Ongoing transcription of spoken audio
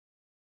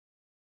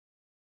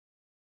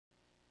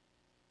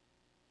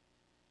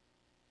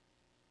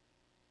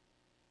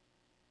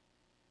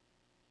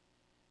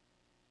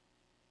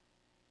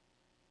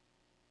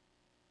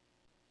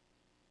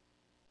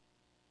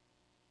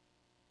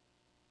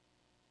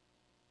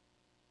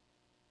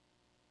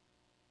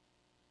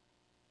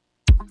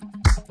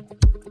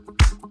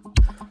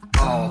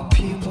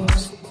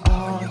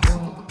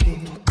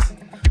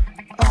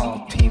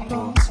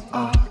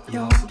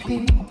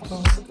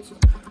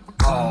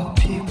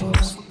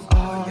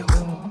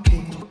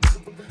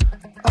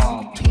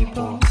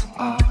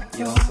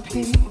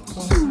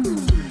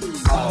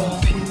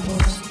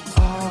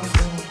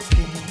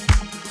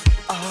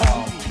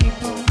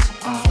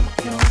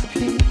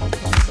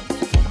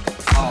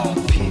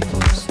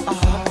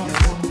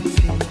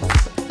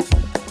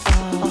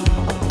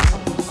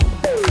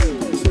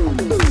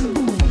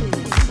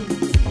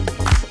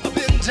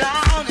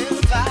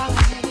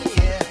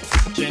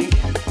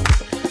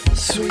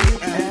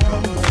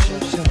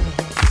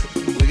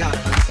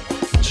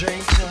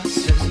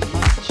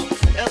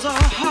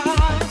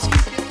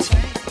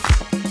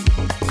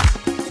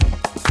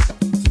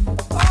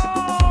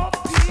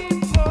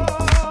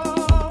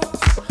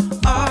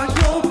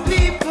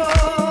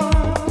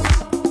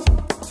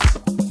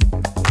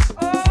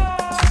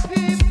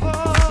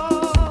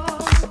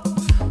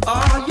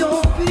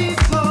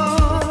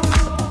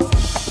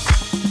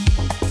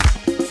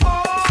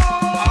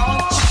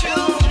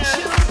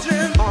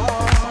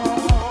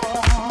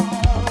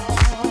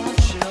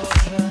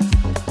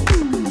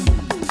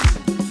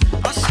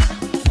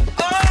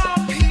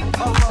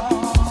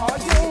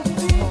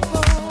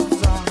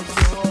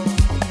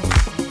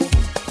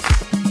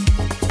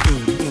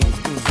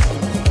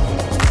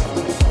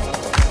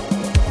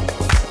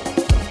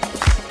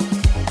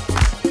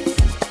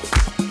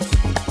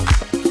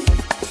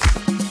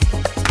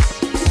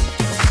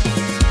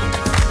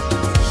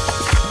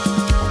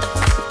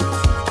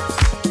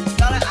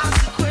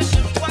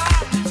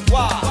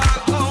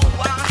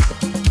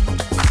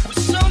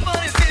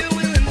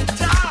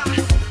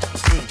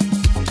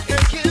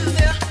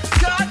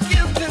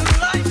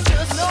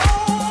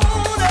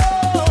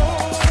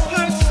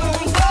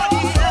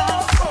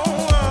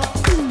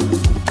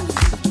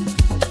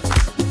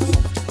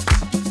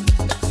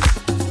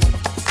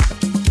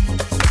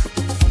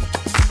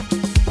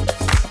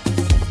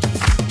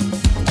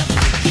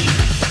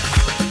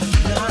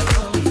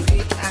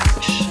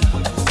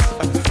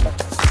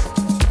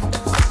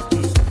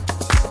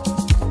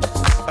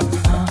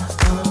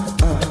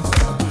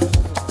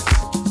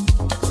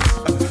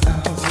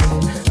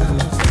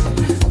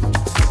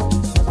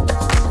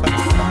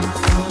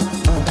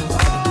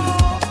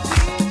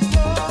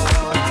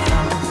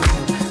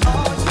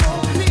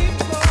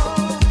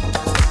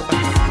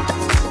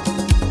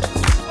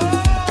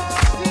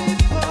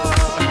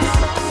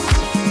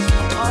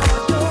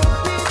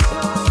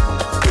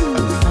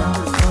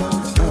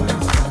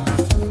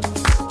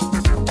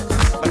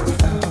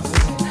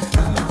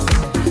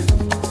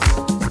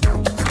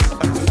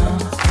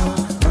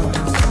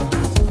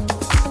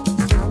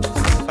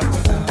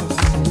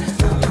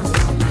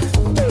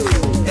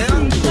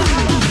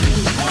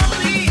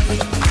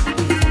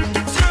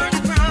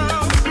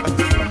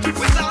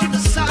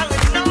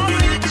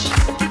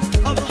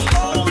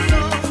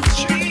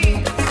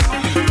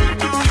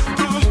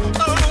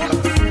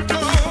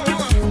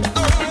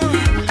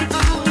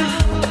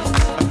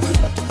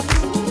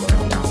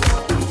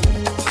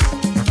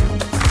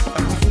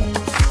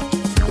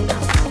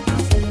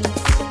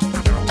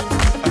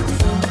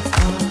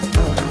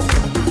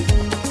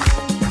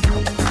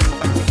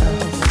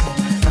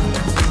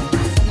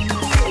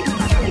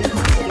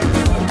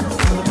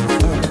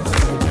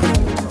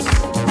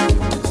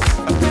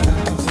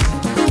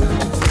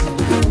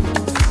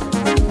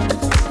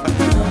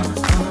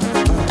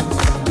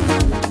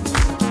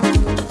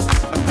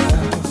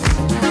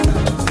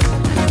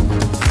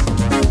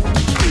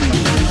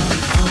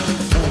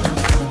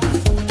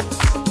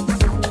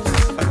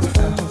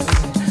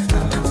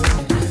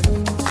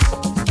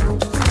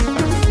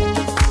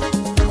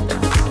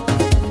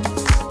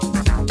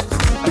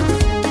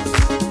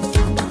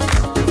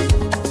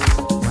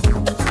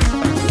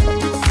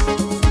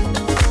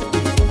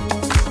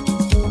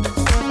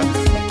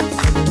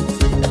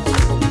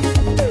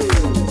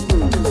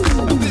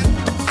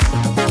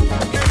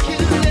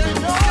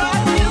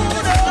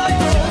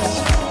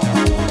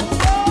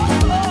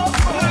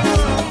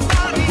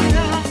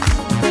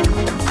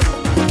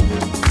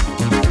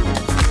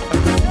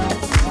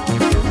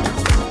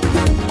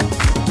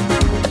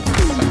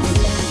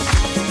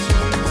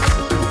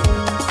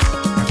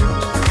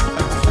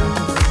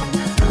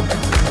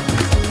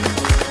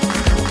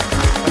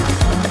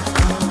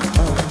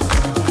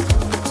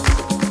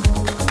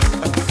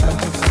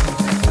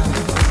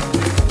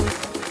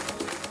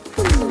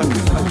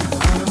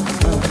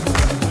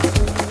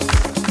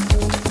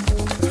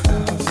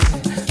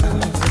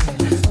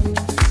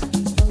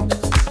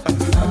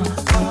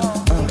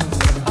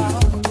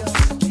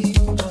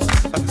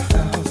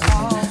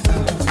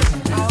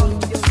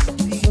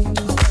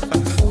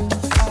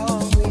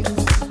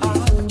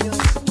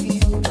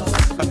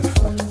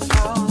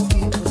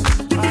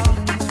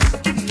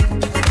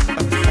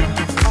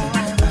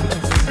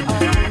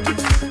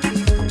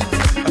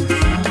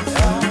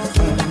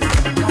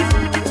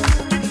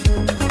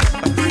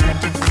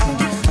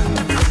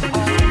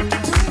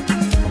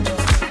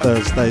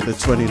Thursday the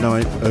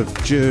 29th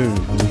of June.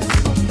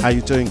 How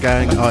you doing,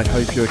 gang? I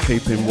hope you're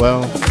keeping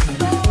well.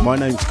 My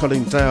name's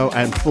Colin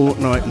and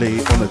fortnightly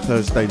on a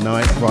Thursday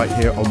night right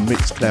here on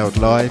Mixcloud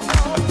Live.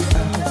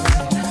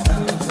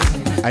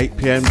 8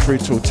 p.m. through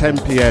till 10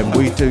 p.m.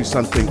 we do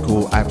something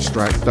called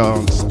Abstrakt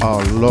Dance,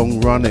 our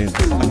long-running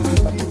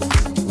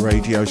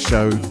radio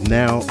show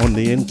now on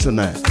the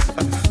internet.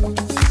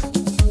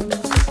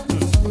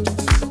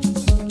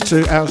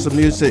 2 hours of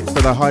music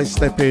for the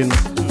high-stepping,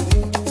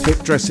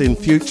 hip-dressing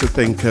future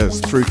thinkers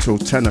through till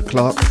 10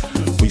 o'clock.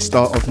 We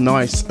start off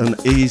nice and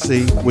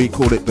easy, we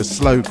call it the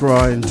slow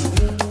grind,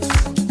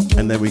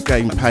 and then we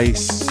gain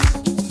pace,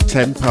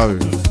 tempo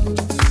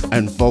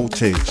and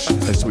voltage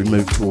as we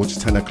move towards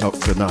 10 o'clock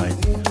tonight.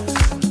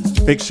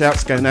 Big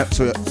shouts going out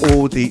to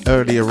all the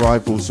early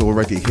arrivals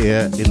already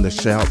here in the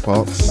shout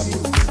box,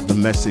 the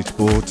message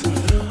board.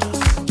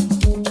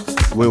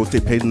 We'll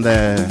dip in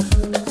there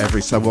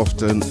every so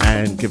often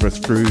and give us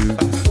through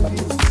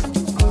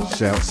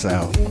shouts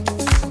out.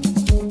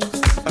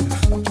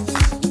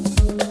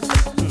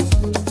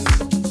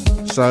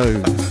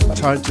 So,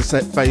 time to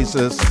set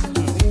phasers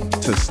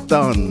to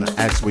stun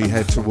as we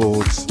head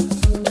towards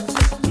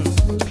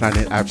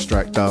Planet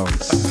Abstrakt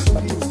Dance.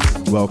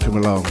 Welcome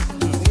along.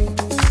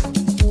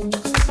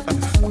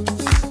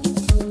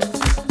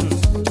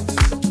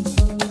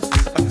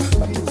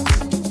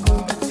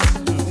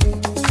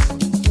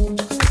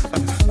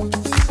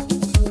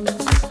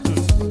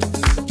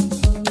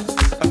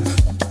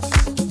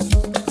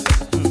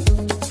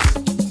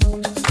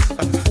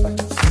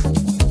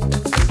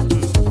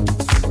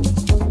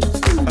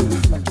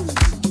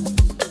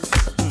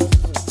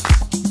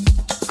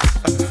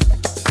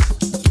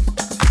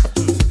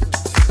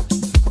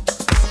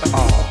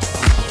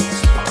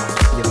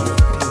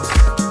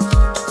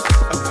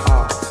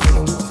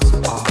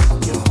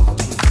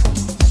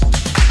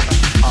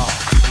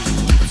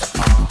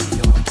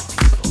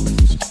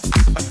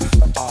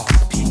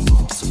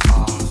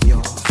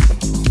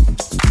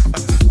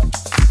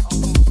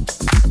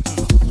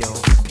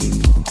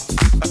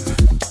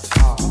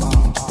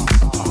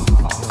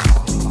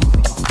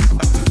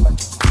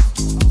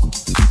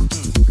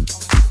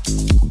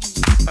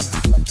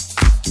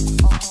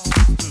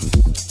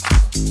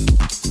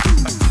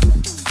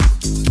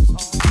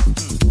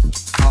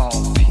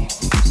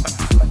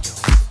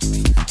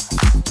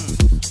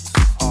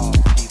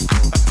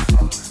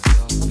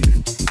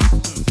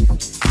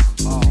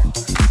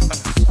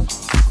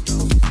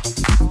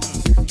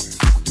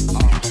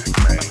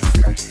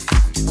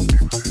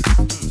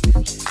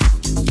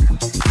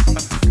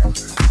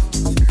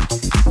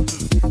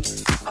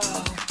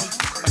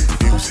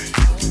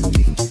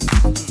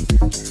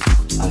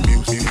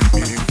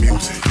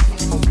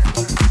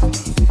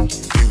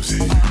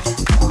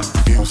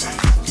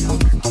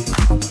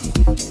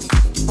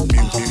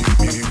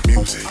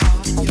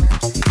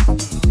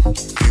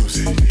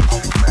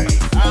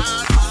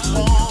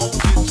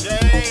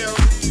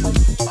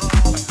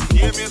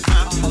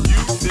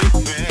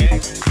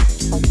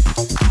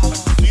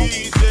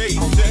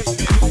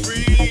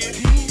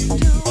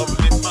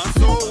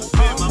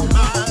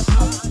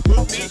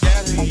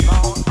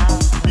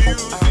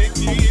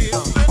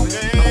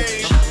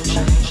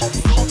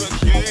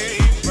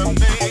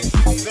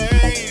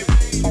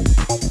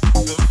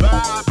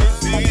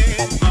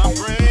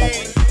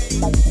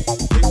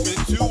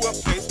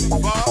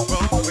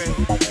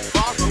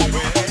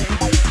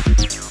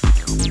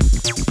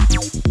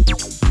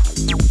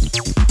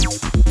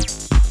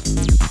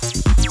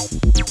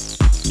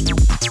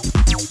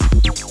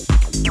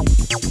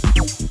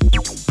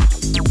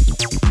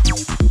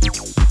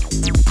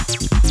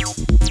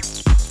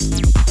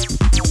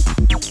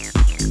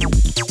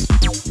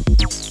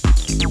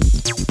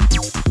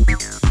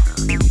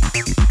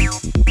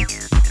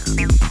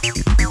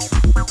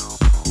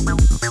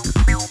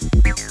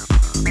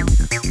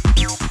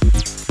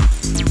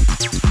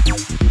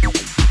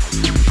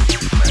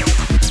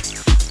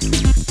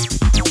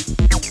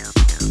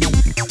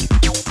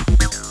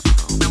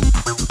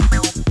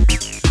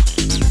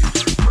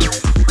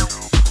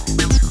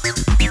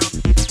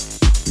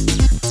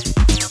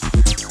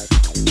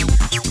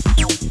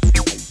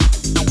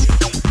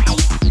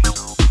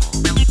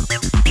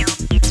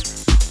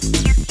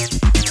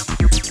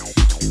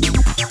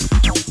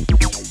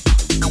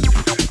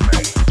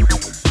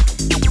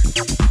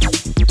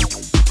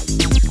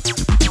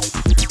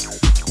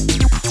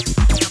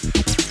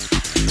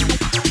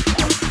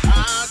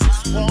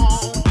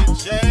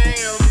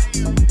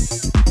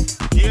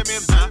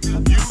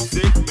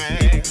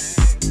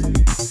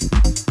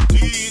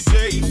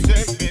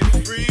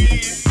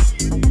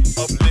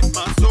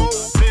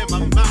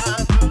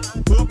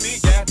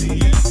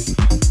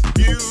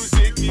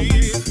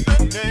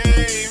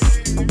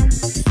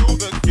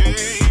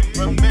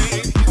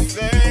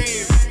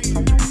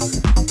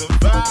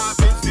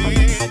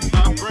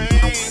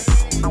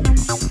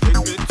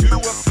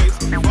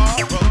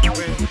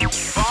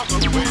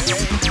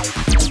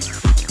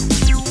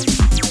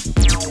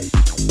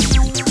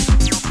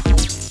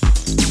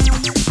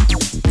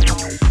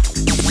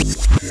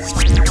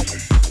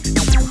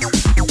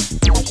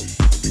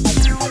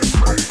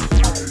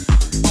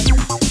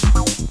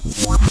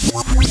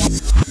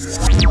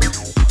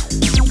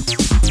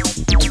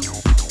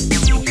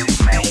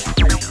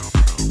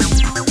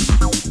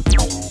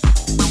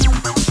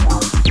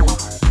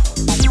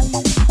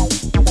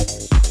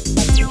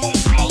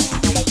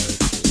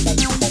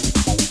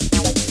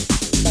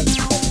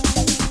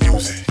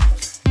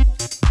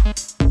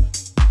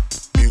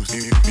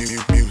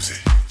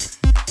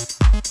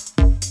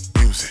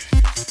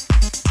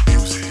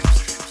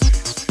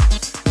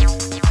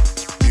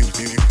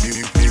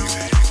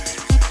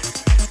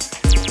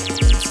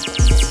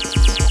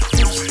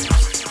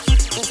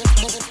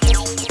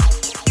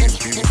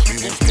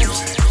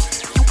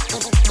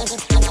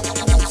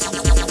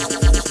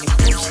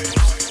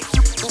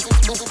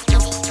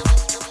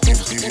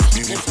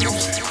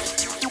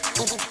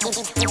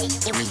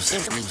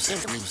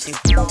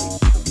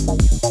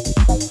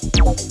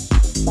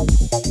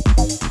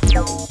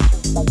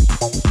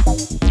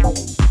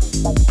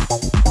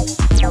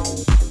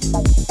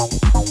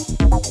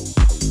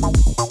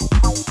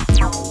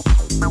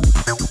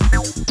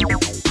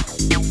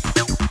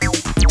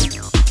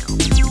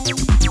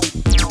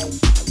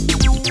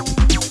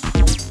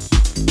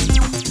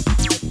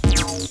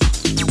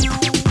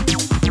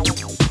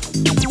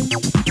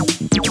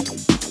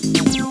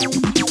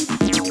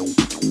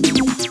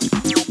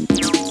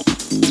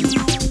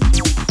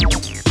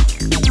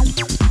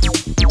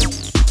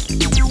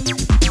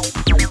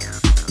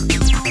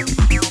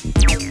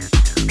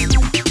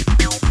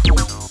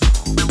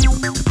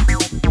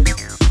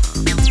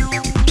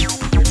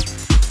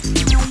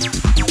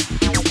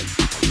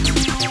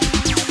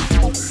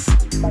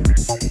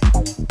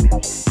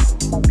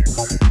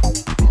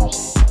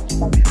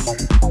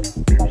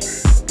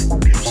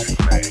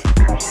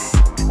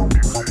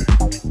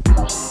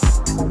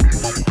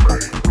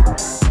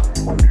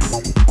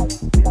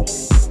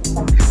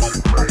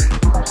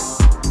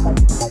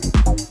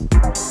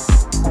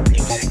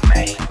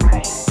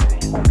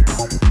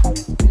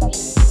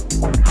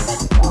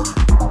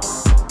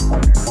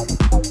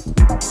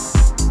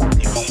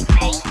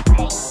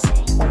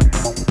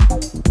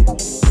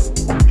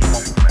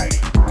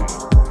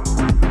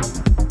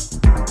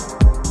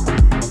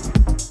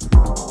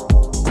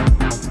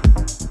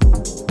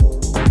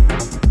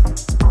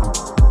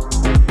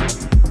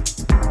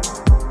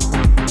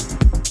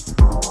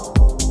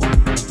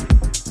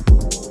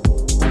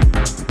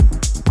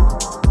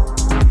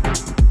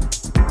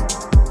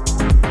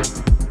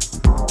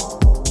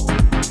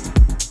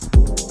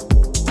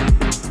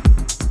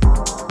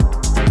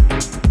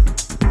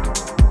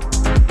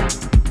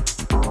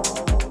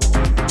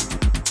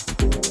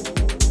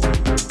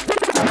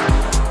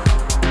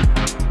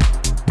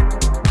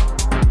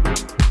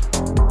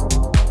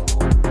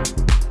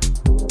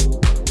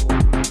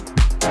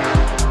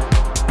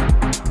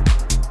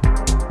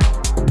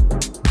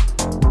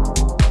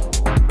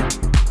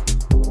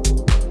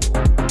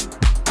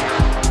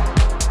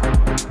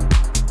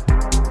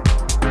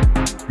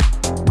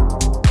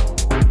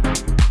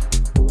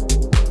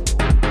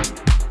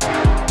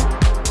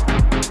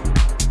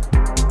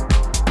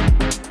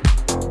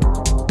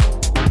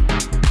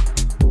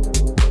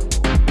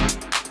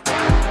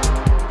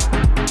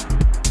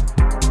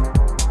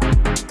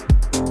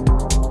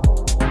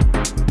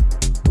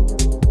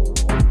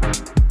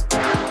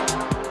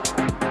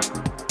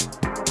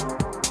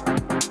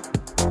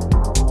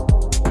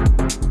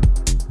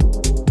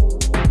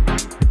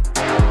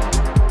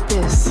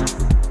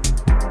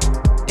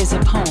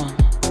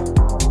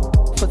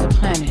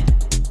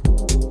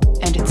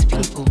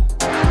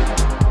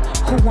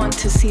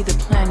 want to see the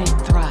planet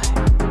thrive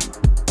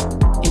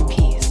in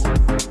peace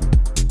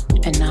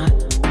and not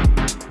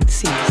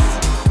cease.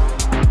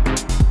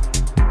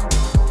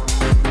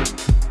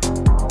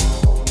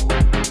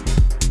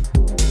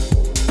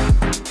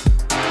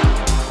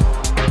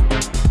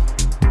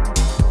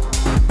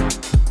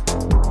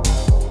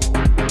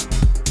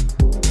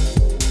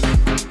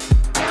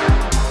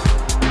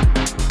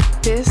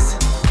 This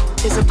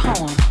is a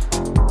poem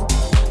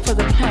for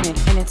the planet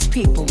and its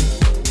people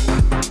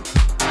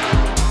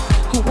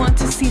who want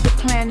to see the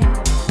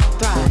planet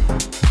thrive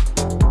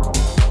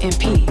in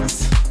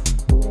peace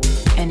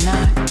and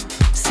not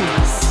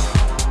cease.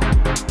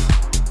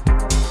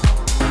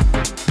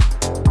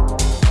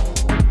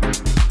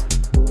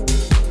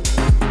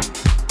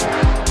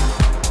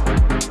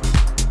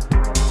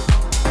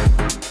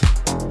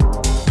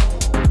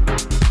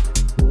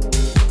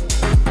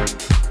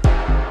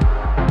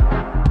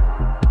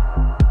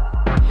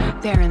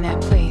 They're in that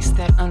place,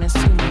 that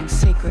unassuming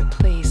sacred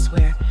place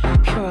where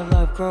pure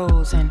love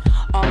grows and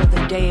all of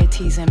the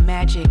deities and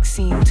magic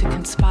seem to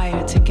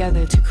conspire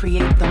together to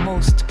create the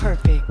most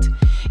perfect,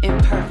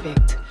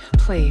 imperfect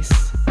place,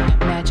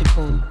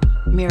 magical,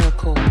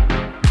 miracle.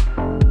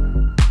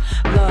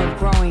 Love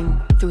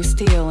growing through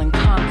steel and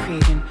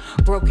concrete and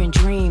broken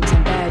dreams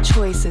and bad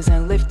choices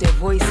and lifted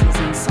voices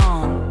in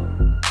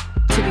song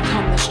to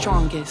become the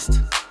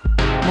strongest,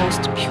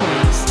 most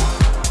purest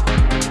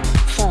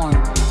form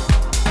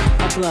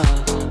of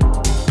love,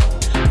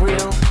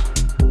 real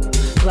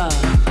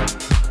love,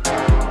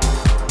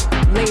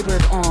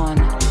 labored on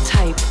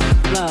type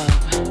love,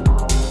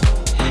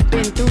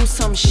 been through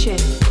some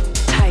shit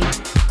type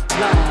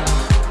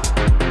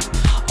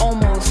love,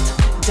 almost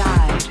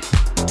died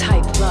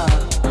type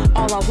love,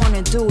 all I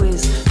wanna do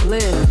is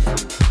live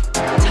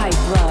type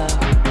love.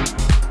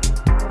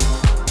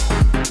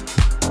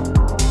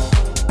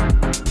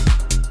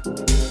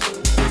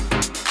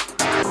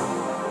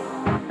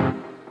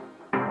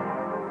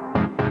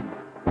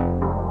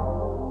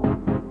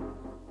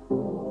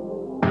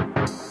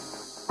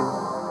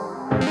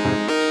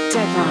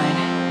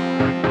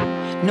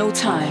 No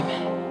time.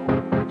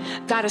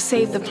 Gotta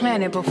save the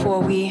planet before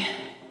we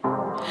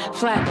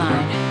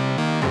flatline.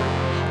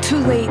 Too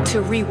late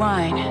to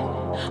rewind.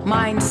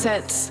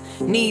 Mindsets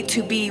need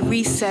to be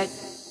reset,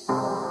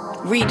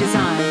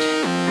 redesigned.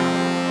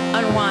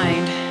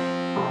 Unwind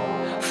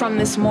from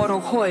this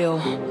mortal coil.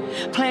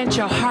 Plant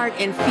your heart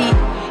and feet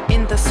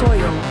in the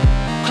soil,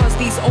 'cause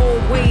these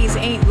old ways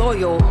ain't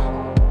loyal.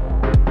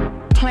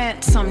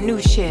 Plant some new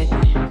shit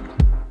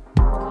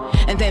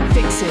and then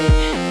fix it.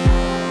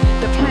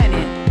 The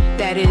planet,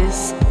 that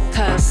is,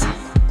 'cause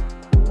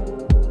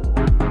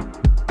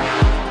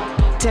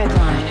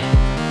deadline,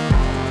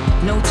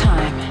 no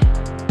time.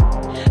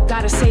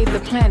 Gotta save the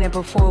planet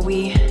before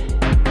we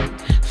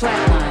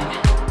flatline.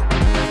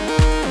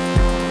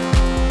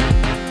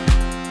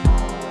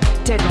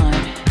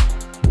 Deadline,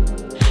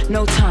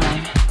 no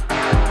time.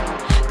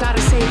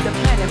 Gotta save the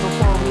planet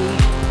before we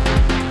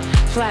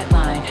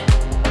flatline.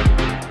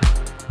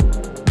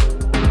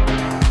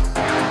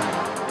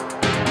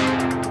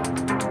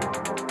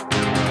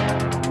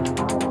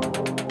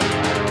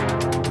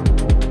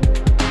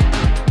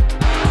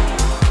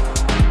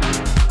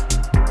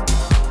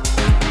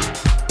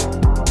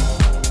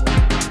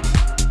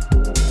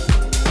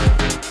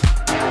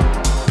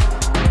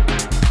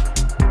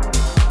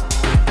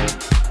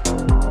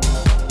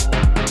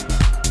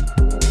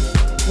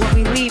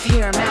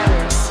 Here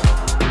matters.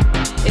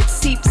 It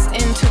seeps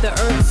into the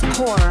earth's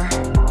core,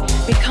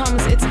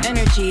 becomes its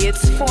energy,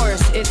 its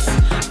force, its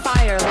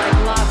fire like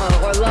lava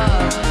or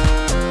love.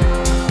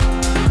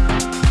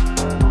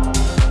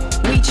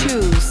 We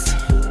choose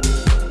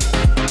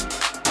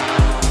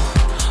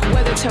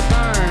whether to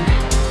burn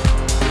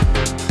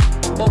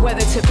or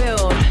whether to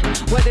build,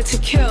 whether to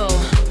kill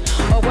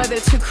or whether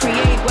to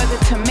create, whether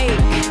to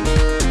make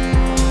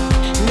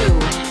new,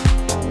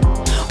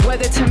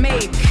 whether to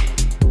make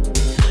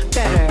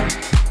better,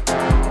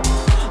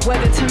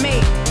 whether to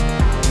make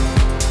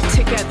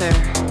together.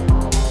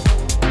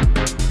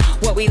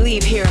 What we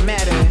leave here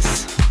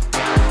matters.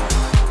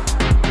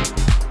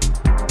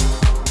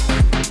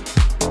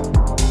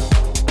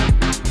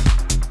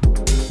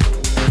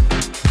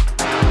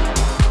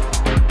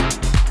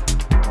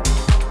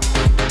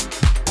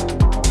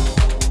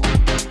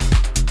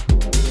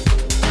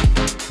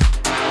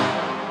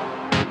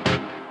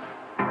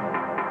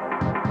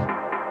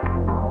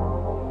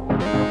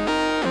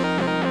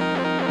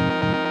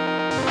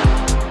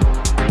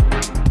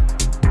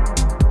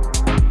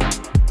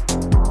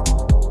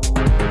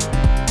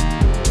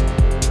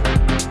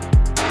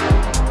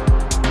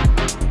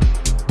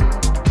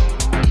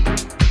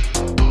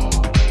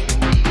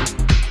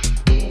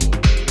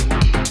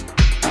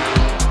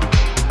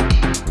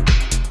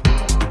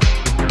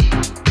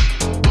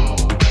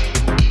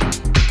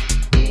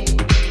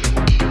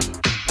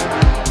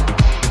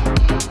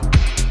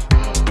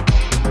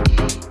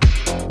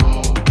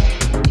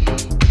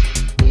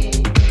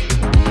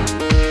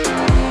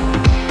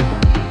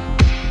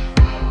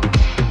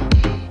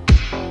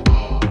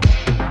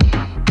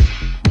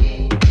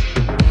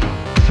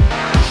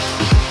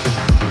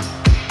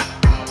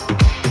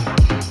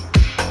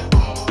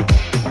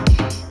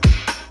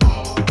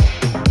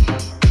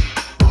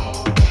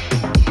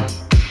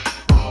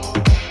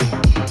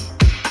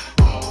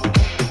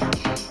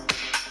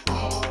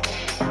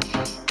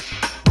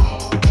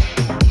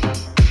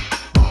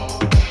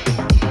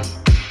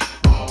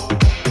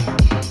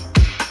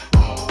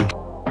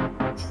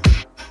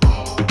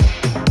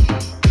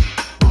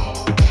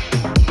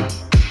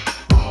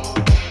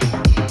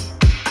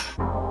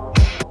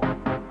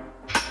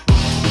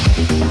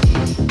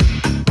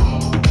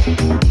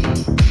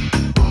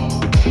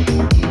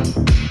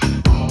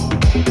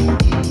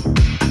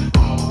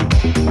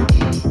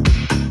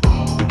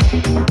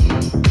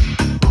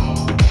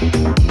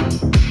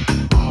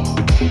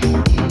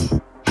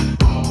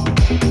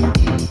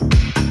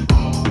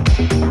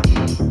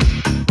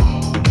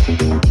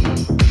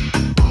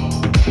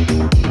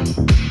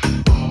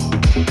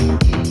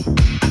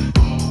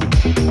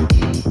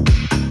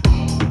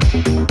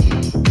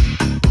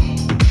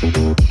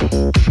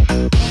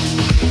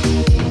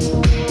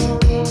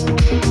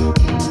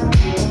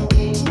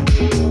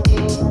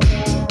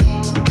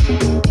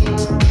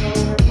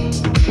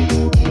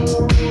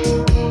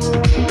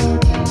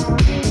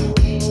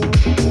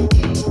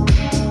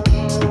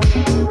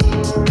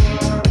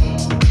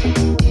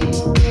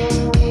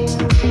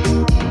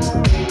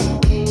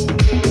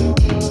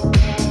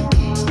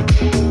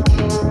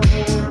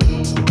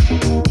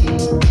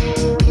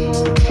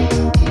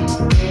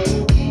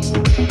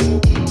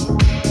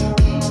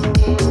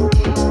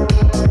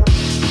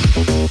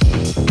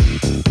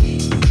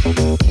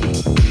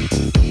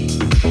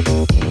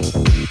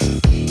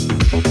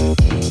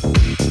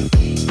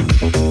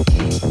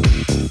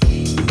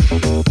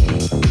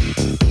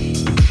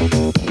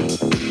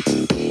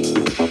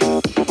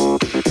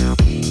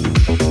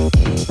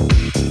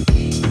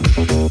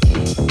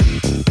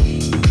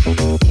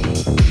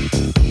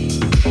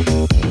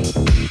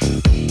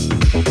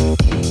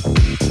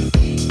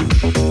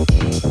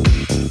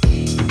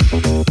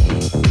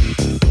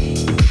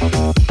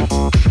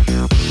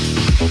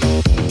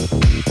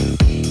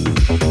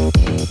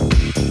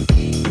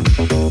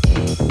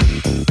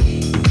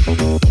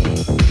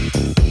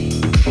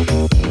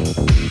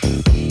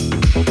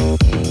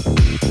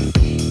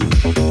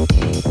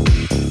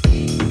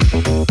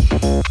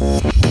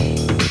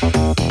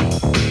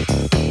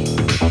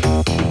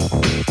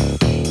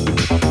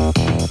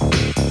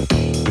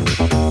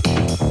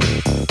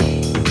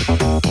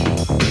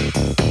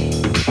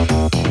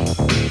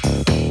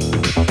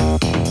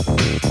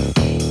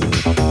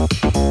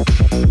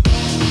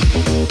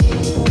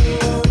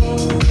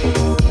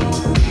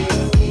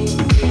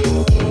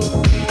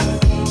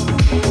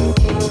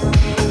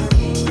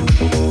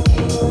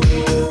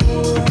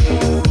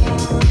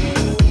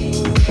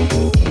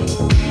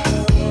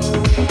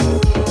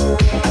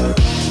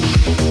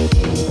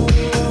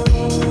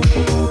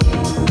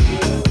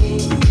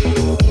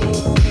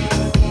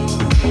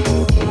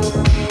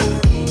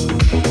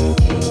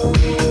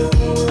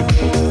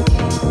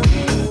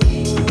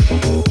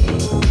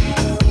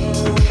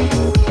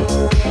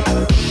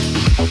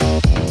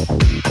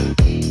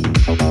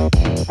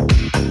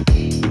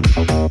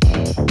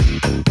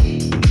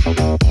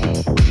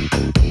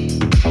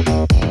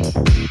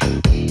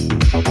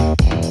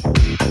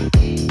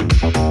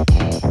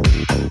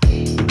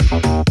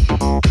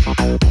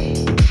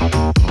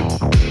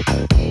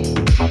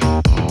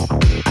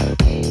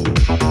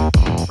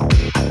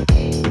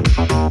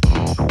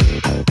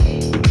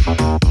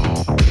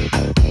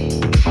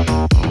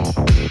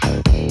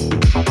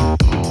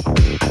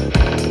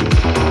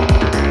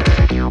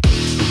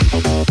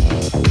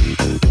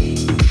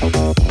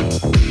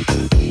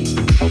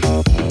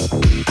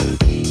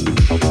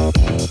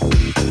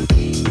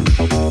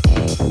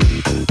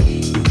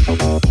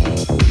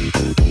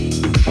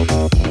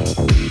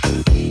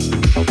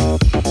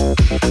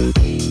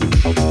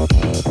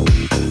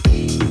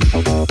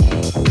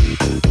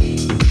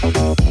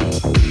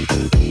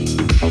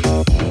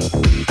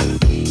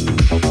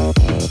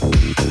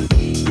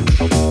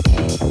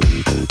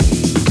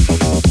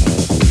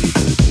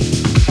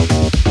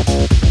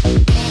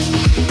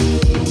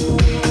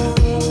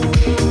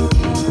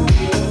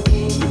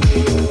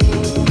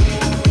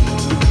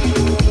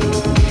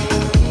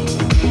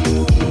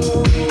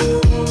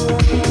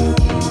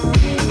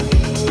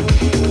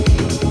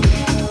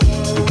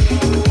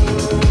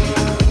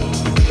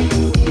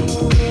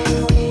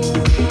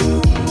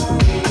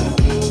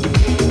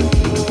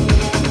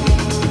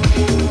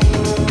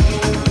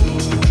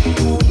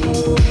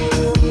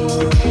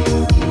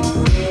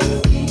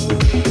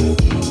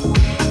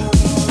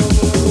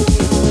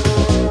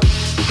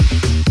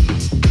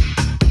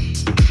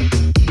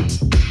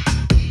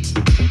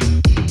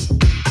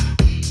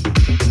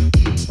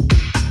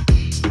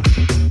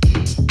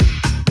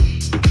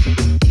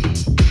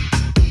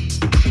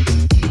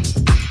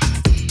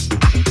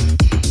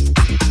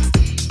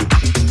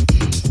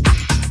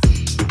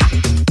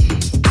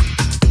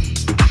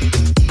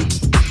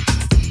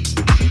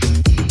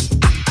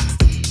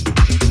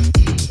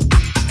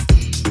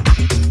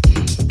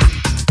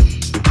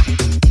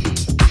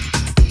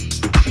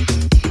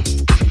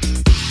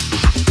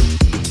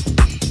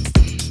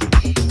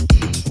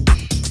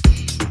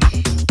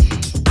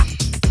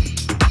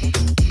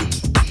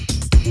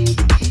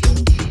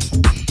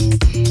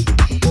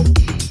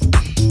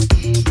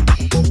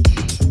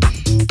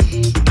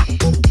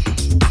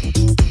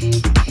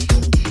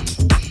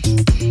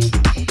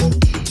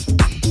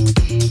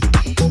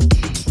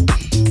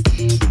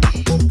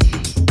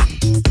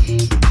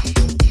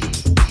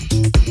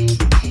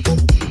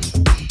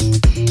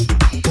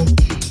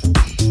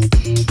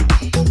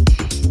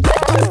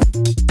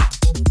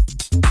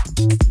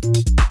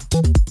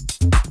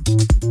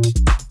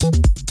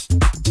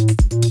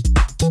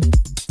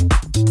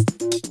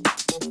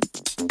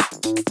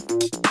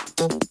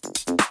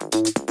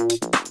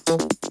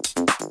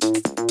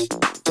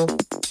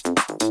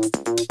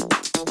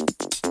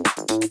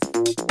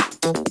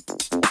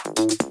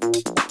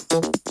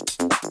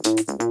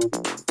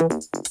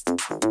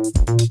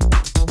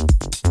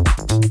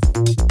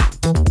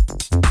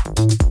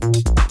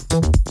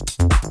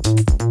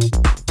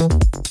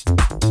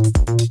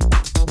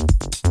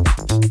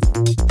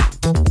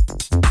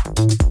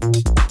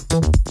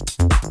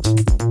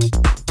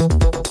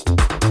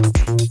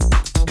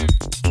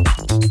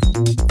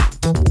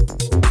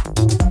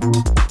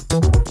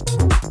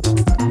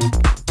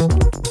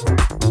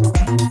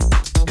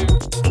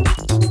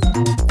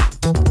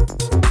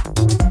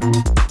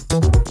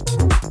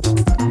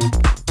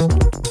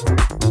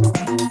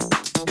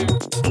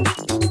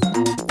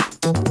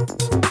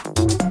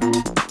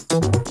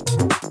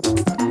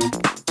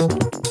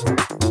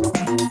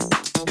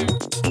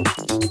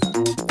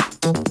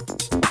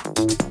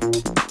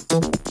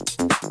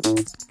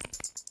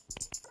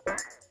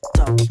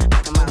 talking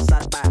like I'm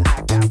outside, but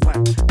I got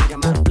work. Think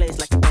I'm out of place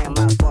like a damn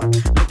mouse boy.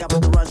 Look up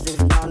with the rush, things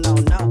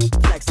no.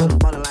 Flex on the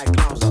ballin' like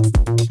clowns up.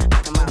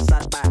 Like I'm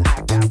outside, but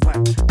I got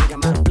work. Think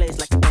I'm out of place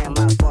like a damn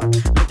mouse boy.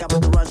 Look up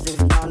with the rush,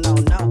 things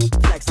no.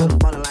 Flex on the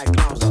ballin' like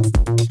clowns up.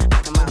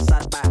 Like I'm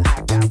outside, but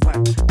I got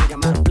work. Think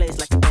I'm out of place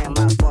like a damn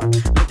mouse boy.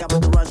 Look up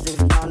with the rush,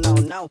 things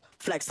no.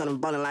 Flex on the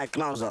ballin' like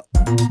clowns up.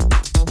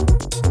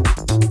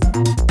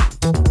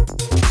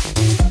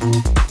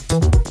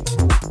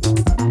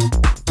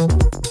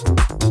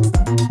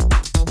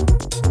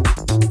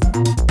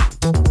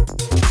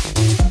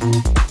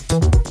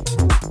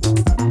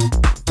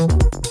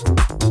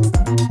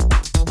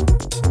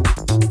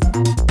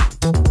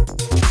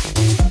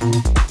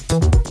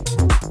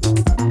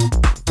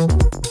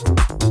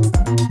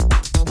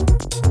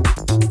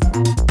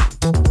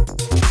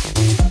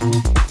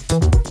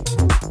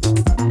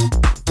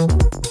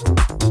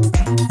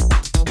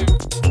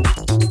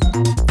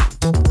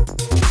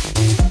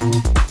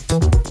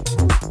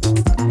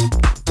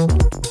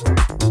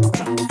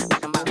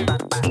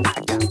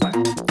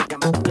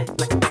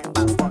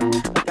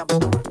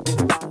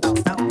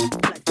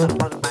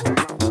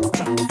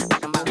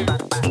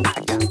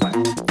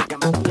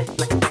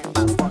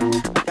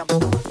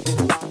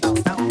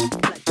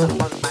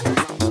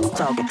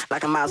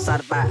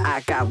 Outside, but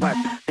I got work.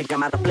 Think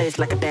I'm out of place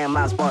like a damn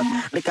mouse boy.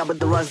 Lick up with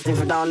the rust if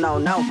you don't know,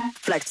 no.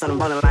 Flex on the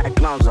ballin' like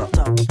clowns up.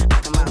 Talking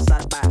like I'm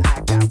outside, but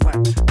I got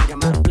work. Think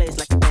I'm out of place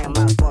like a damn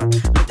mouse boy.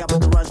 Lick up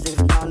with the rust if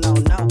you don't know,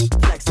 no.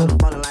 Flex on the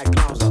ballin' like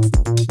clowns up.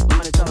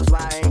 Money talks,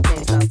 why I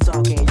can't stop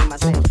talking. You might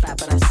say I'm fat,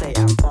 but I say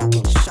I'm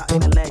bulking. Shot in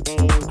the leg,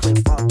 ain't quick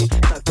walking.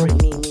 Tuck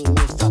pretty me,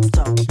 stop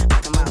talking.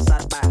 Like I'm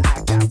outside, but I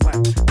got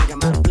work. Think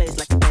I'm out of place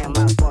like a damn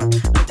mouse boy.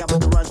 Lick up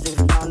with the rust if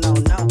you don't know,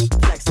 no.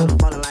 Flex on the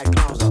ballin' like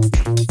clowns up.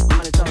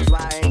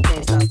 Why I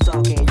can't stop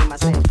talking? You might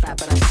say I'm fat,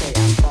 but I say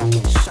I'm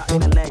bulking. Shot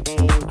in the leg,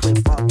 ain't quick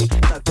walking.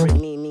 Tuck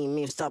pretty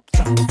me, stop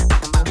talking.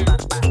 Like I'm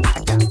outside, but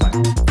I got work.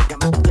 Think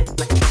I'm out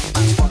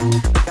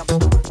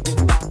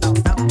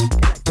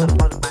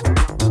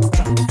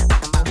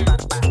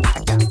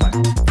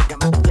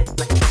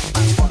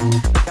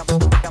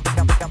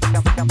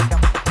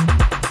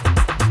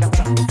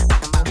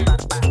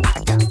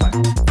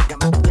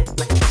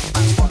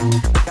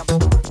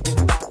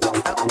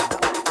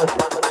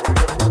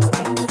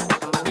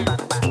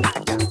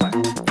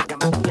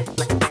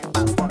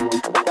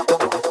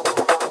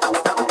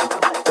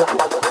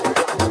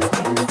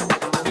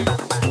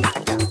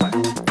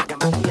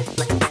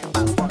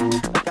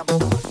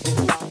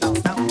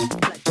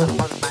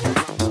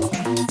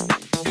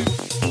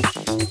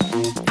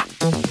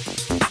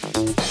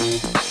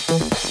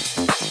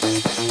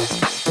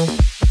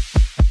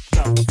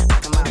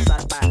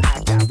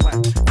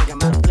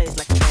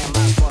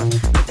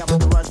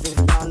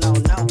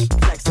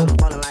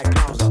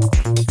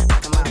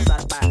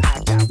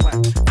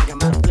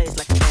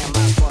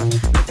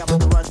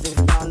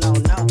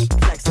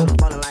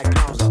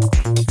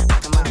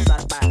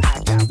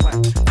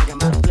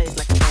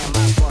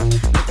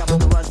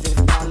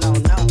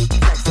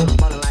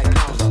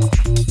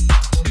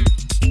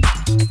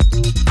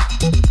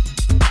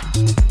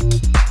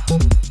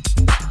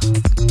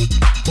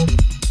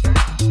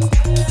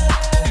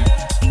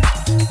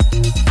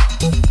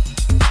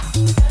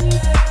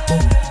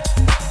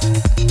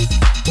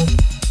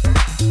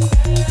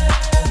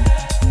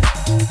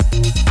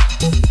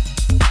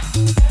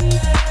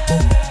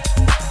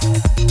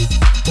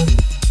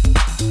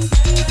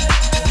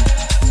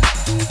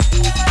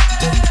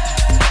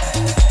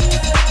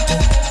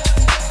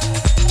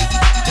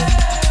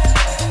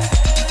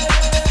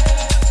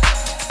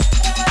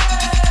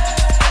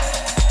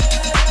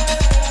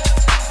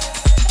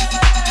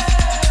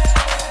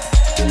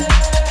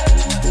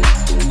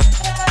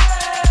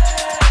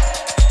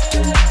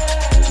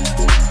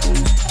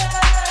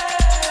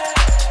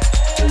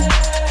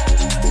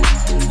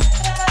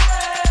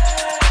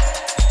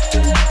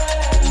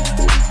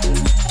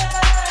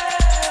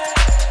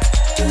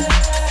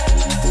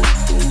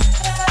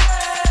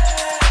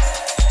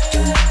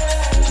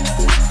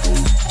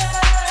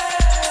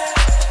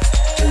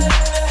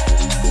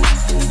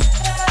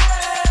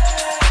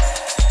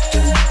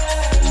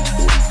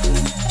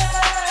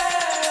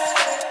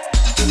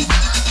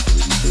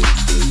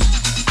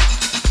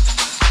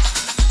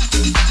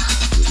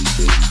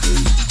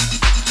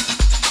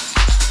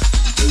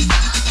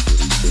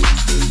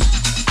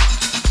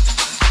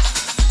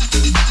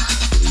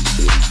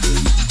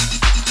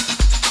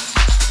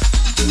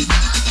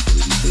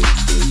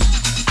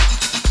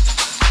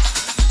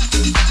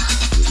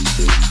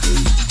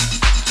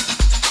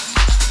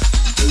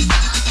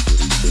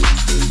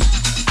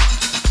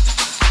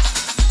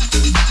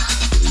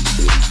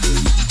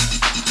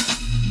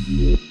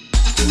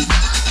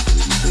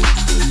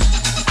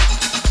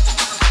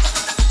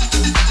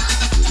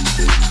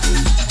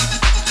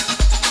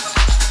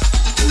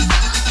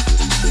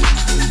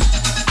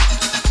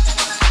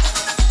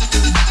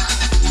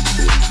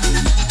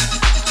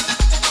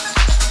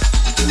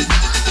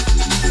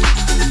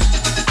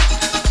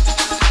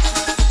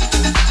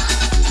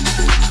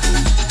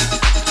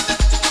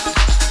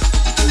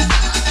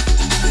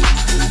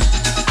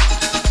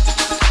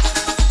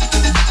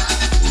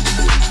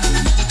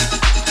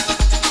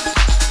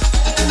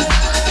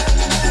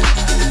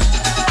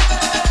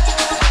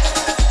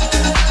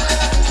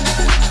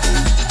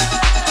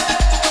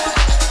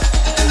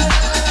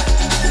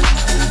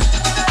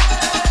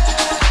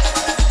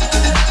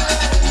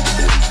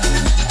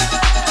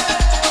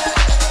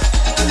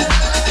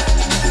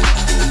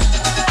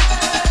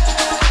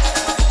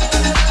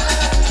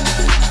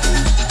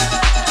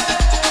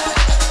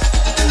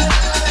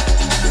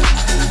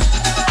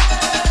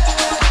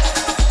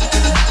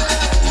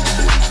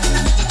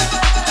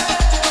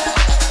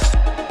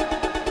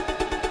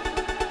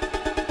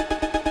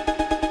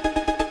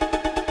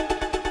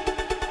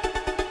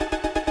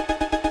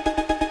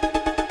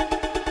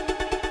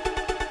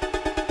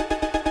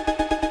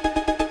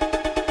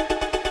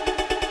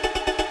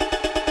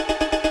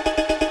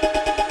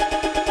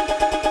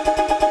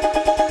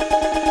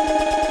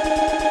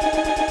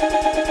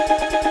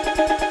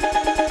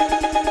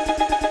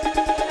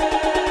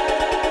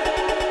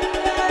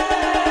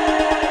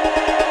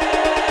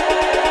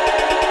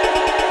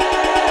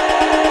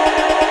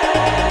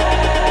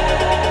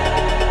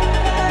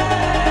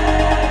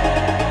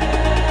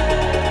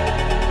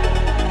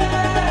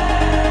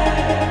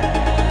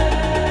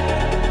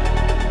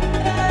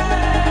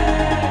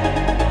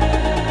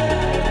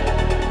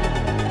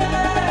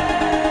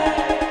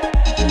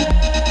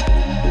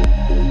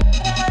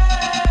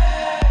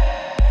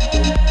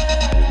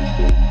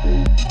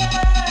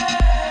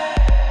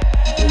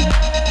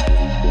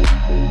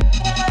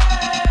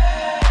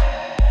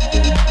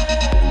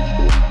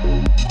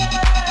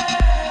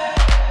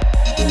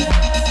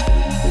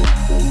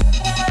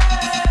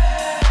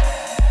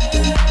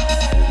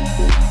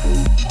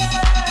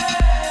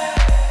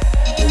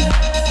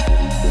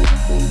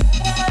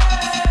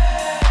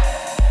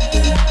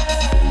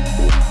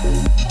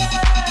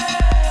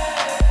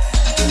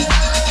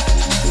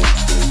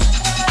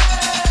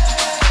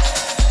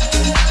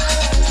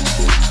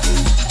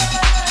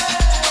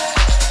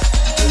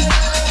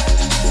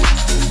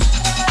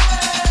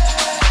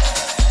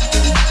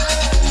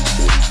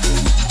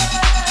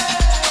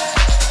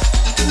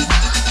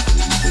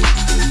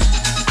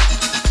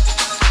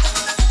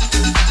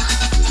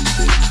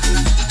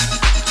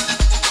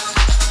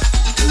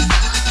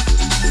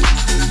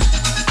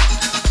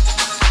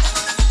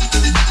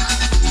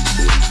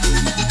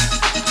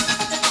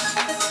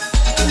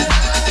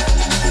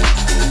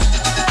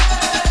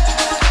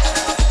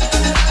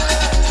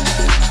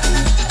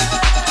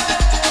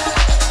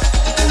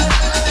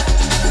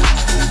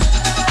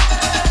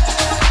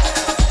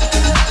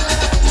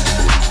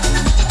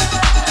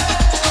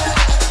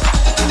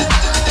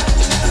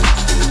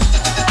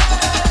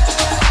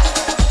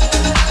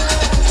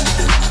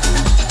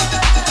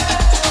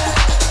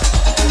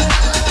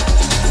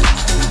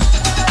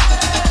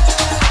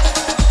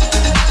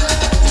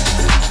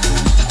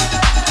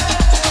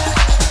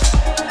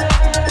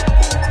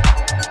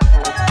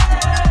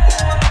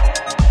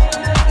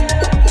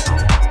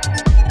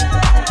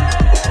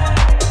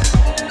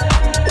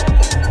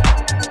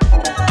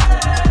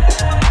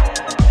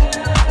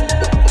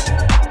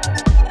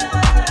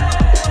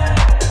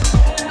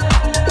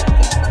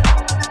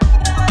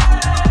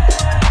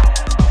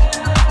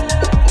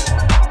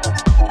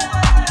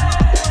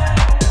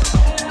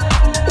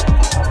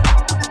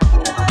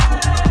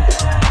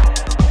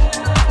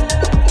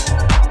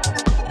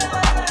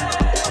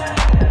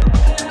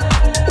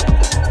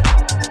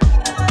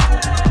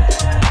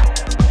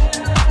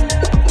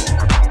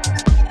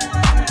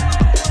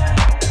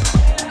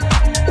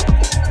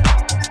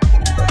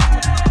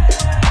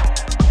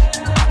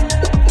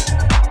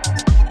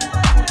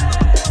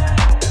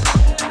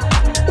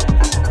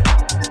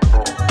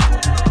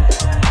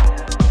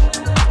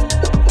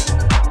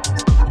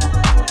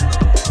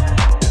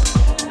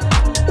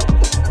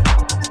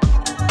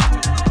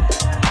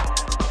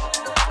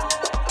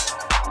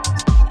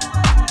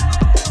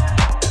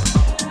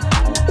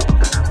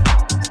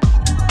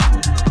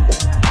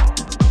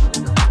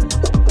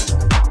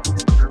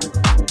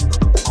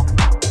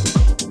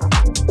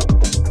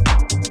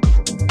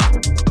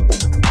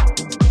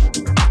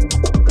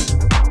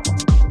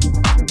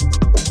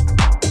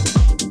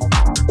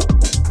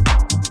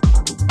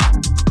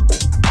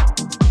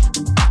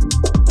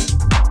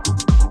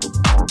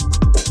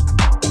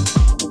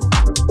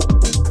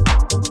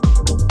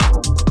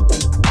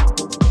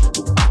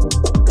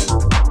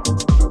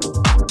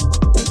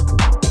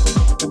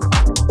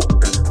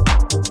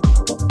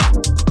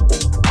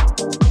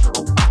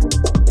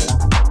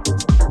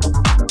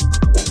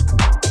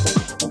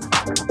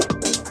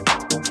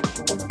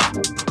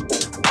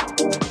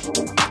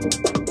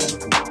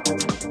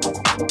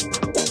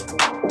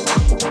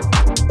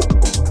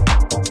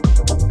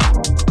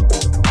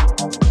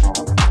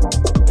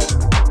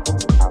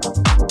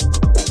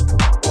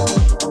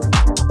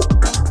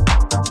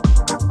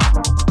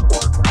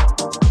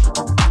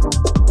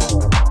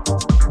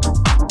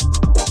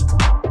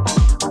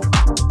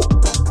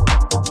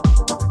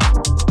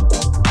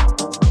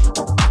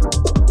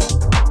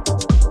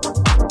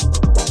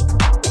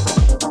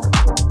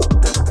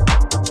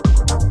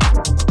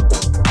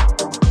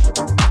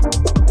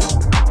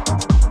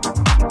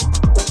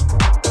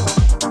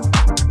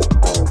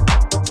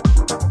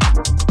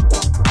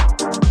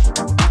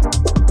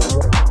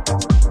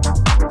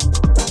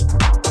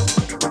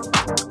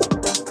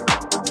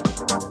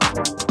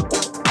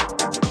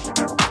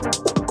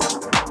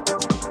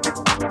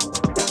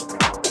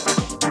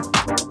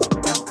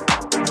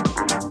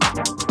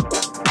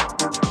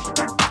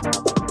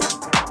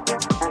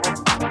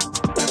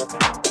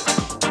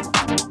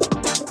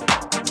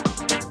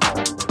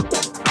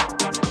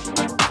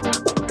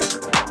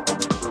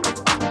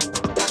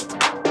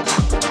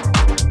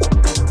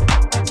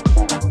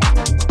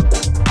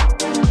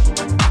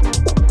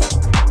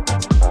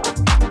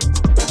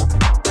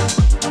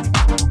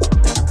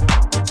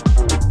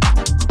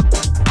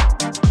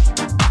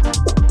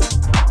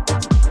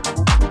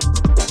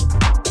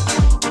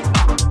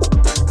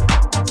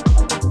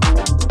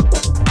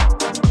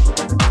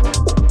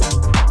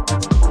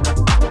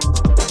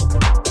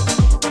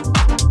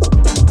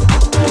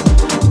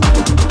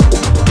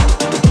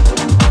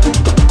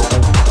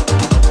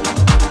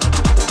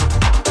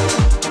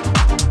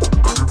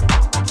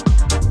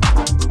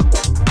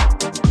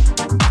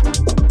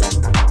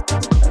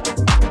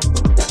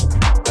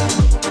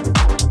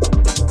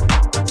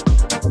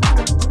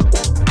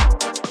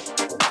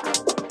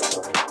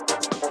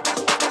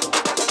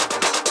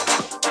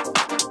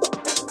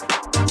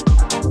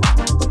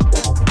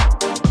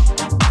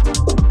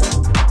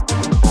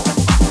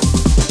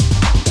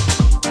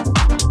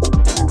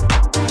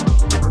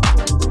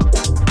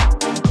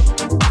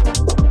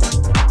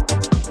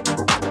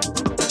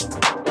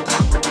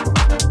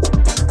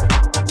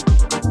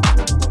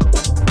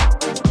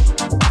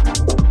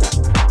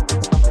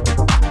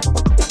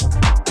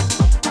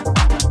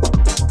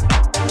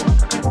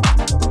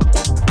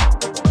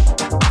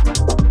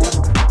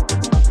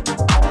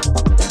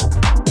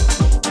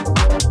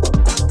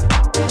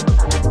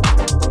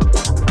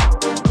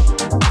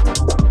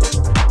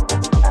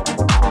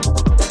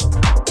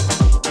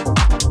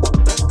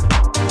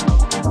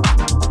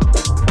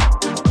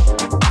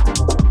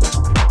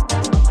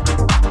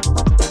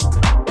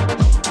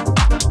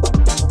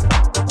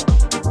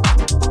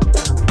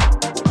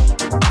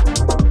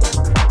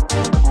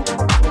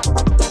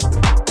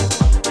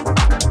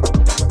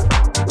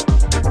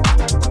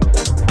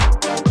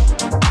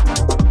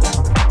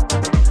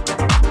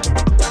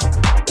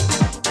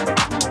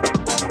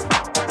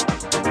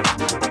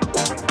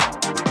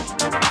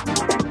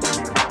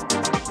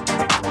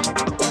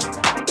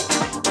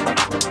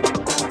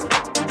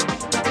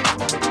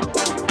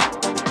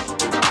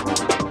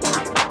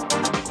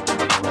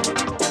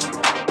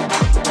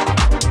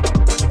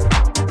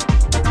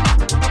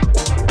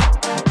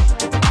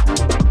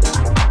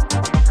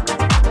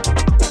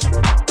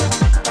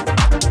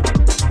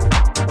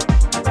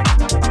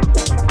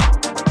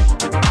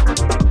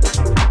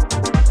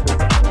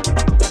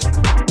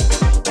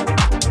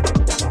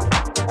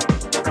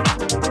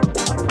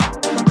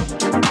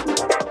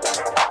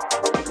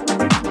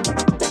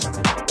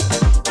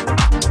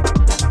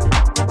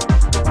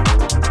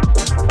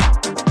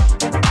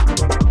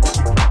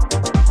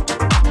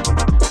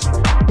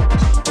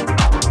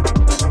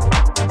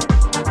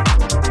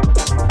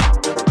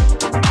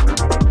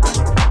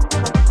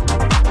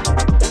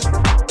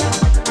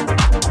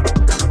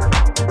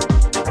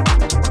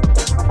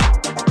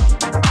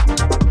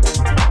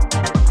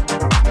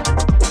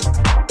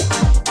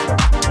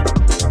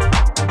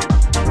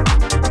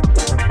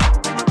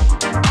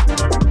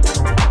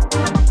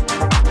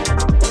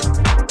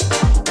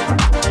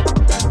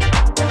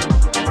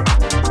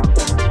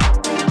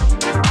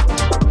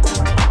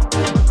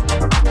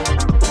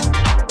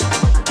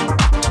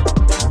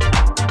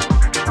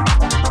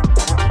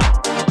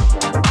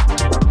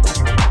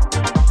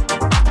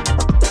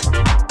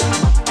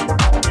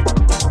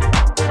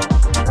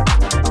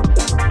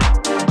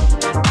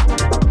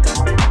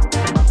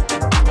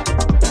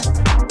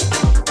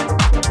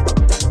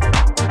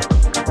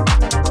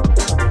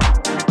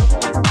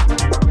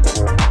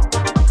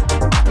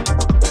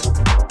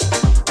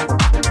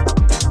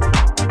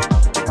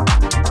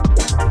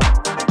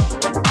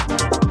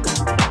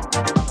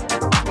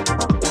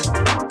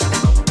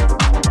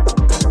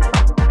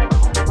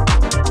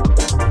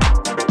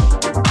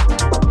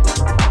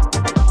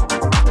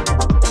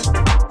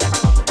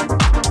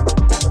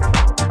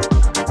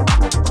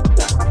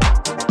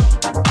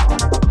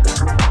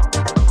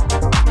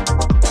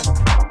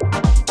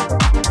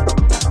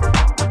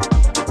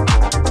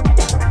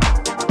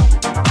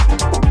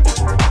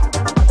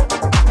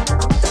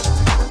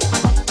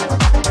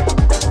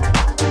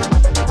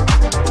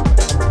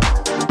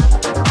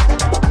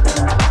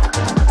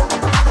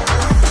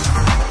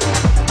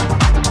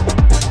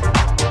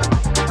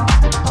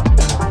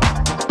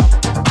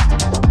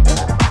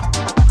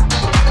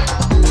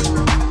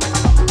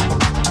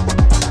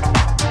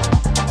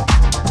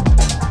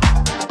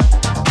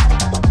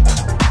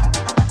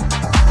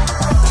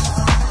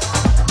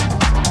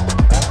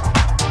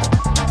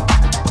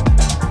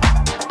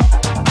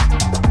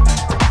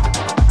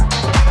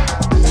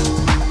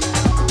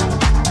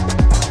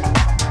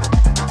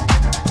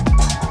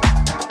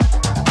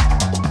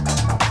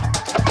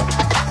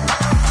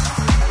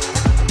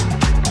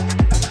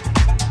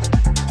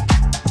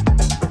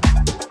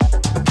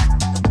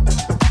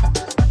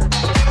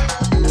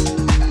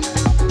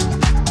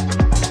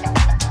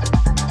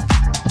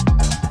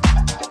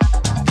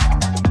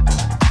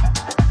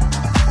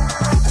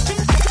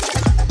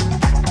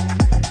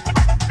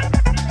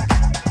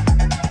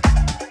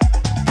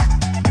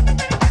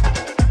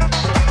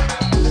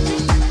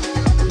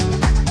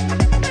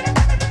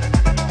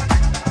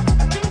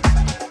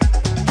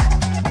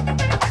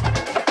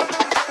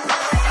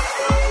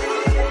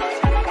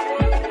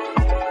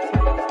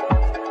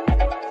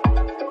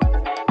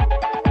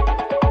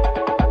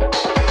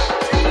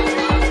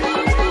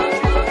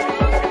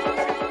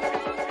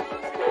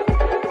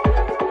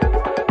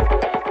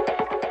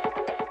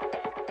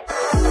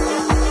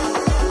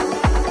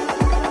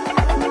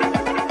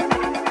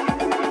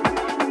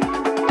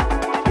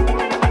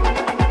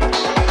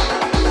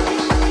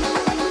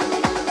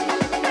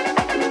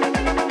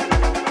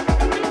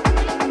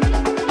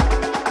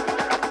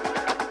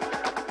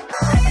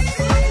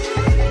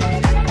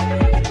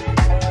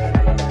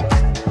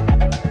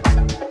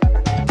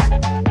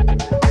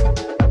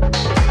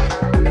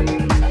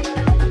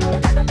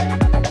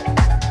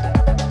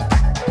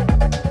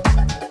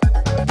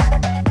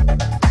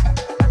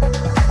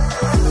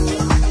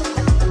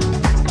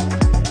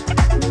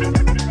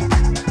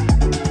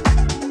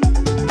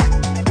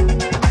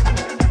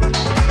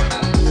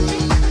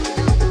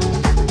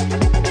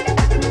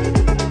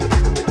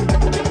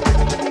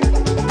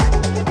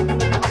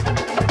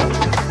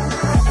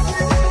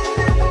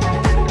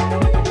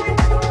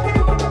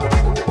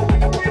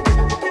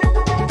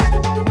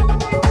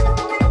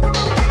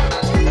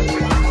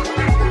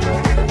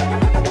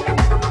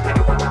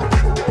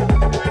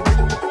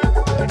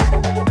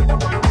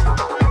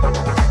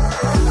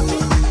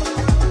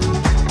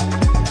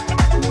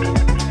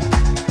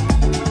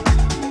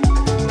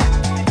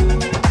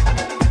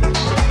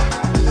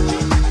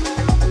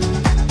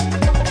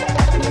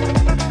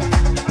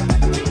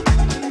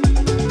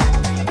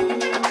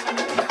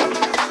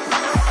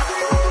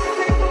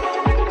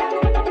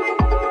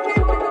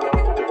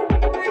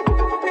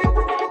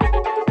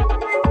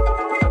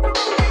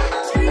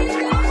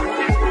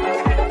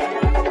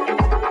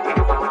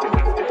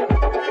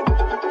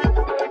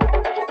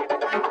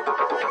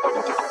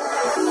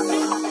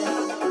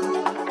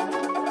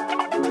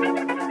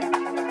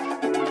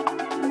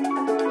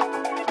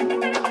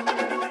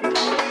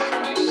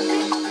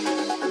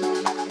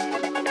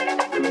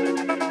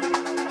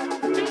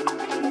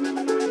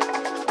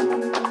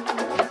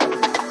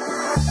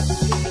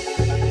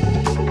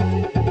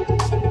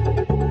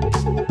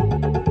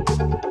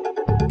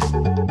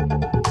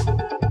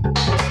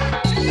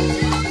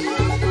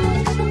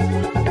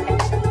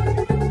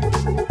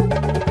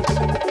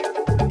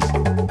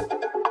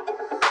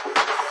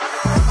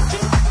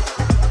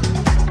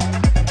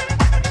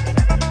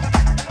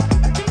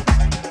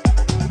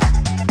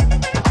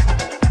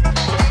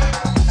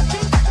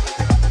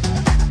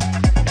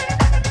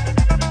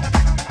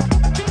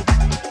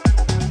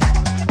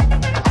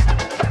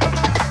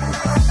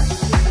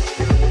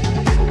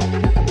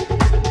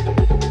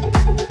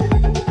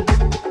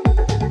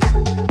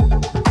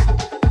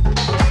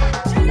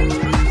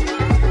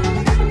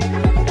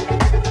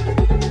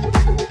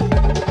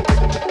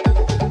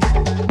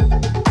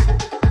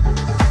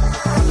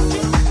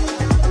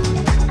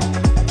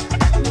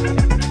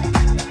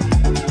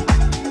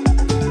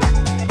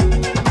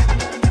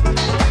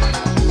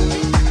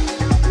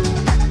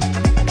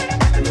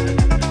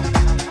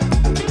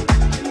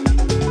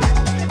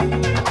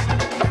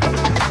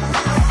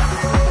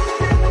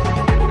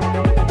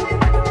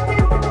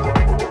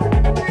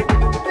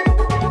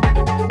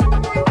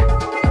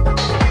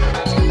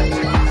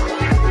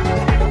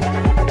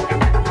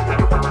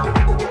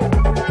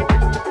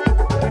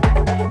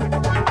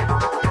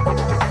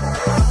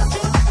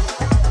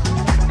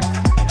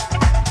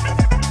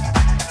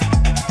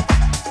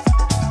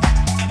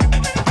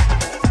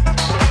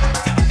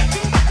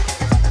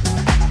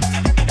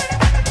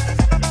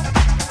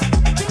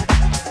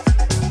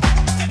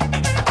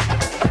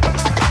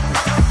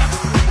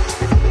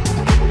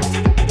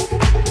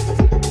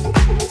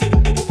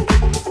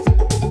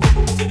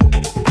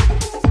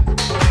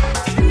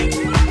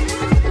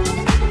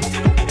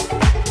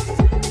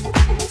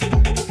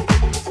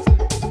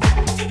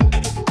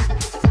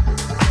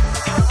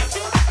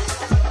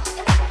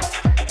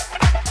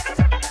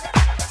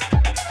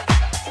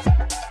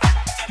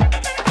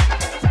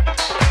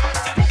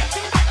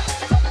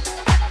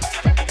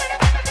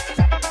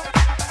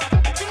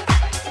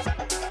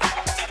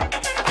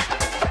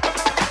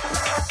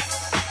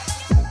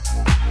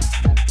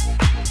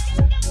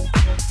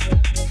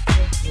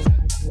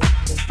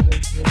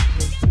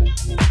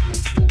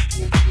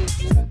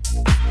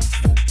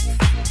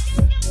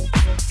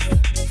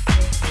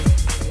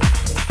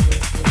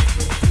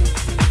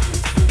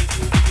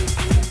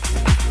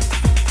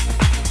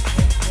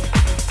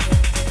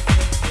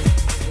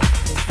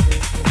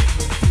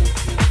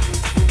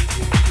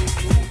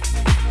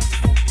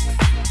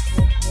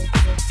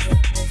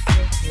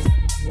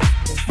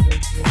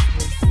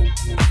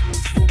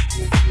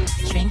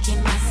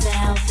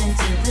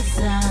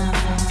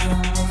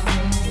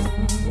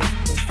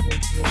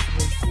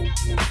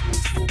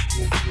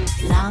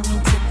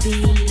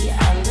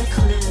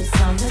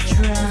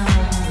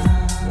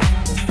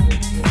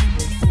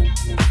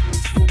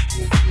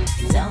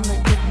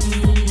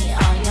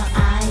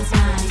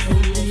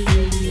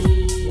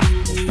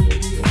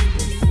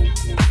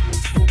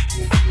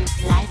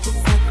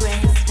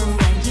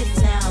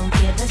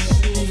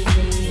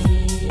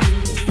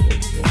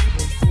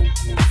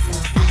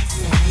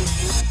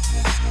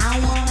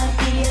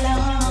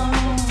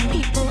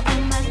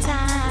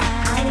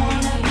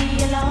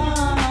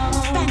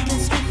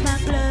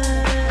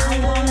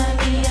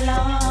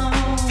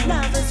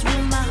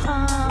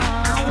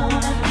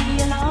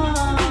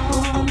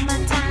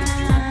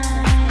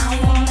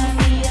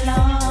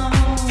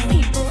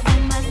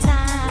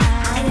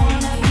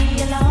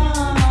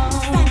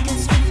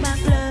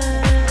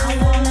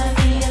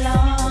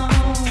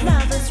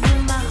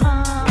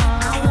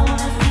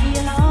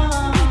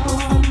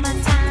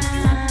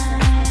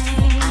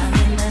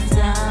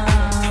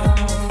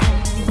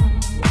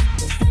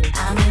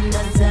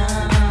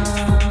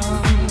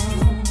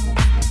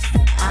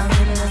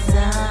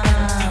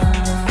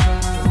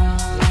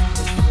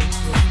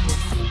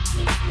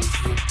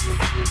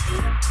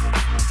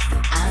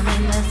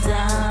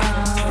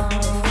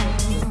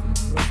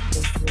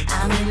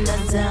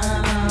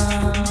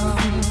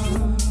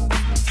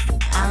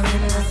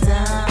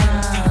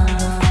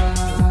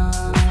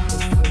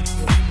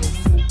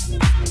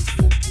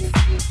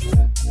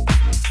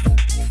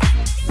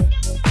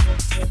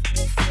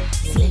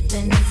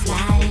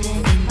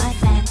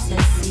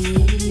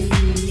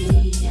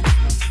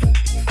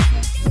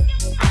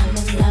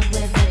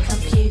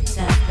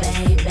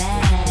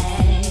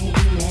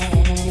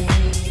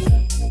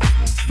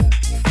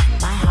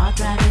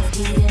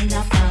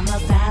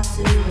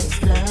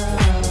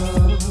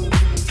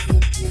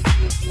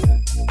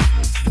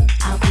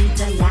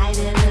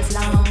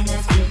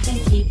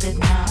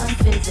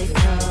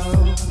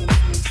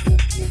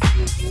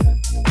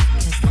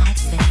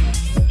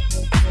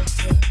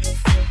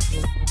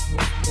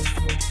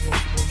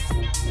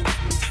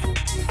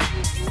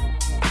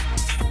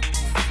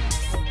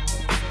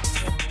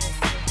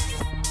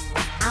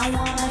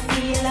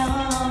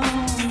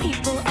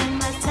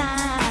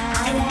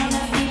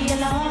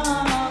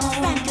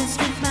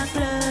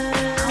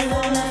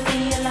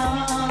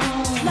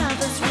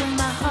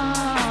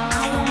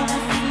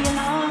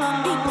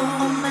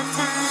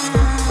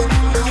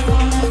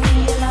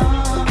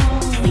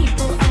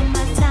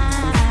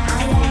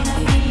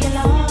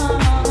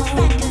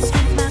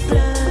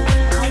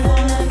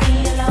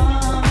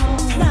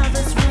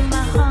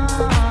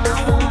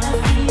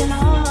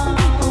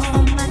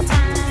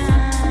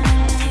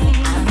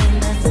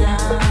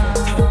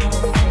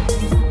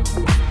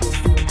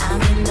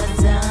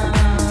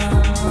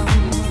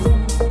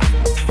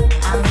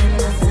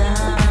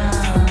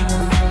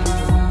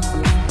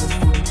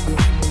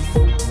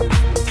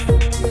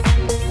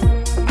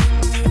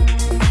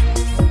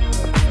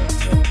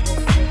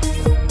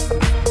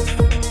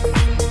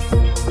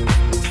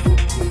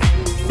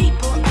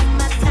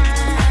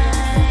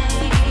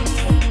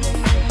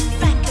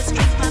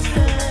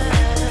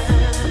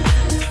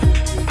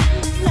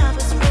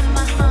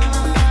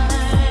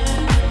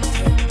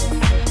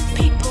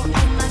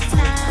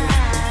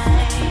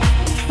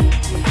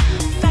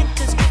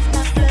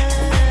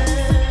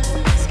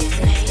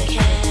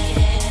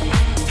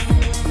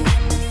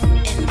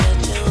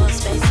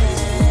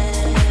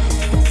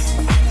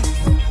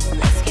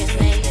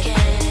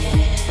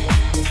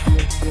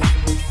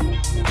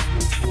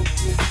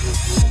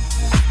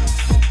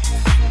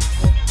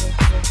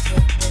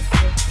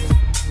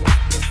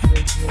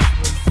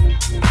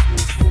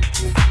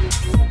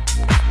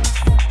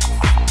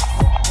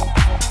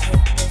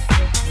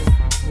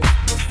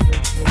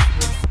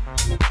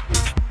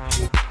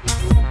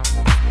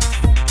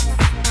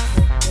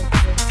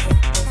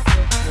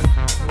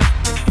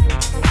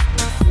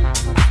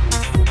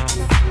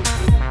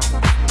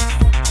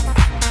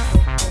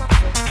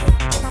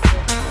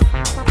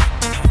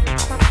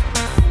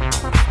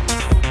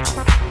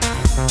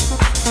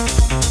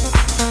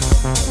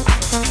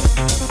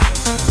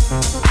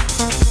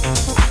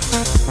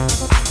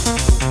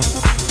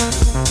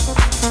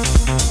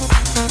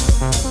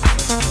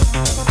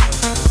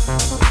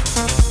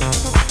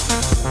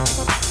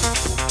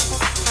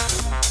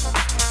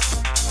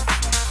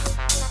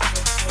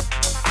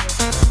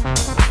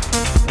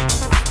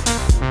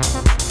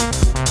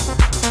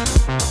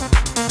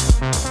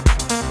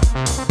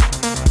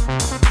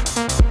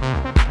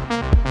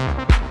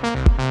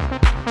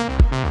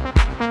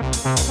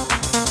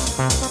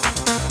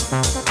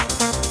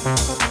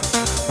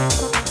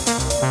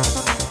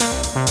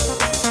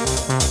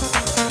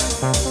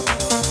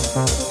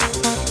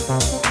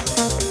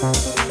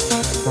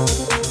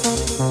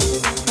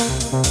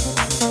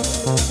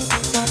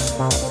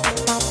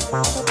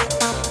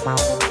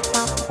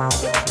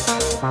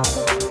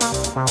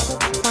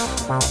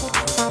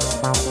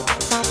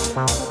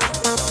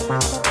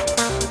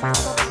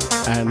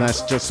And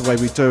that's just the way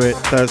we do it.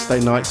 Thursday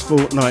nights,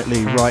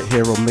 fortnightly, right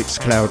here on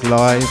Mixcloud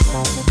Live.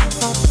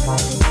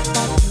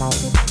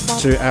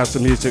 2 hours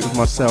of music with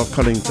myself,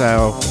 Colin,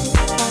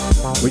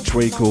 which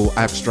we call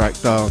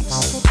Abstrakt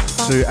Dance.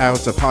 2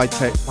 hours of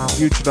high-tech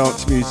future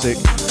dance music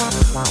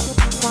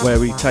where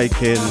we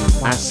take in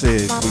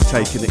acid, we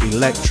take in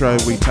electro,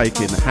 we take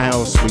in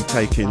house, we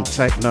take in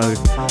techno,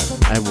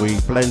 and we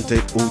blend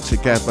it all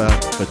together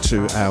for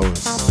 2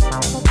 hours.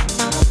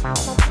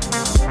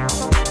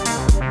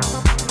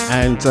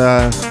 And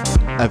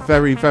a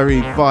very,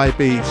 very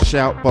vibey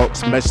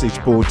shoutbox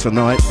message board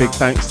tonight. Big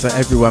thanks to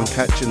everyone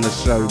catching the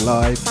show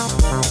live.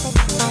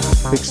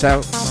 Big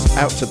shouts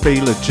out to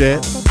Be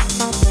Legit.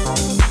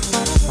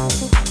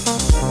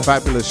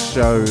 Fabulous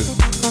show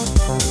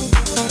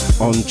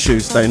on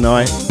Tuesday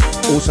night.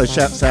 Also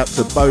shouts out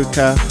to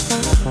Boca,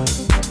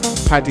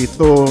 Paddy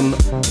Thorne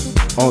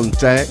on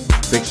deck.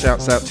 Big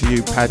shouts out to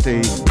you,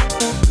 Paddy.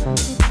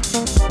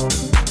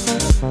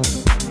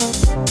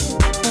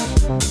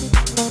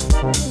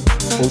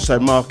 Also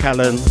Mark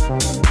Allen,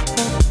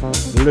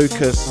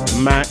 Lucas,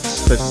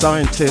 Max, the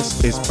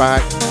scientist is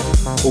back.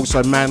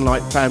 Also Man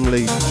Like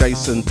Family,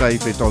 Jason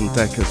David on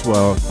deck as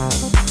well.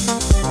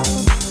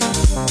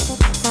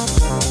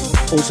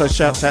 Also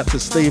shouts out to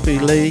Stevie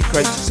Lee,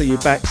 great to see you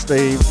back,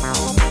 Steve.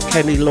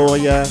 Kenny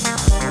Lawyer,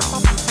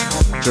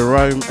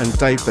 Jerome and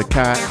Dave the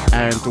Cat,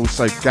 and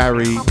also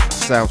Gary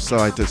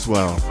Southside as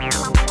well.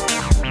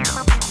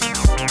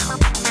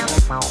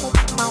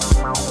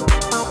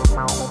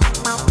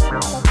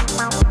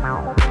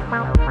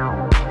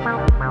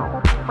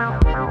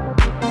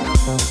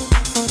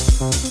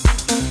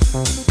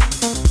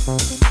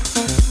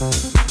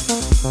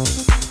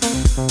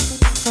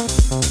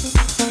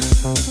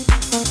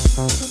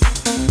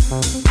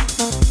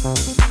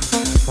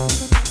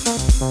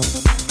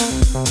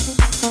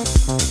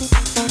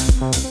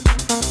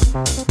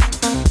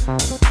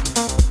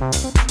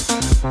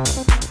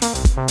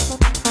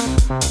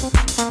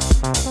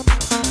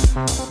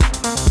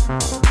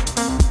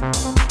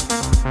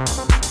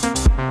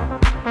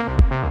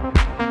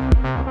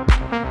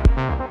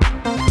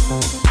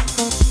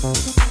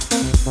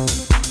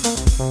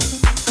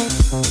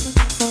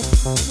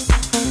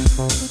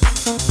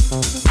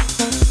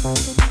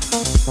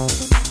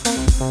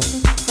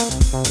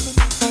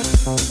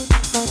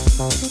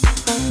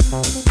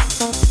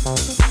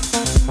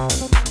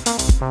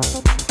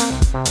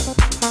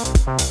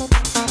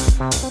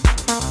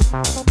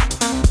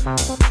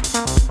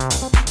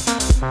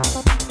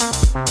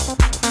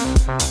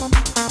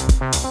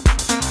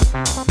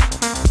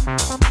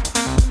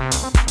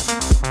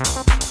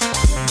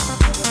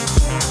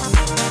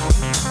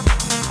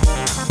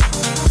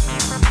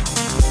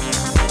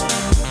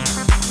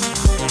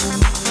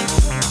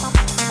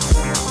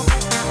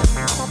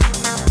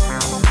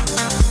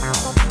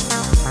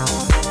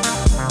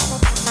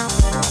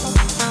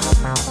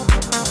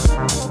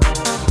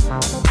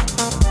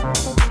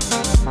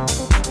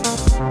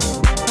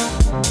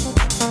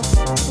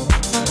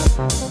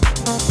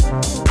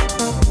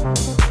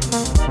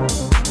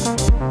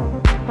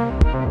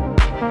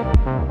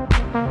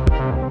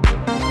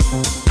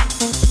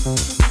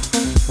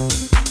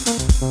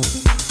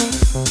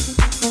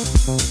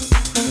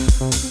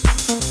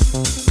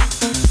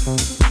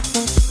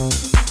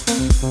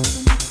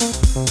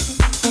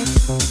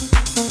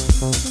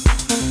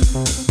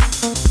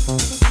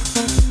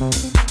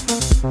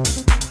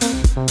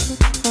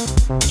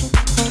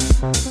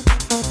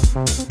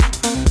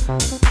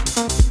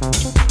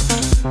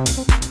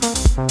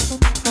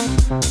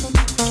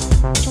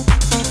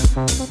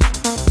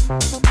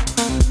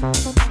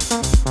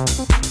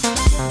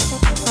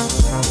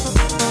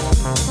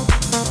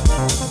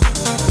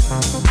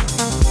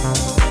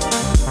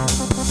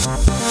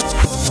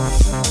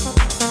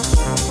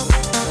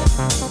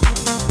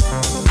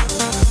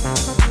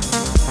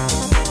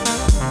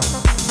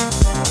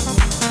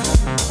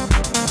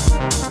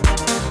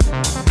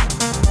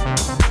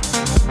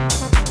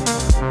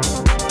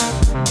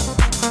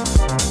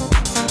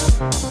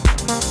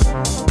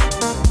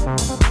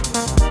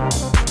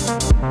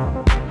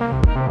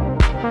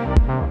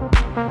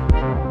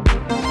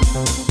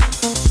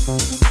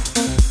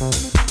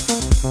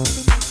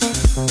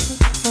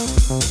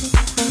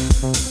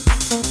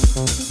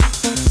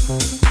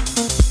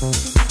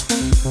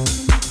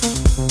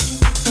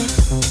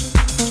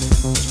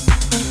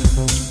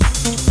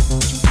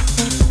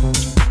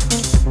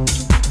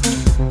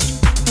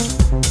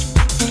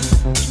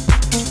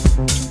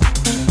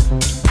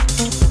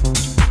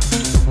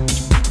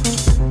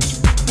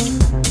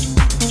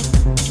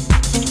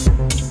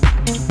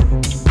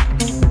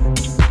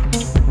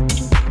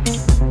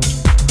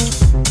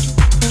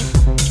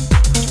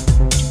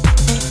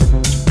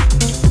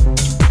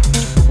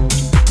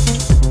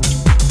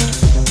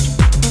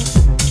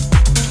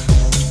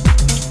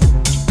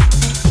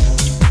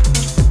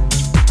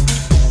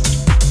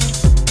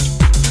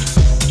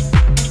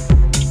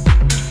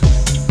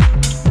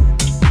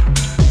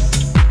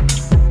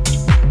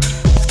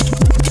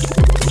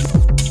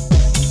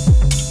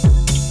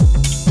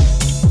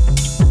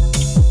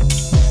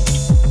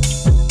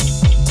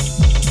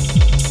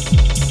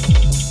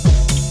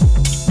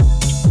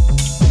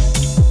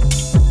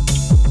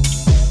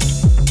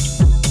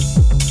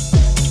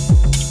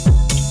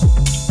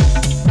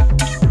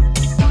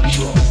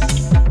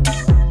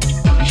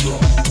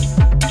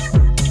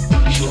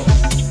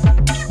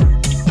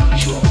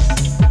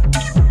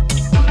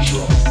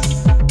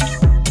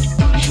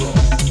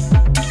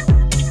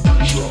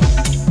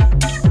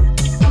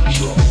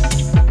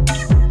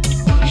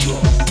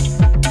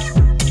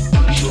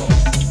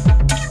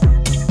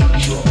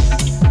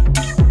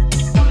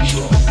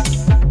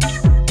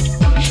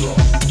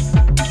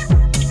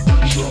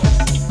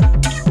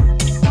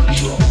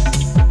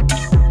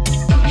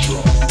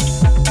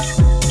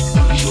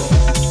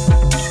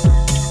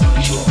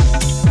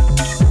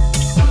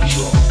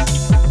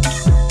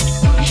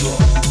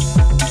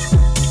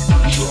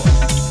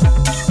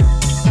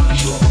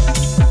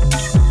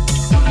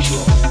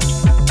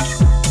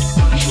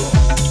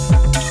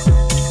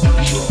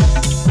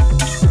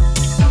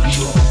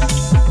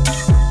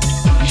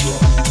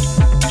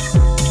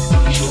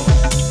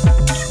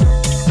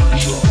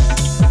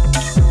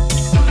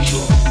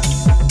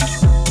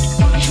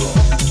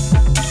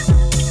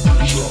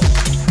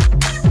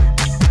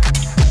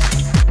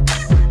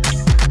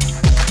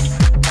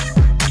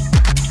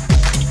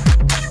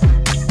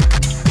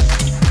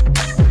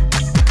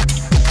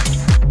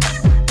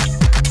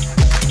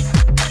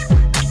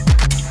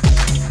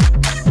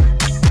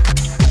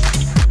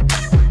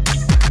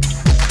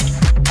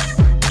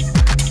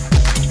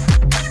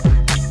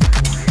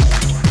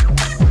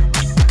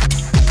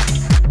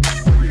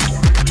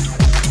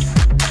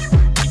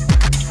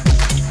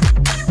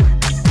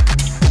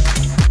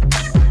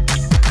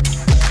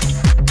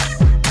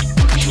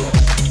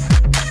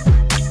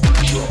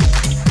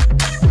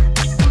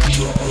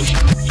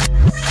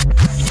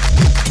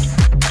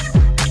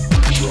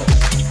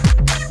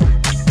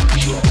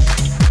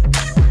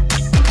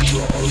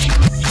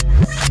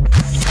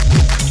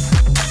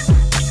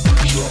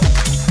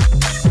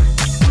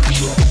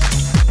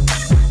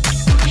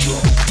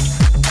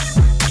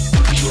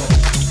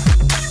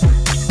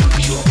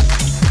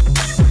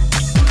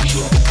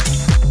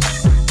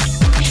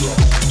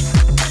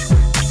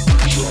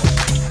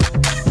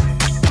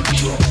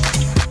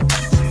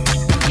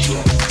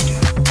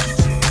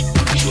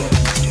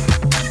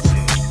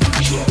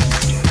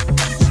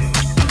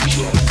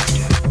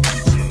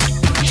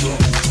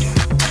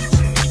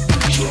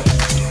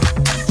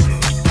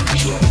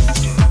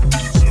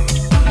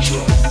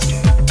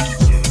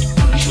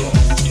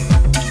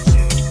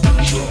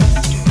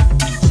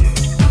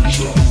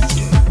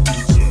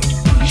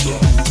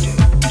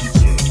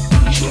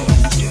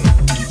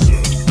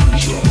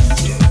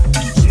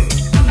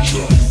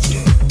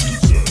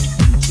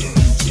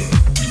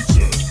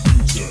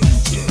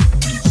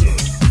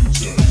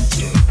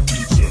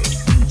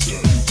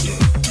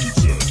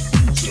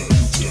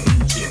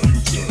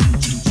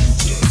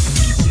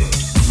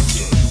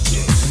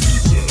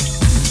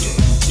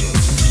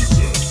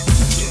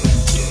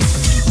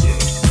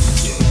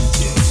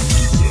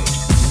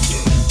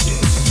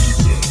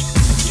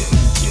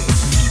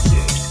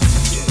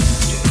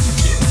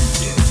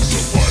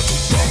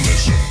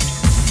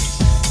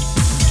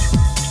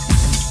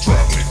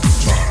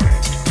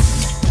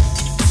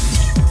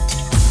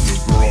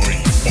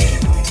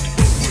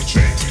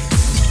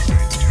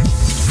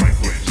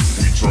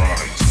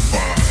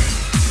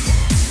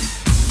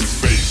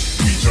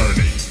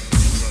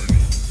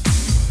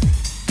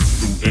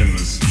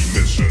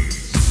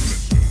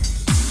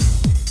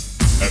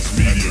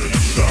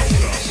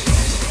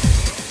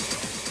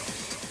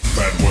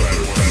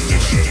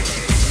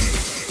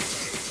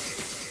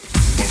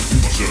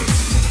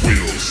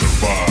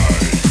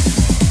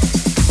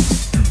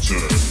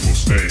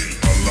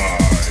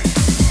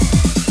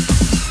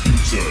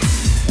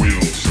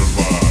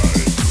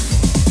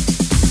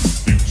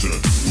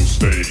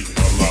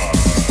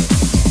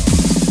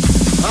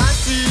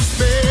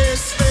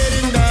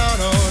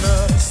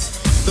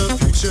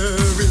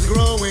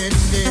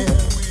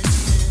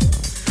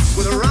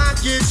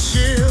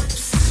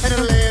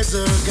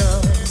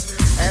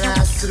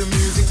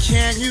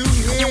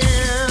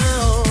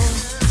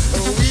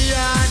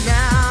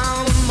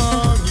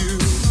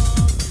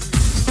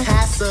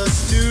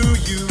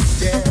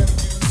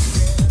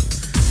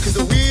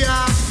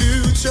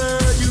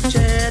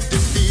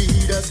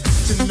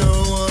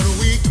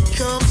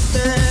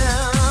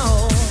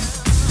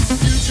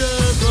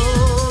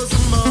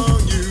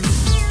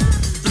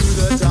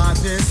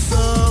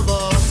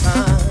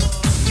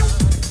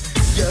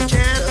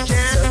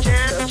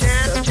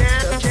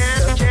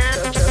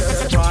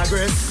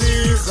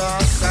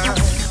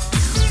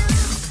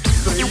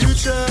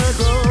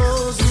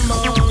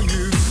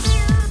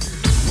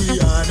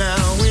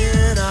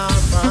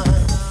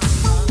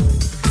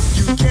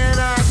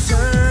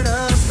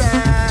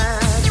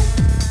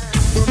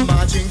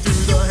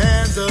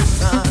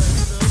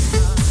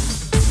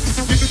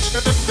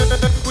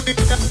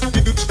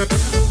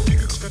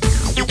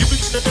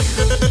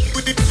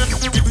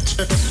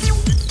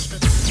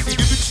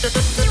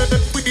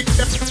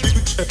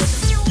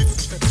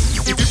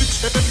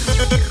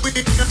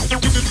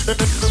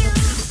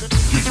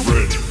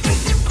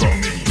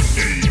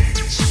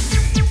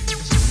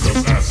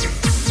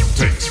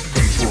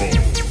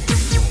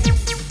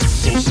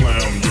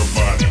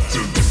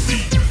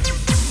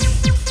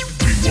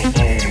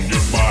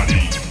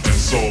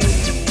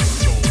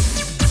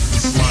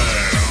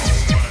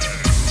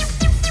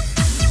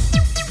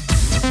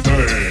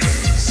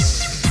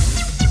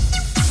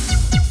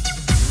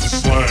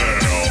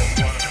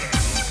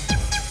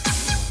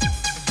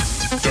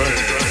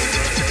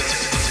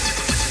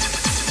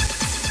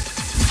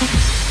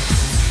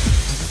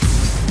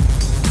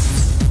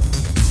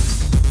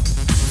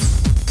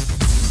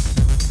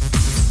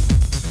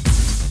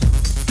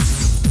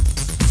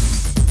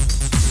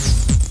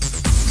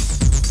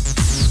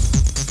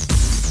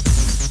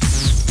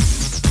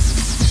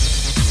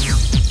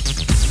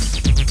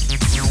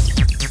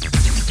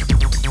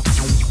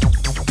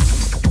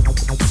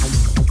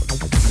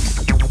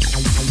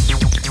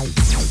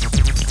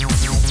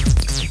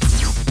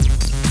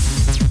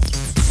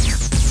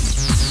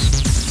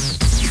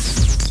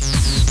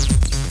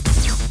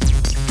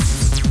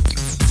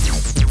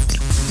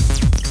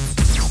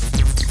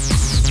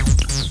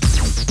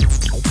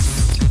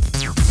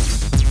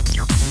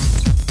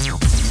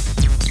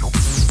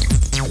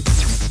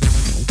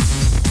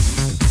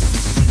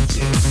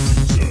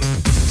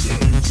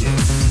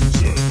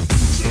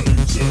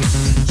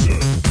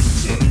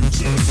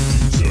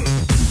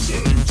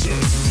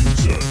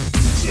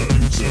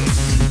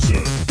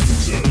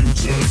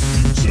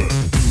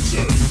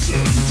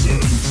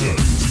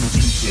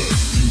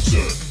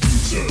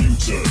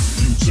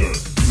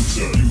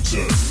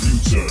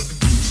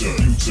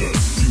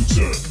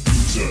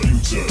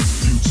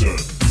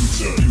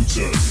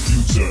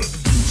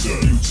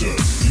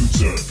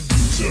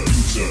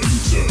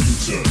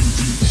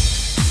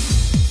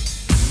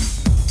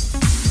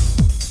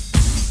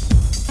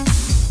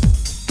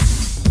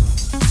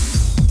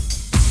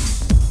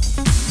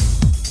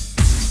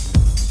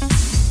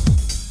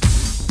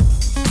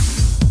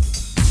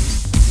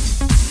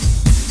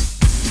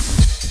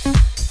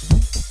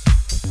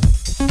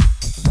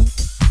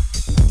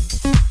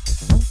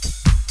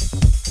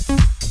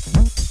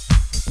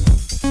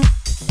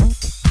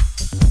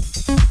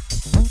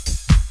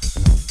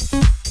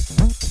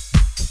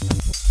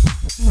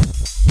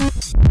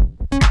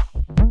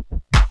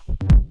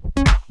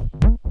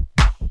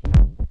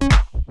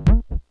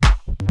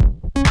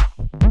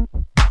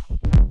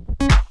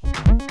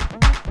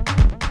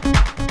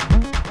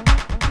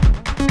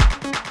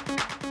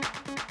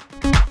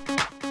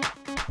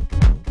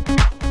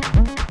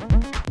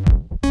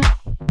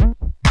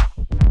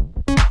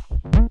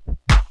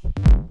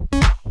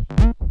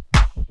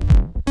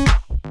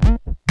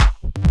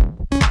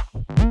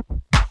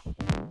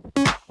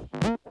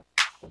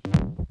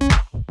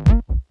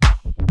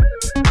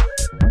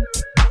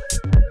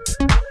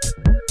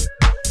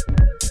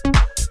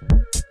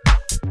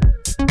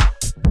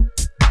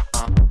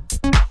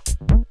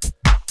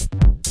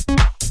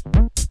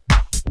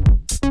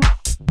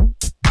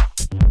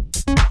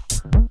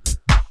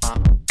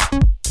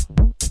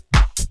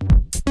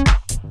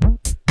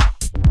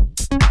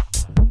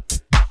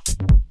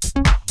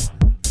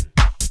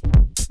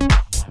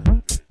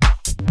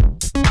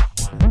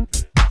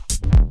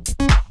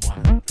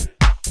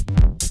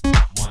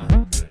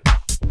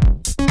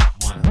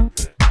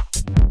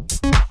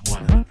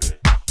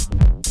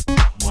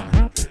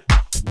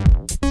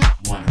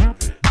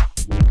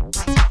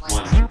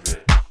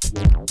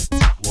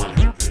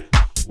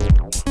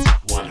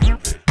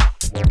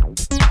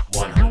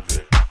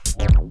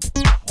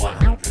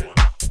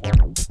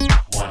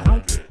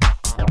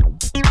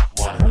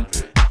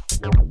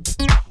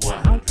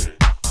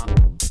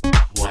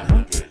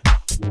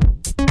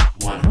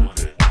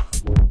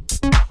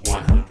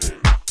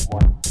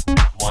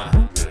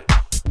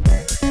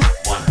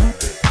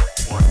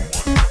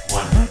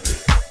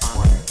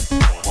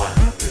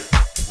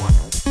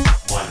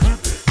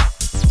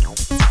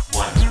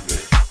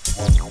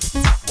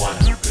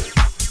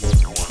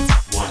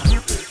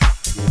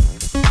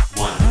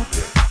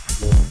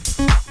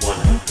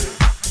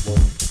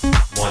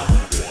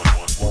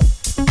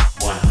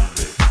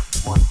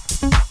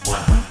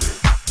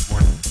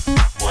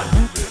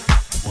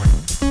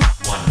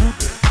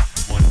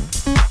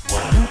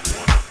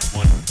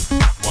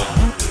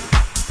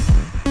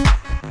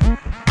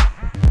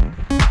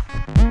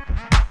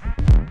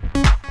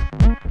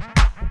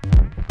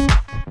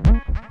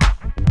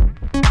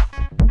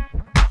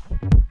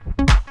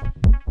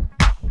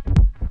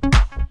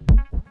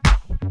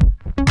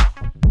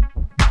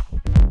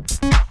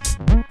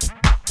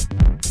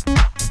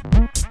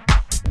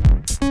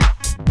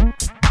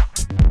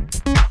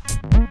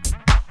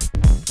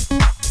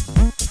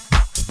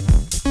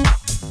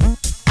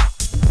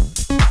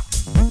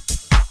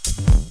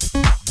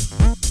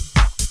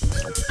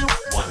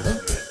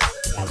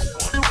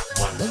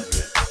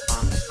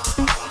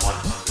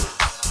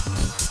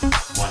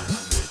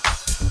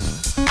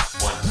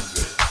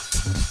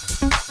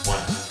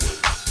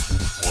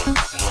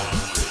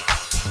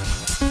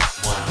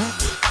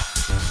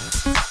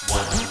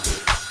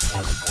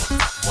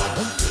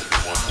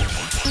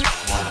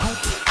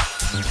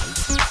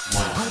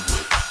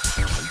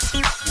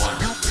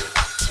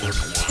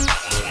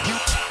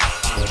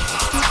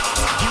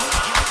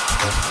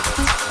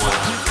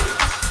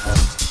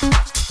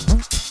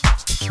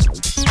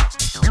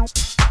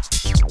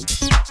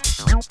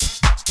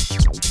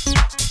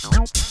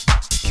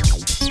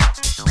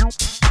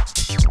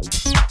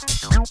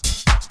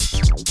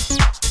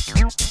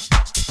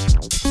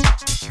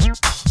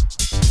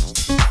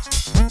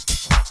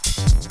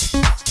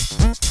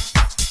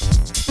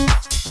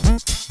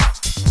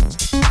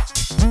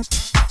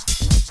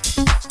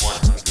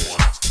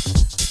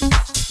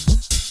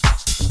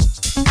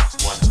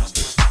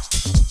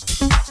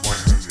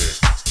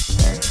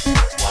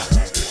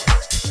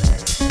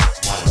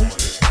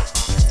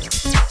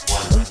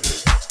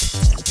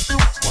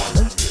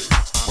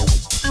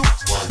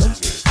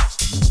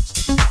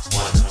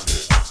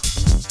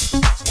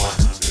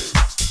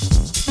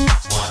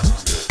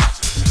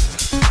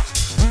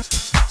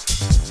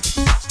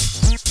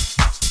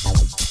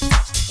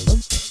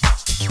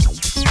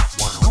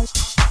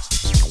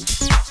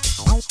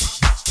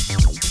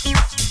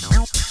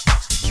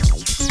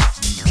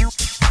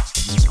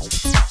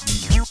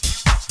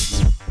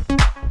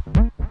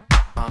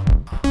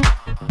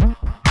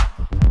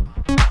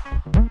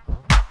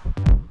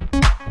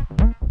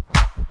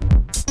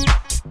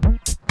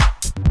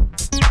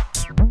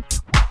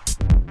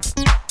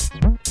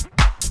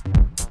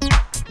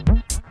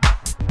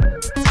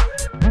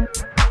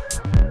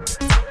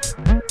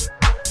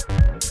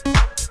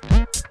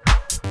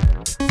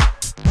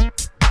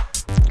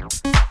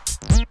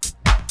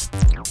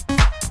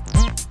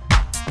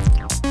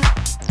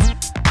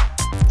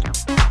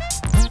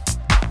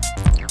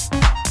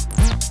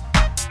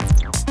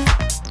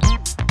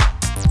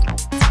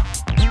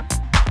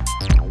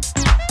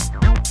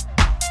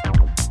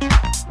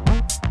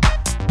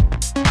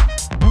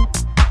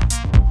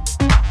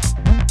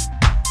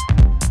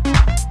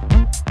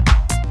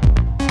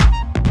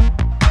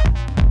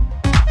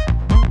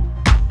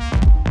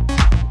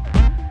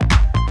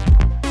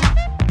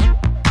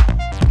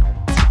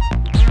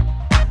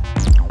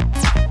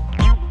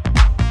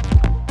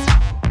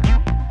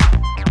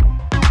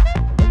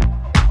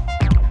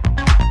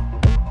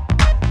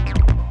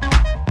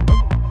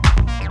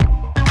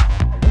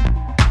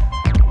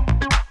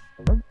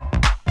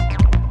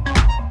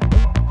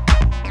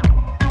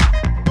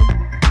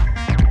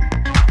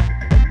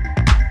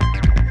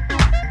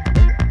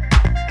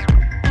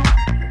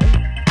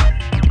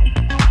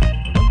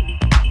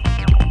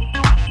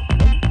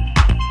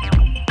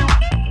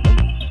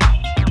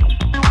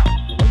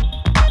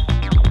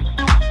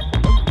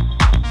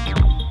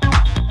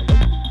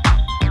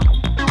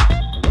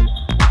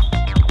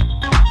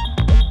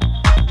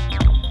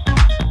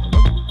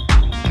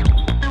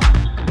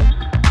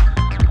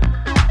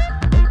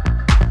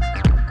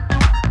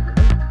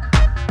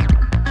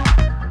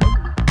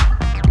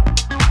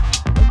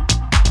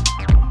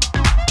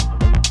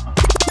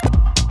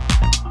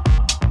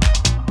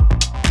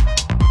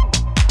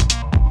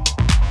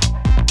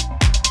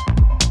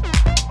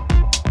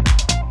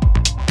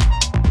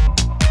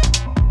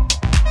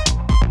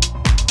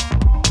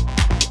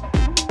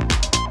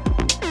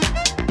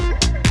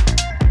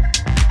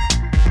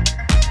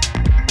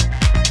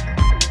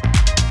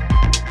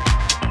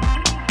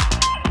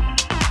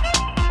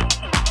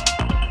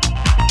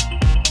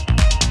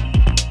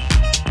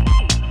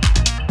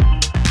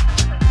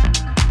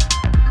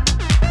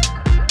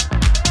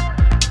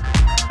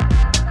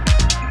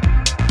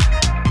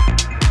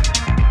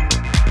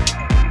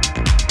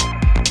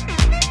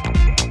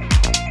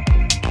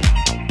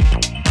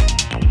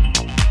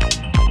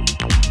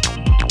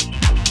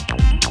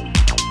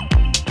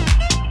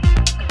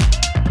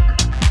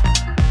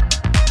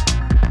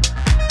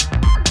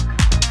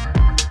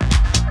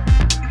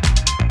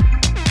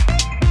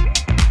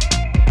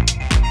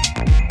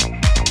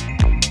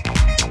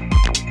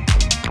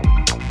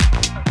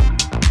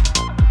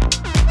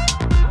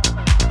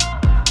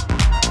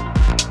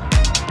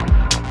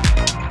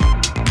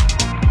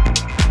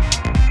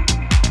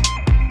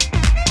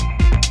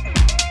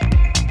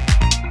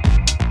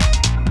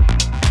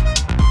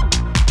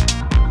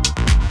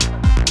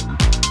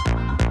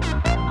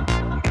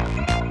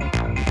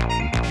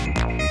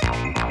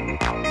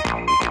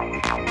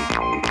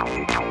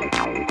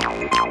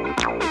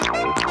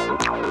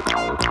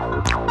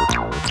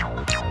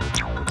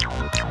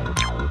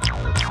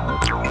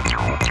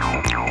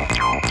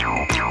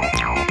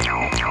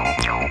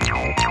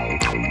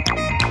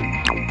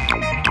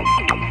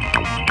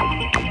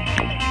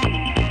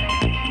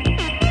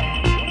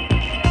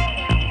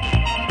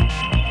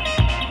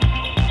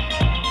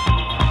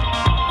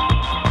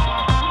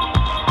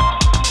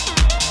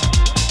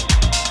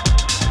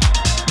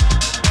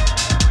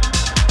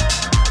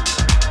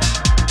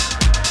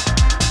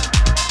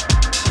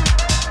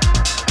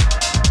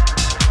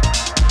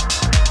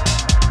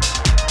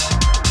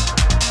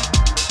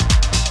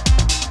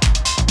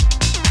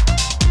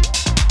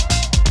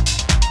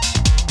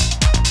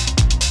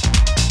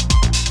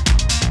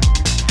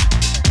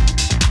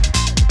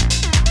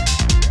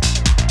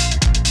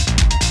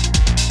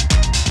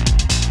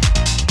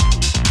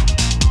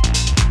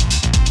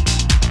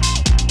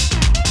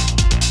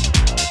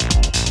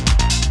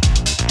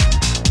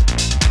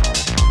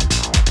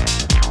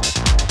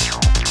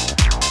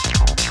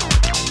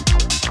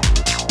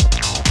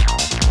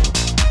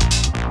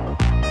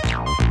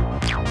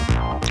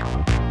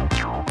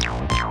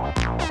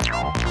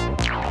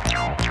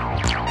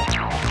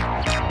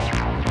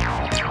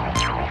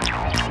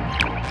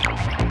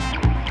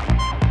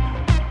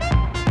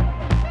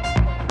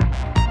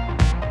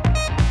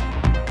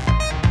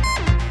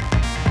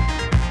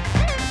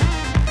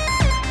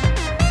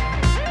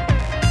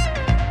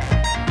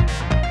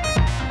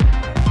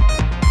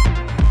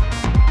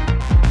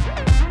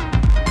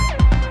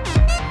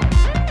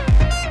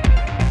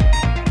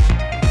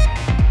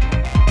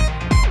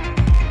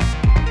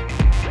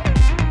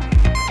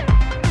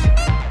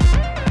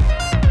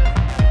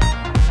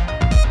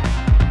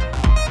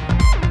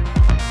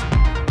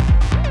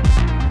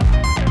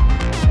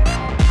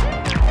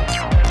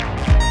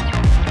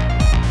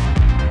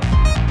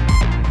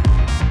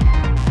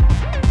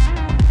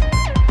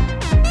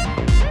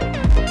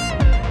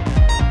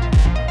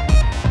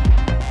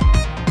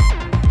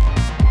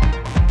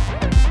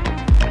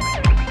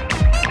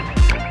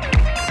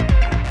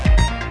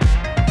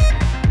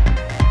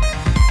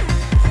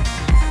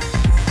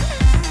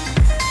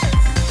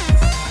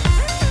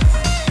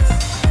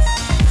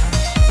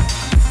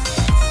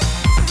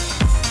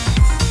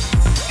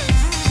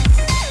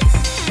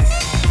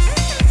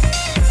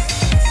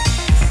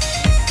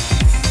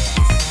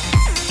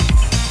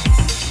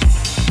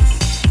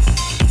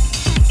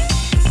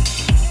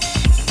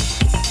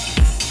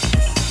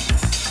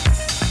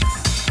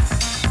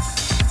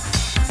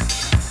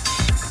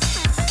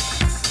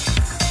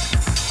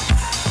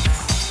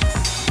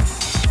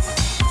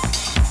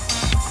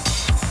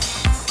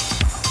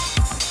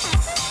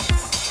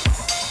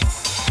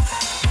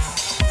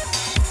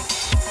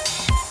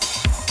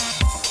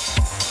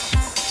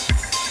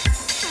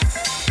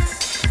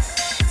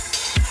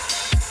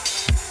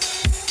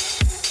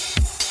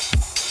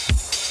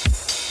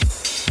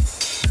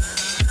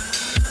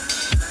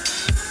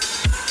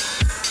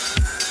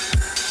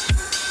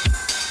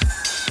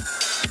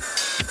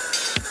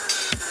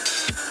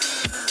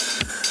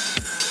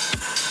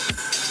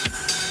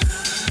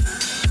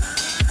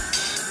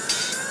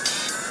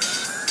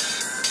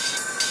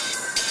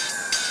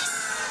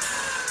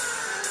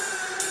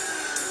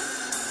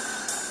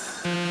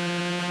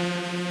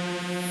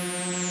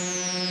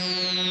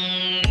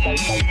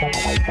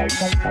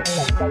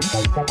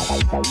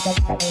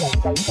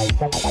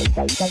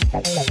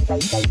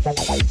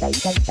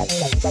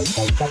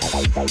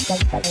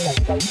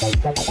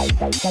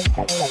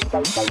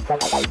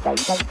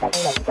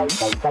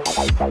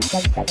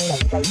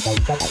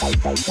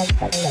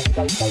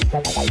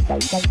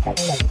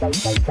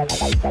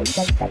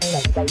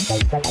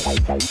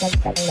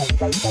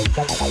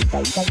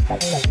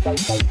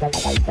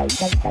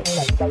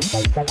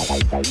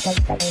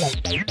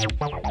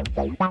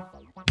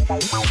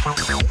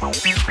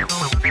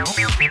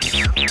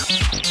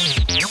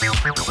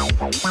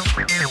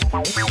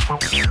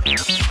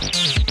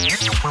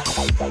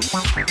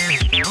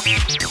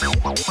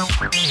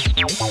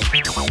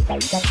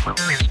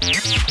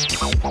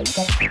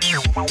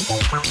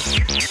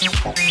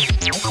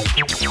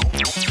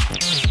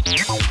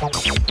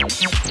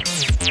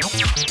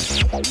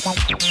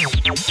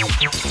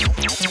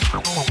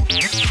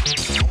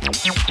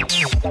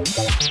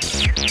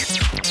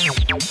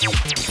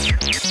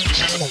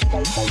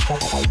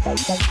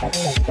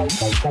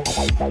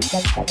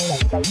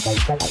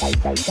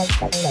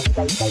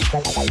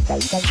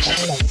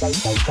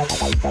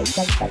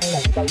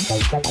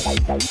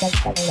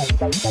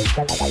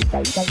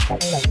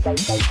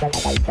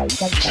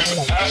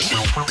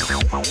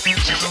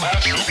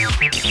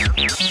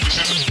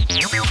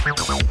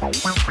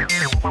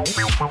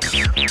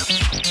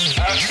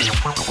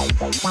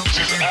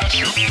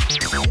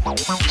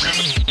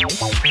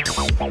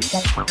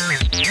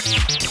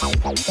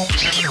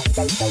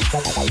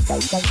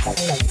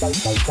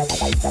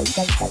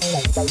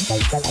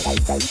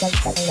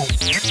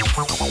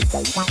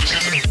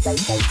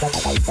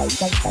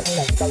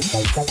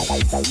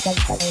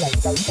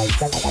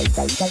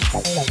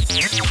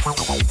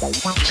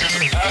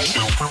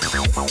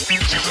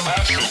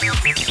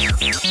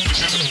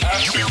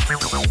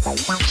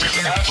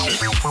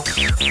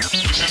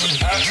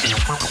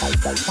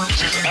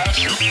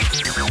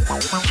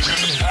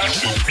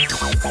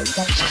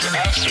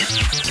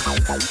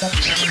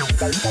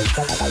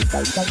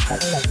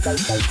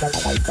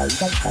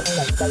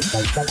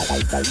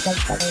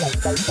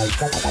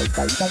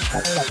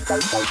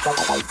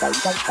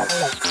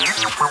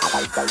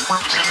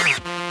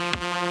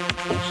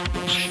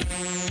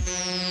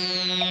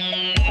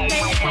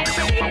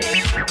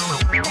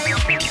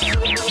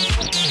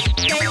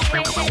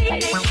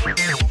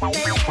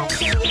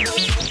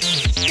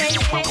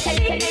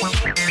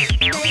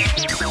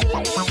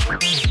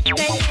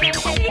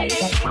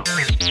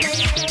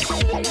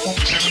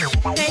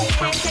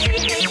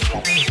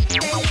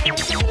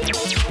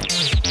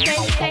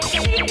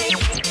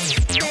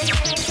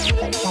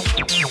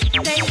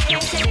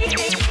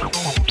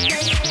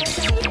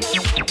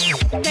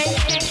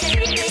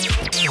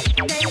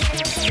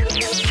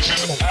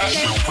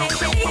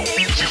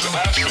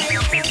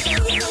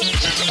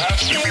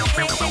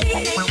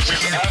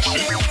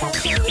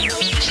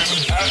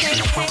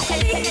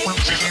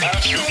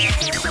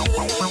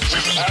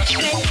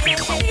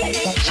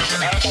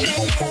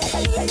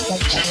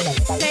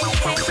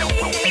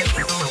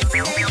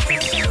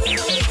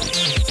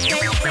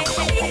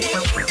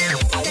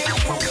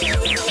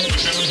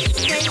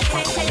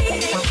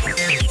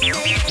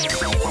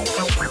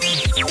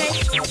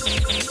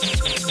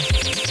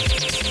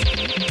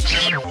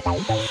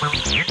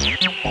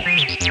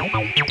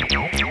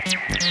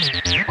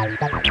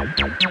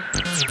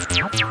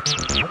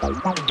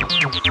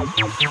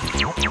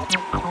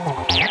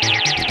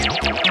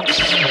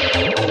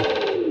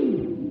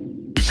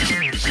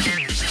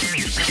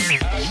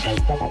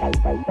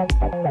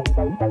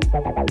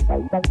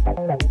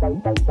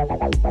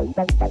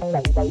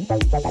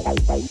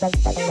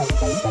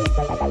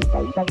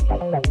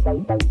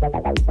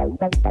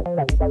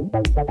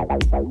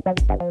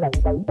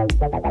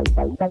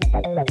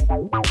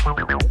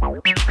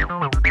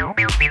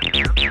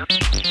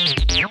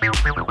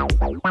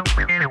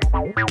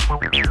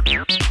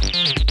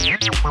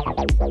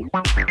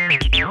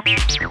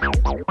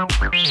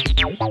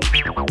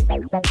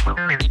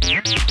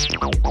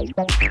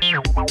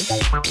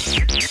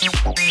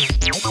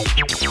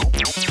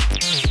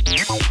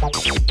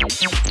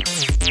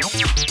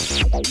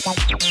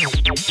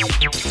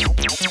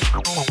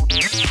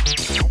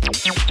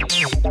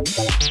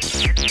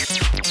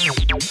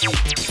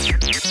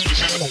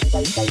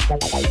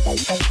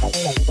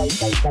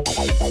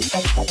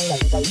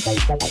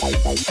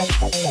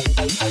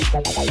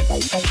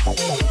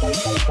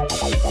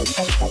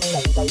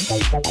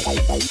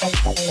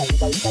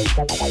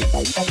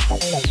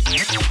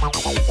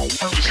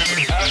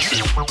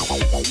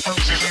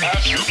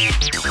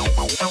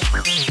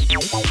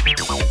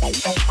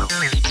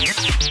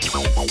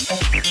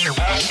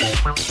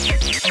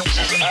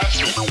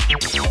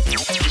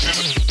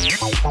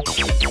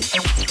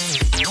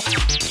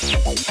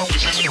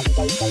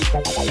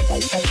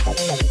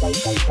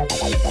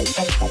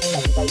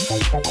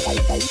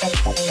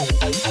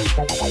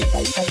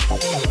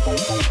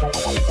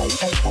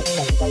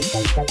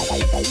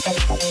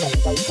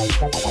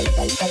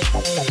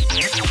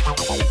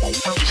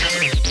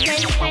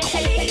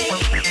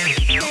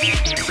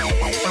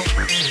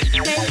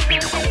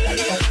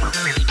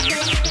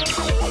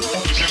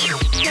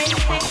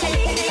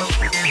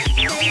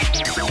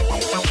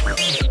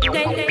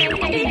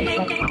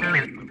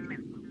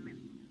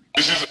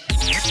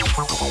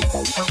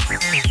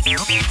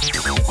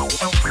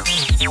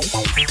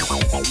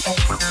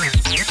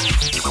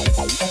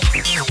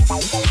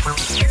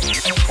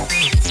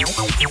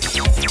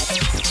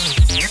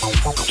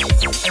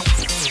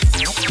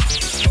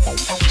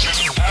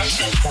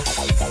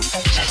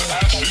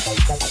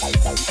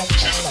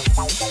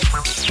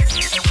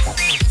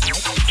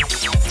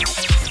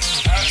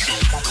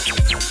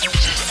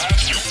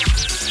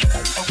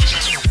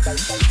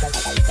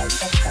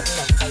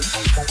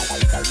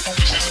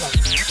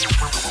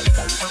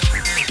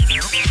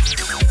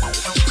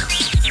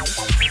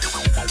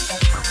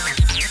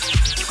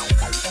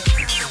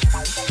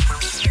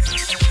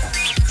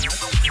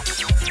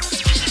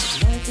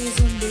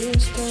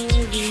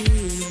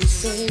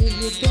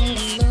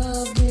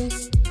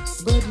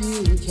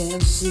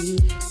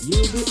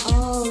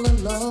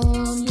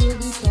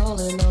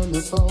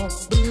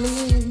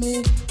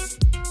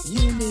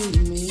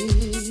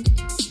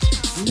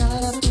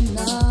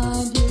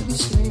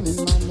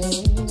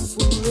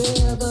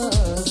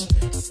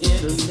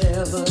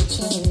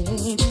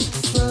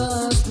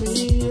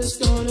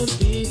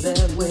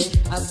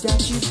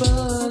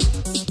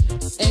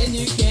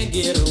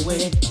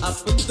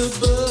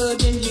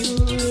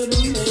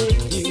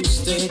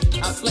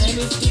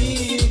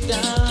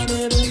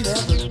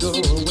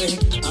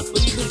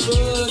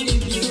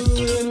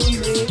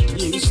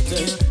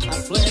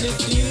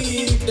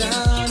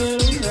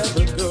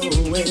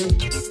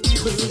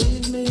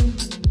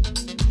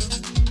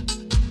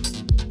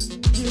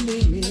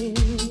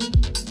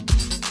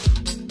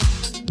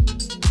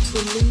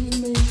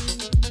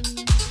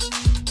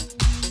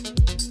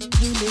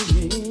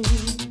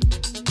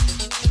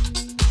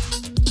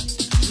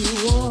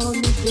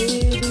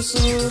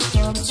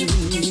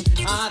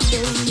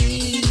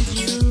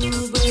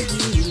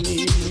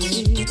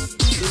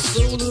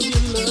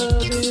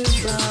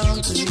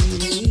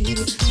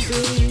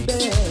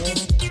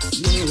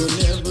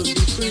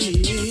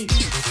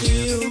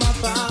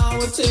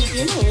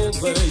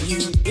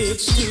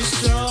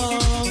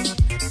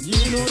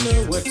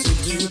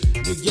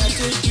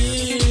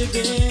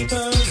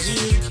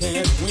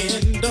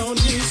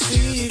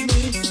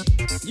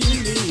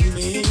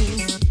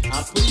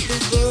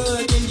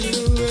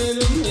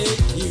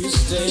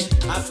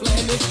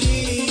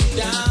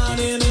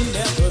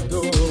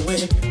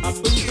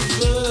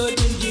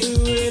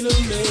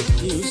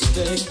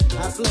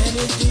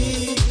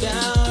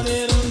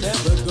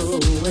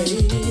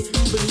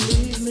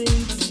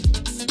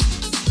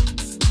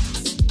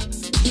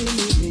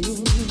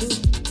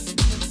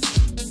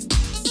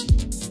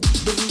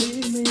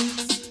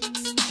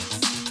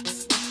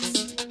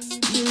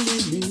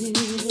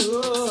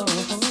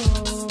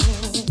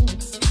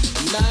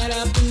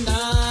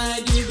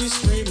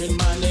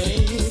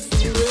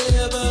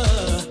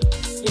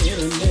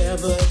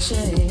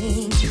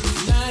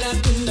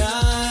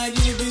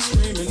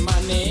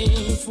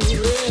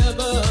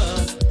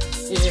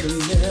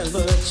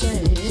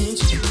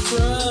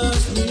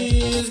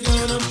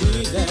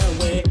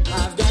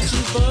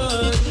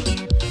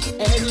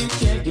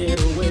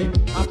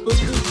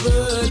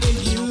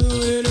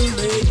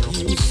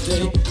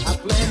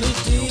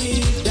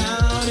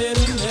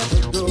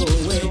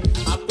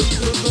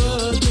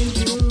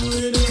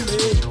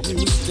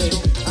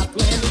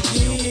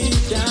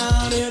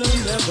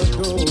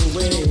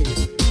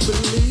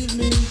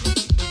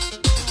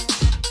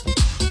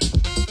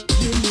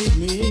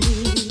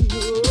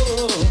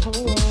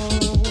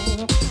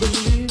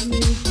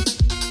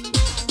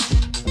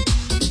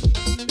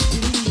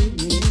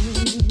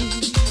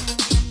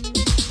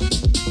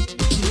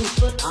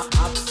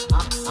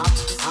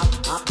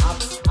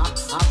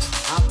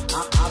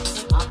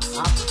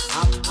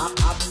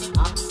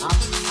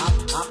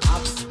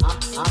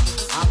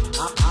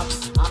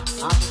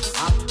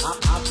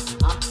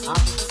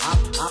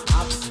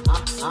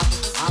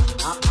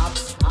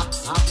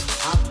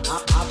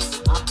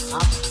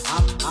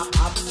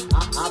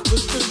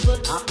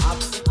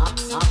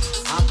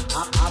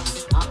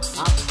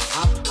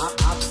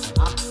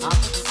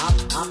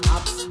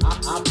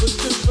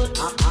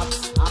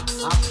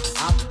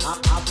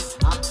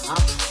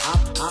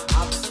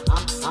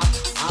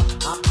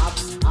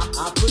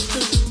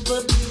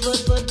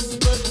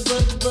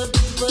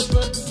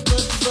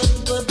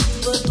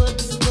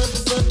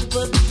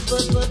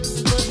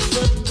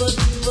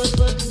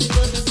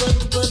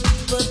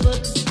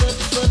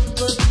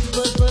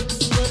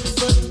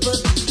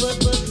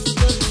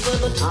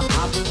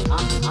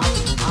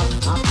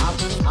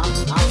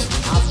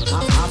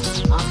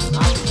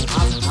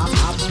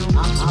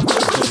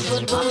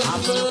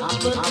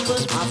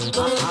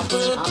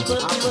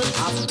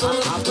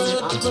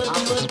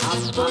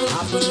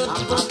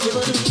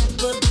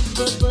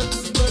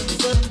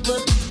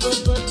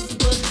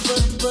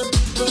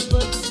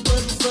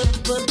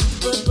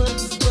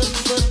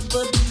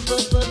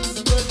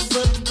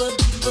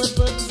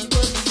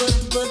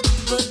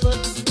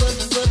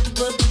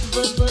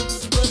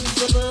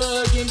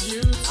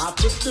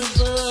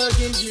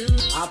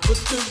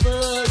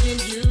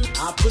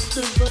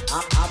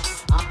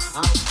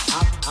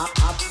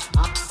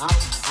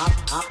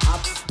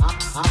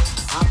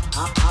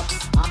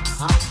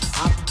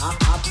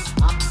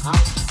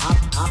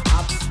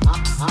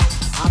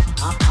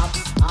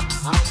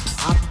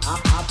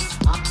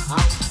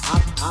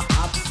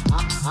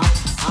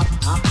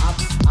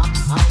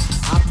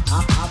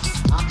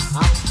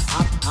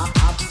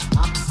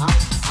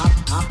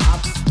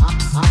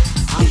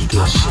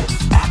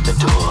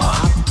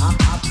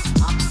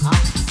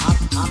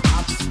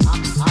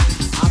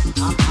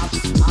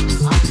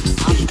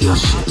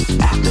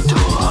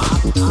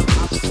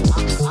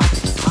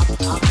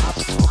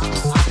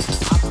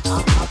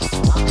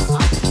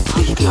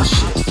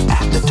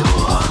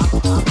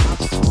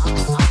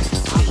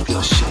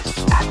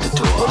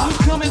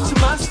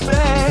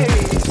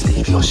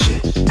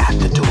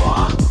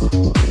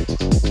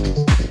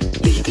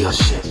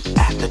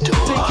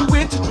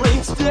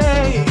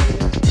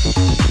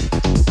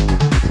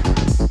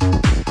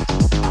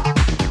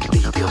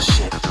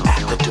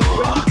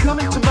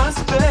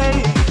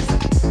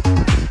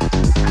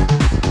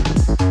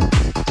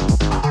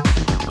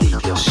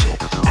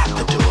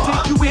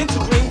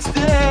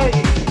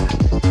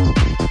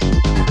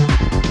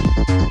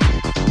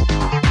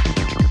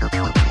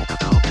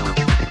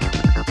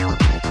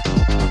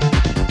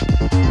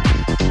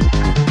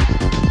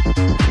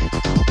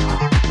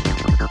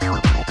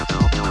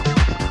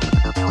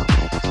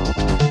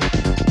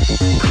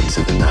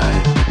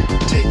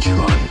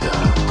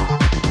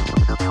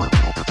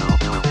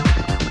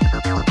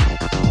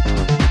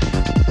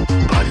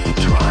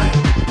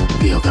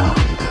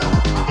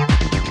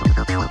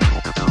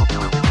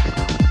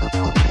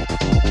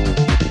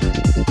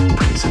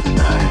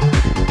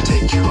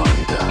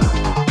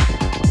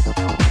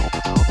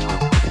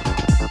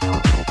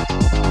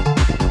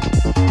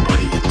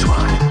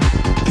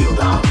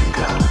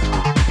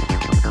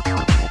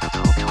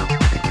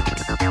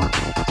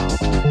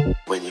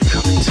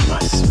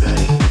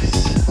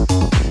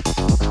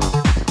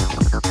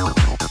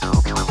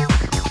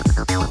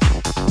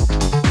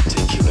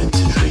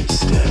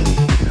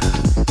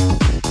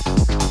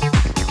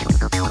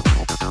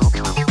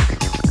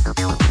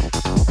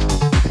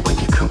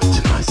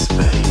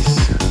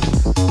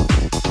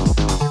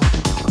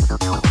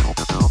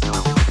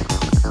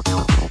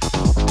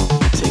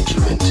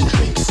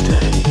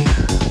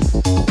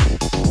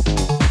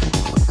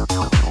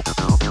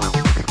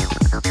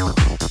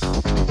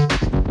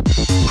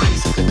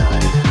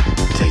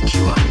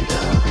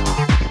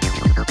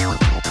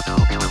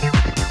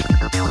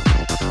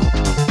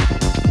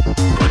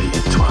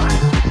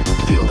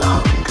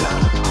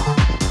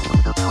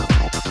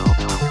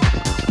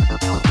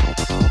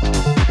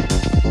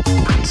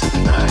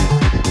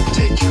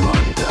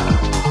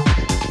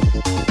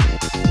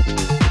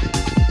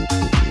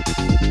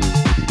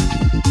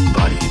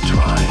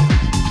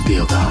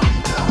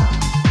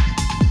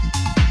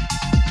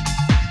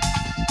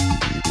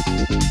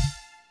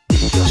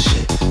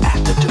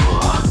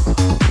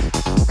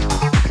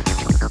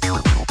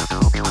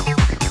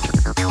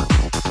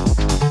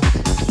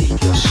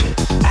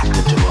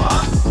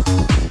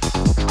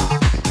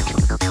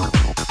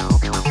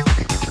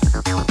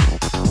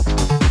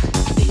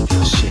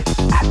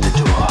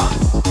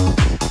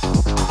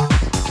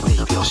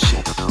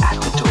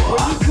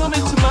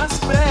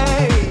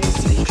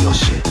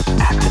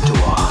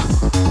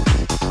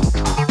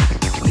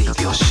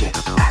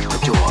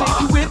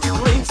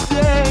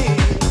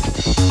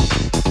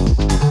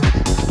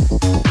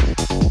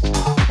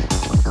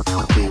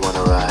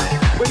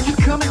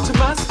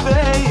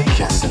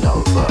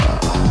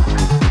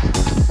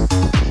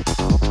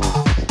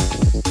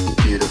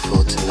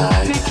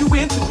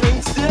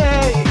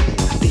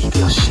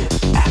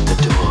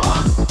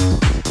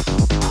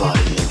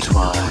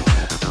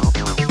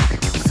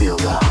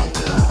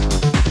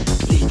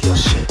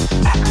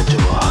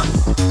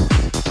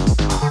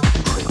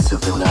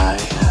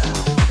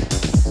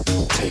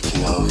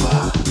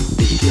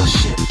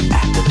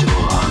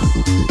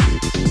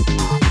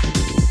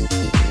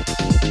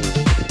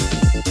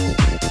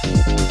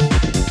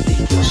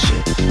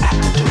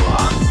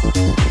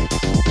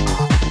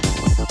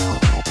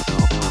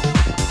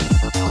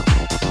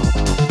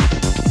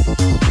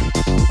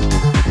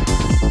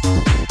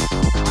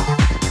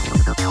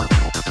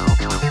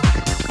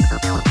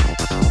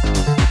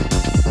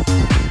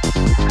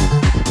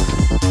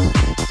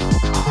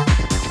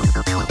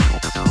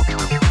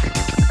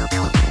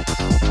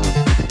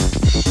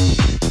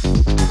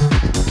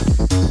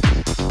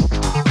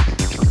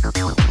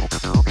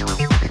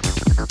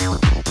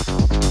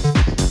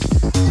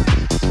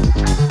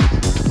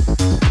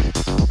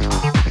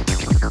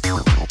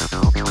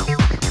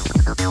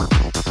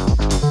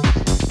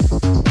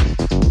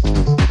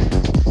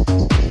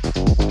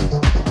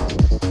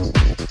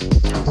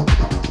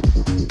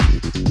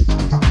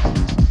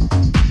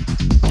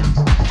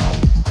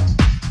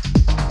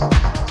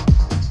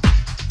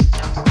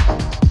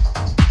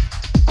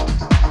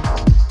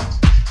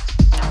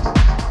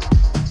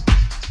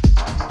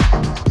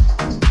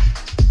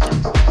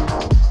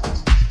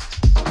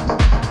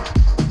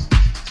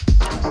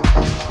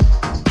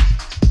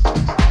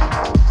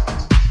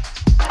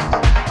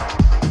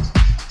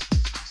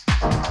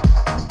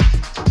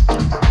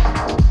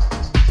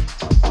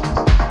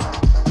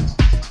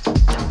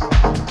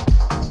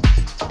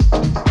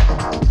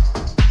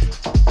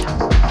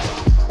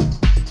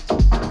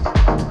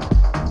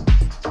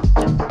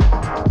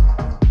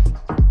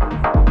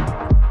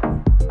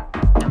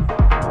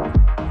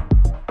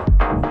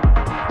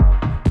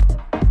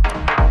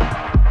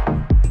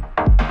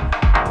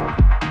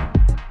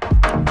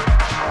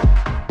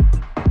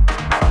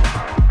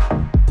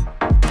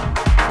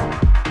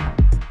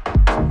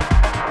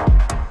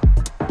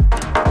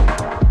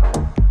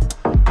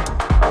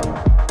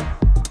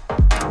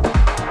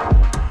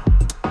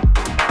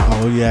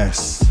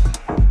 Yes.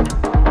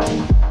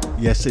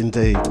 Yes,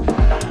 indeed.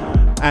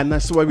 And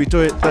that's the way we do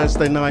it.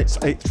 Thursday nights,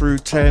 8 through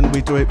 10.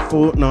 We do it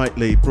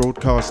fortnightly,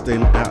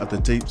 broadcasting out of the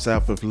deep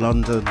south of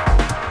London.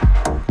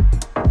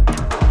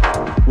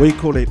 We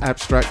call it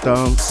Abstrakt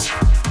Dance.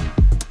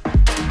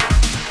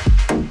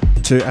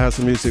 2 hours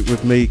of music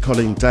with me,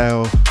 Colin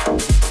Dale.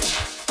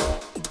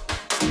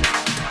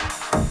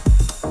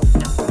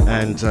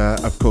 And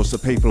of course the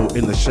people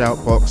in the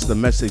shout box, the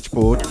message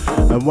board.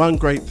 And one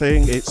great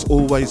thing, it's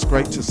always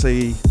great to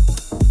see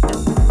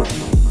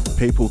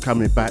people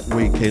coming back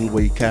week in,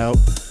 week out.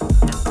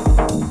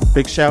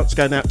 Big shouts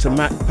going out to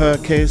Matt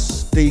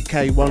Perkis,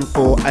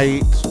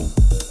 DK148,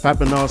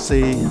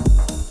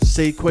 Fabinasi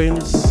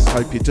Sequins,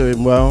 hope you're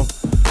doing well.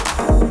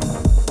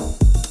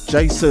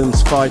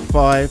 Jason's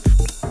 55,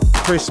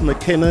 Chris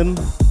McKinnon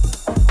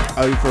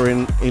over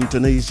in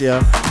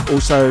Indonesia,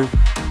 also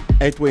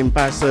Edwin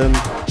Basson,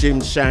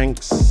 Jim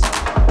Shanks,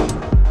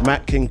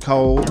 Matt King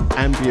Cole,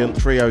 Ambient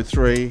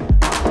 303,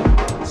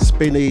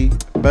 Spinny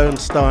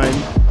Bernstein,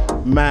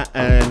 Matt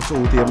and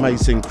all the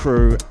amazing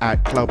crew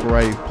at Club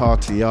Rave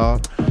Party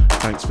Art,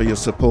 thanks for your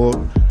support.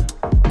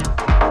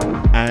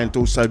 And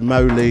also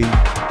Moley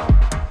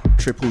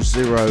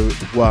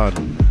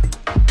 0001.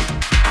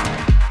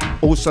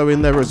 Also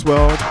in there as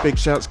well, big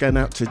shouts going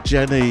out to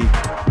Jenny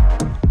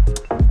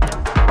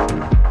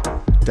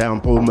down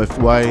Bournemouth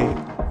Way.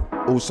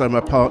 Also my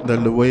partner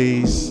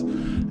Louise,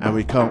 and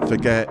we can't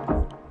forget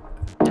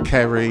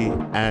Kerry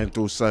and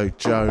also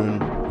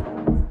Joan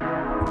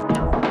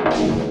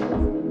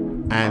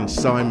and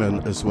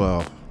Simon as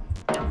well.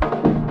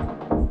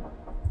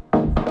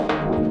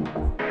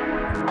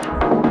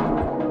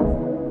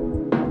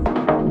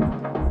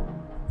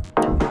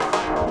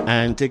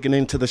 And digging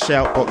into the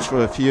shout box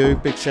for a few,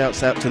 big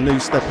shouts out to New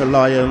Step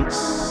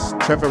Alliance,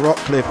 Trevor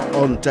Rockcliffe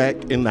on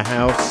deck in the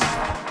house,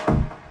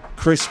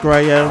 Chris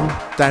Graham,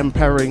 Dan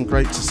Perrin,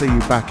 great to see you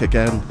back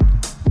again.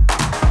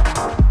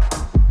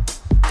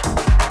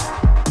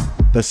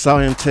 The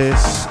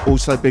Scientists,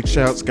 also big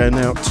shouts going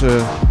out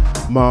to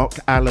Mark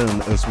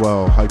Allen as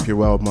well, hope you're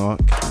well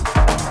Mark.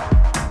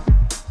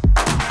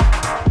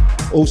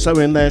 Also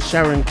in there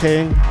Sharon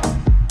King,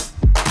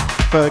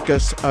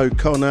 Fergus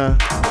O'Connor,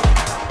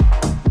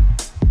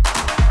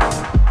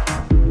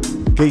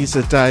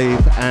 Geezer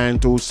Dave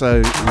and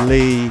also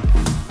Lee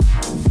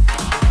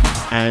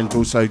and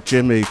also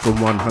Jimmy from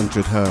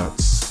 100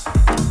 Hertz.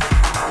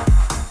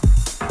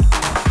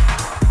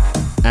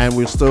 And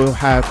we'll still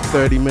have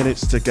 30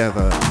 minutes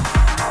together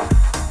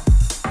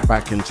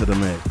back into the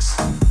mix.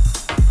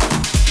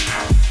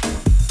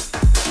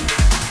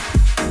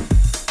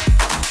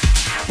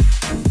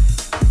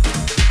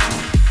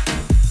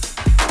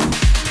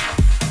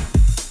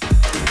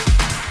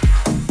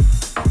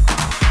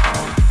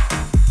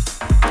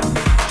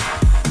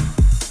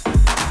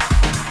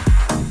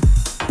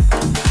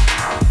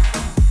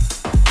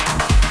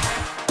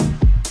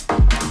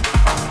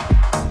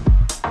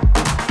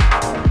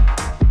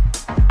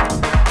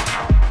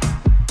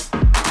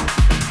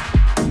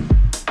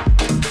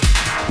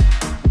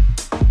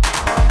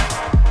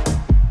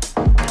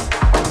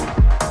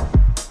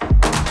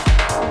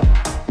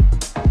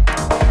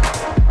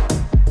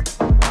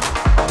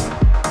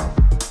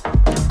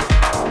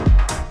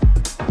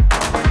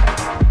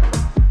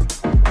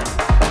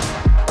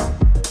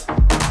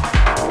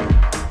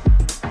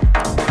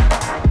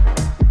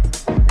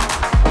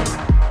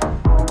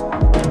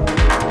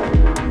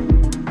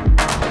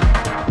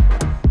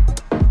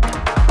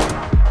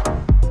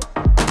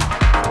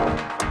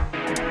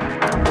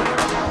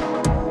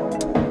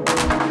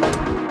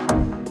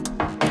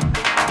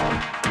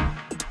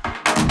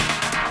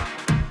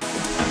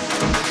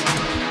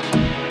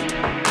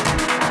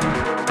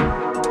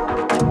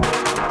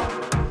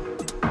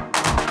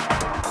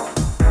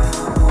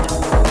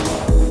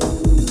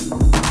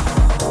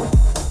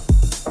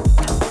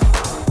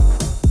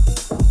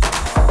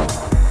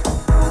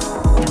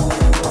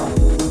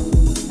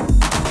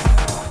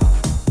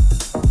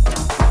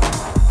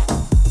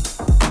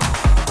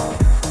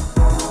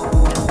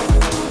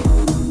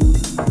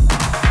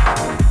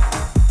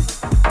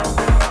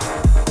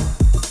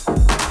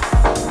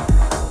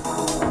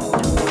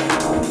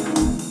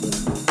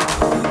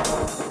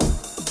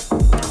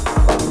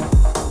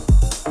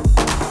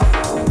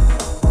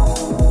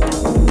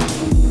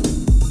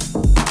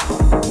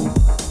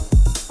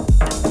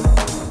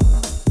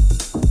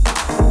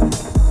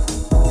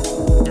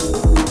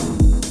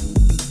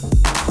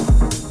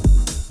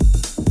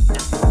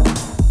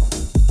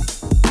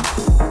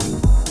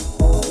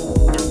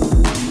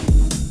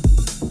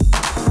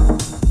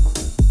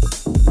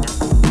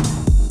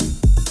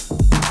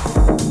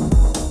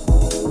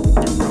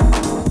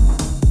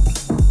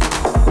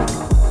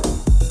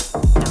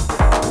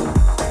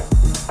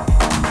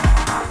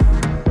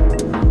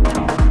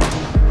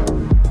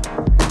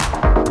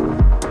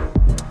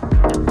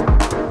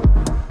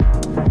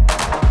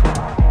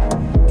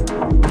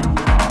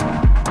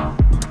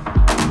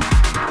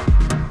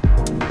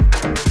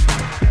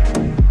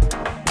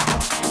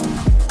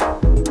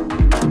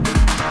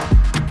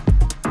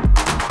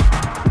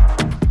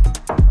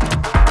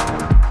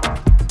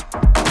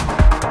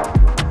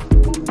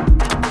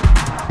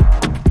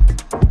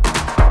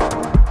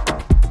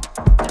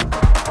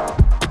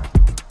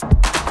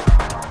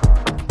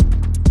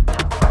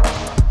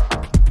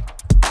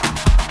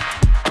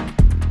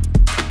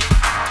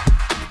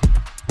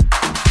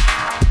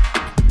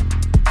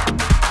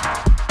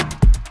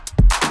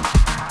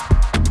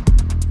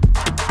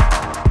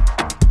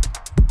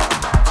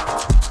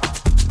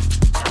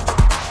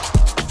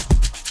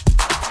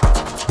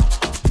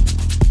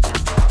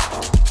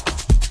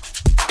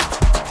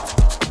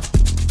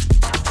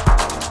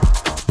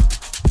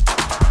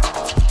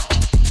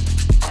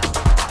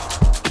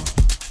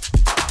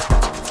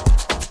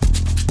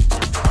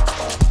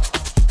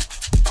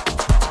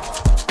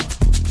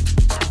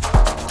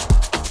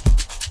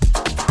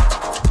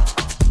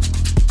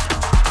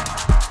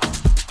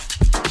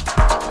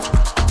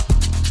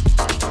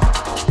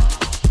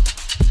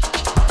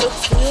 It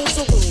fills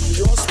the room,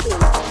 your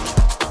spirit.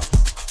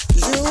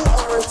 You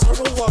are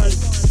eternal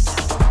life.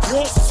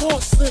 Your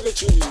source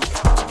energy.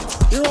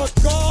 You are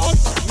God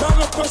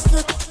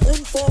manifested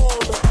in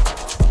form,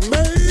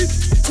 made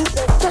to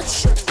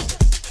perfection.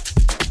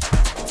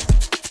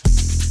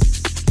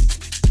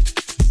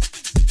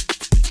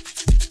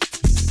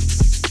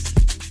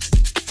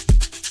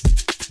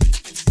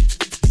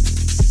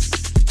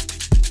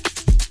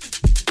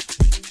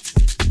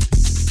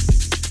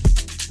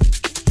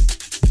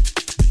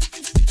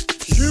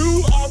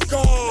 You are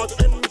God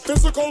in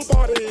physical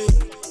body.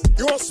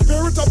 You are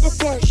spirit of the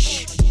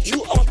flesh.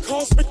 You are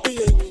cosmic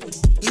being.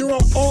 You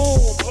are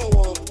all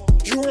power.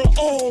 You are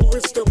all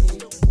wisdom.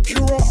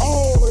 You are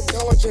all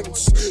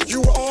intelligence.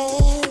 You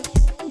are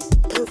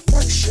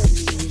perfection.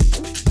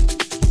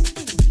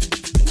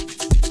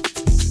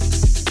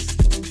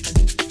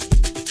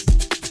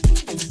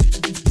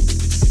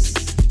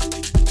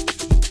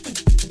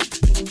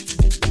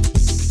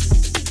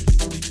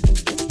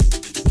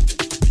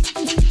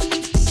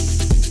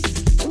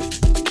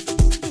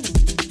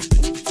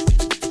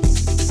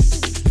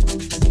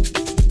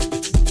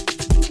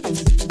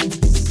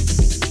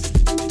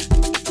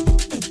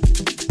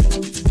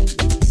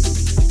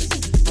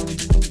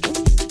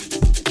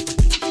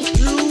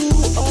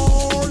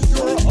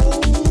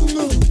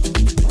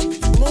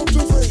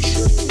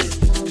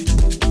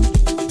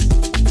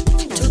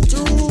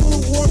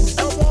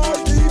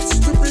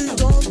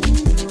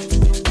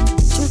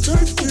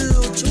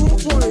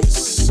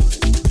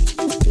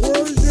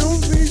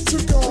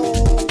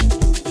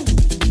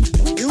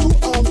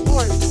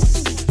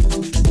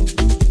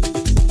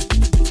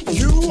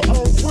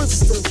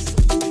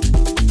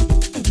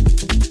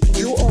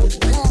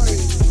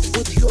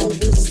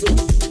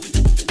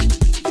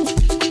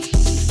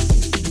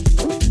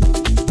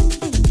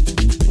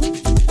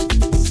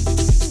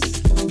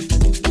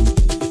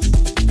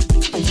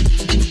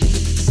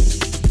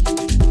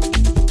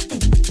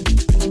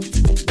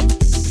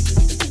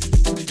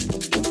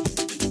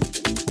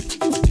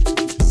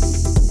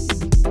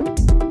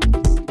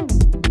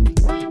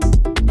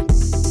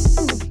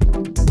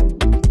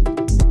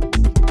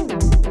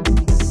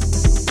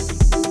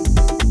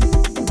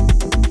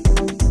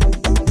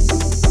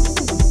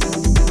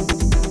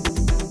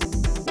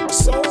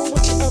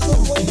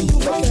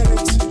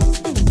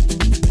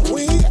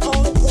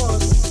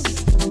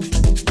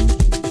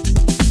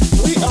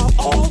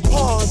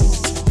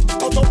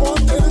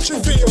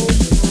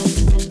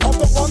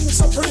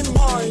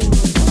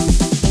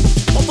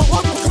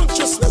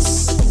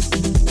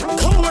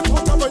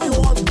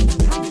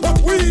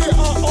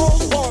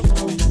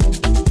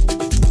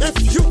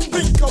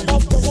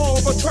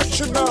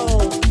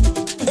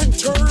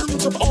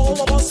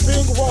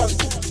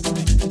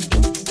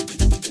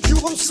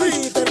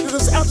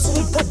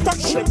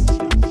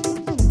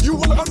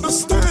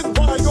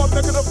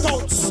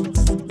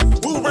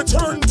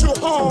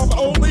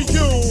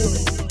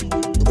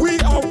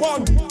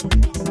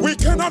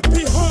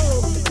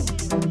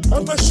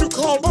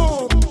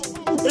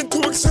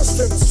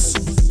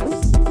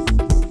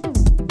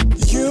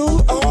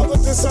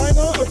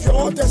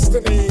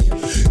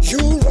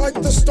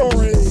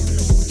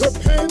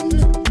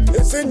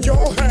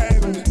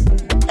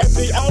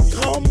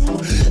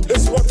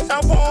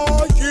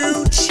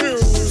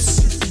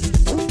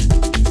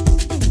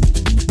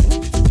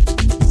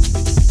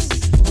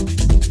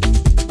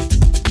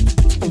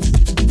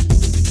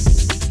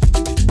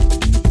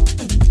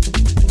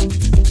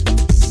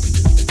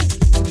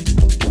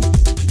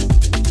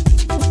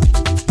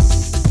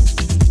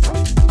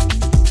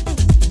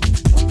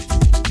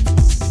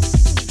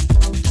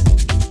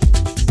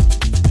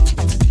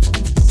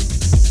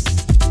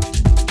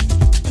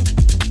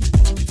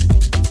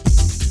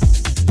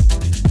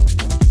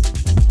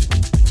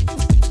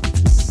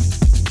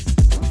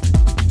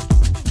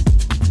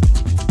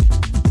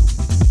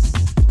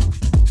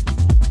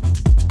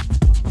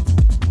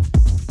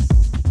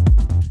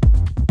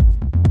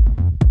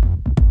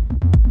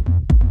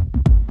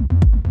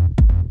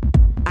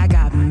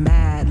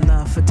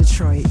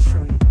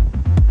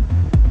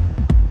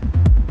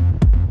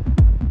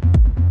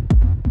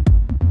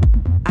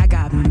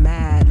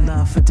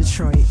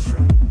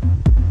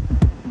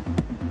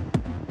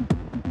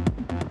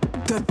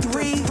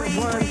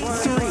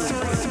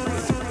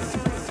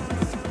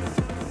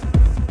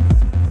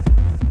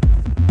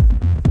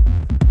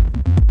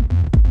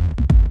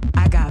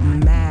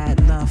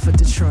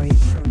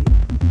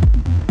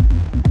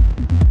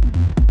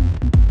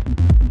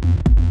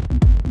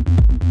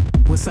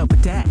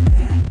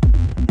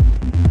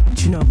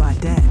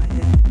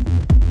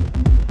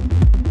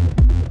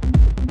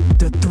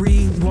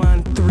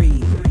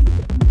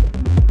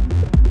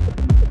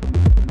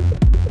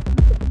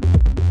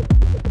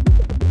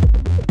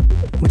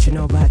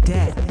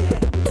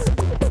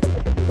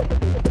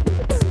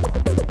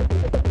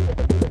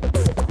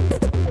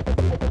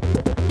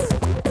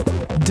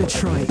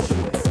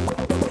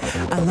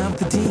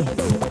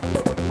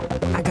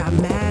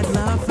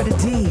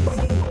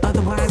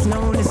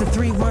 Known as the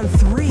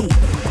 313.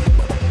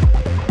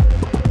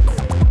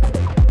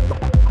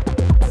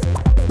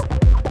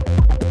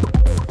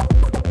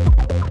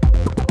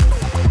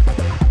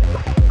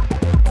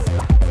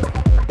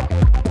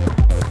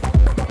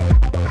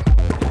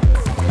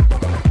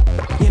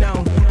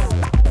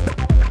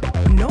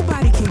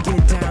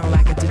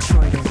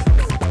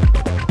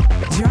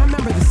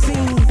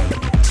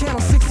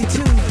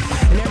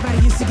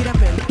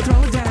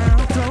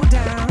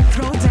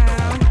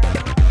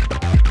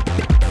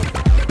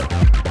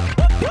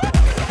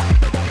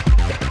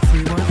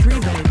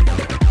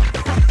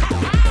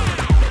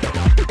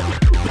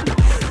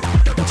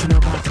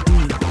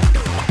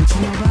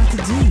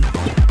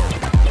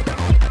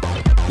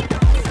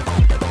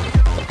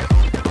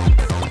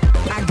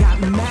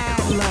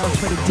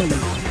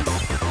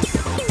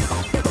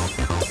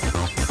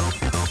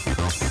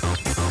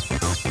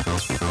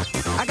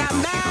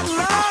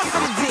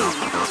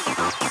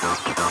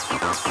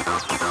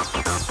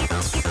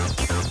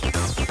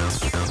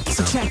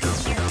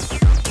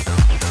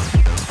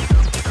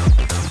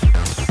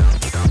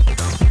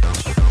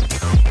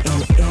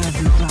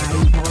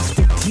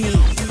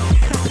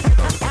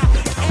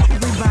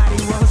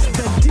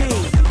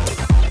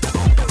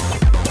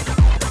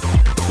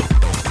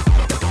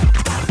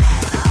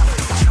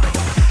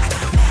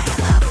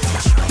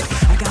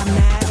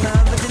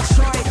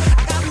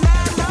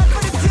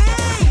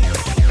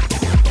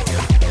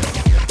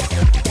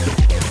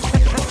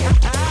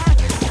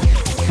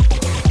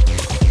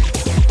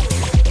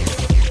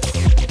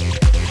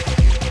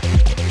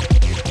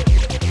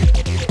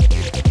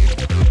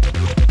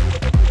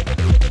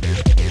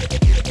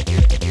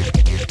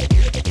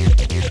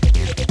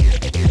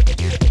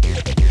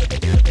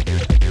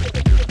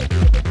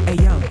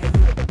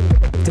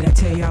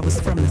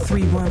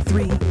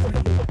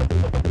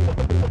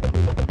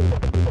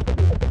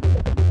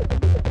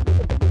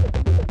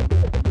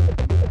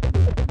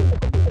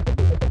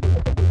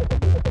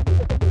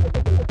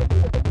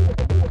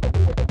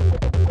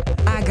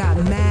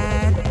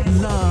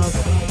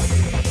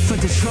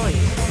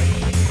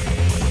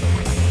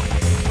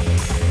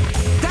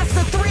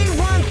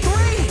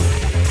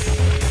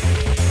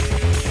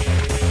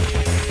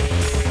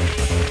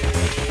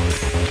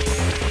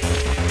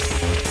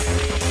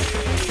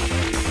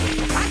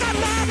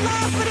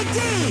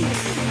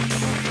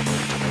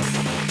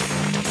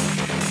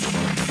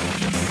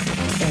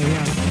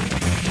 yo.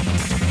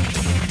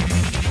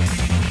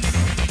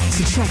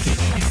 So check it.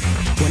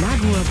 When I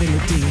grew up in the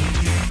D,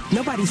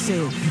 nobody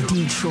said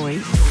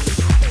Detroit.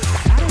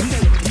 I didn't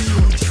say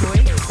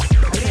Detroit.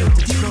 I said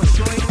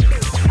Detroit.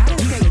 I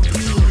didn't say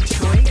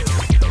Detroit.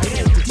 I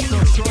said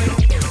Detroit.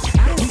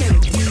 I didn't say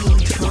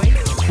Detroit.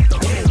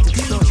 I said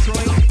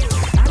Detroit.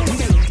 I didn't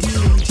say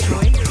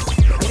Detroit.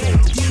 I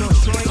said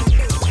Detroit.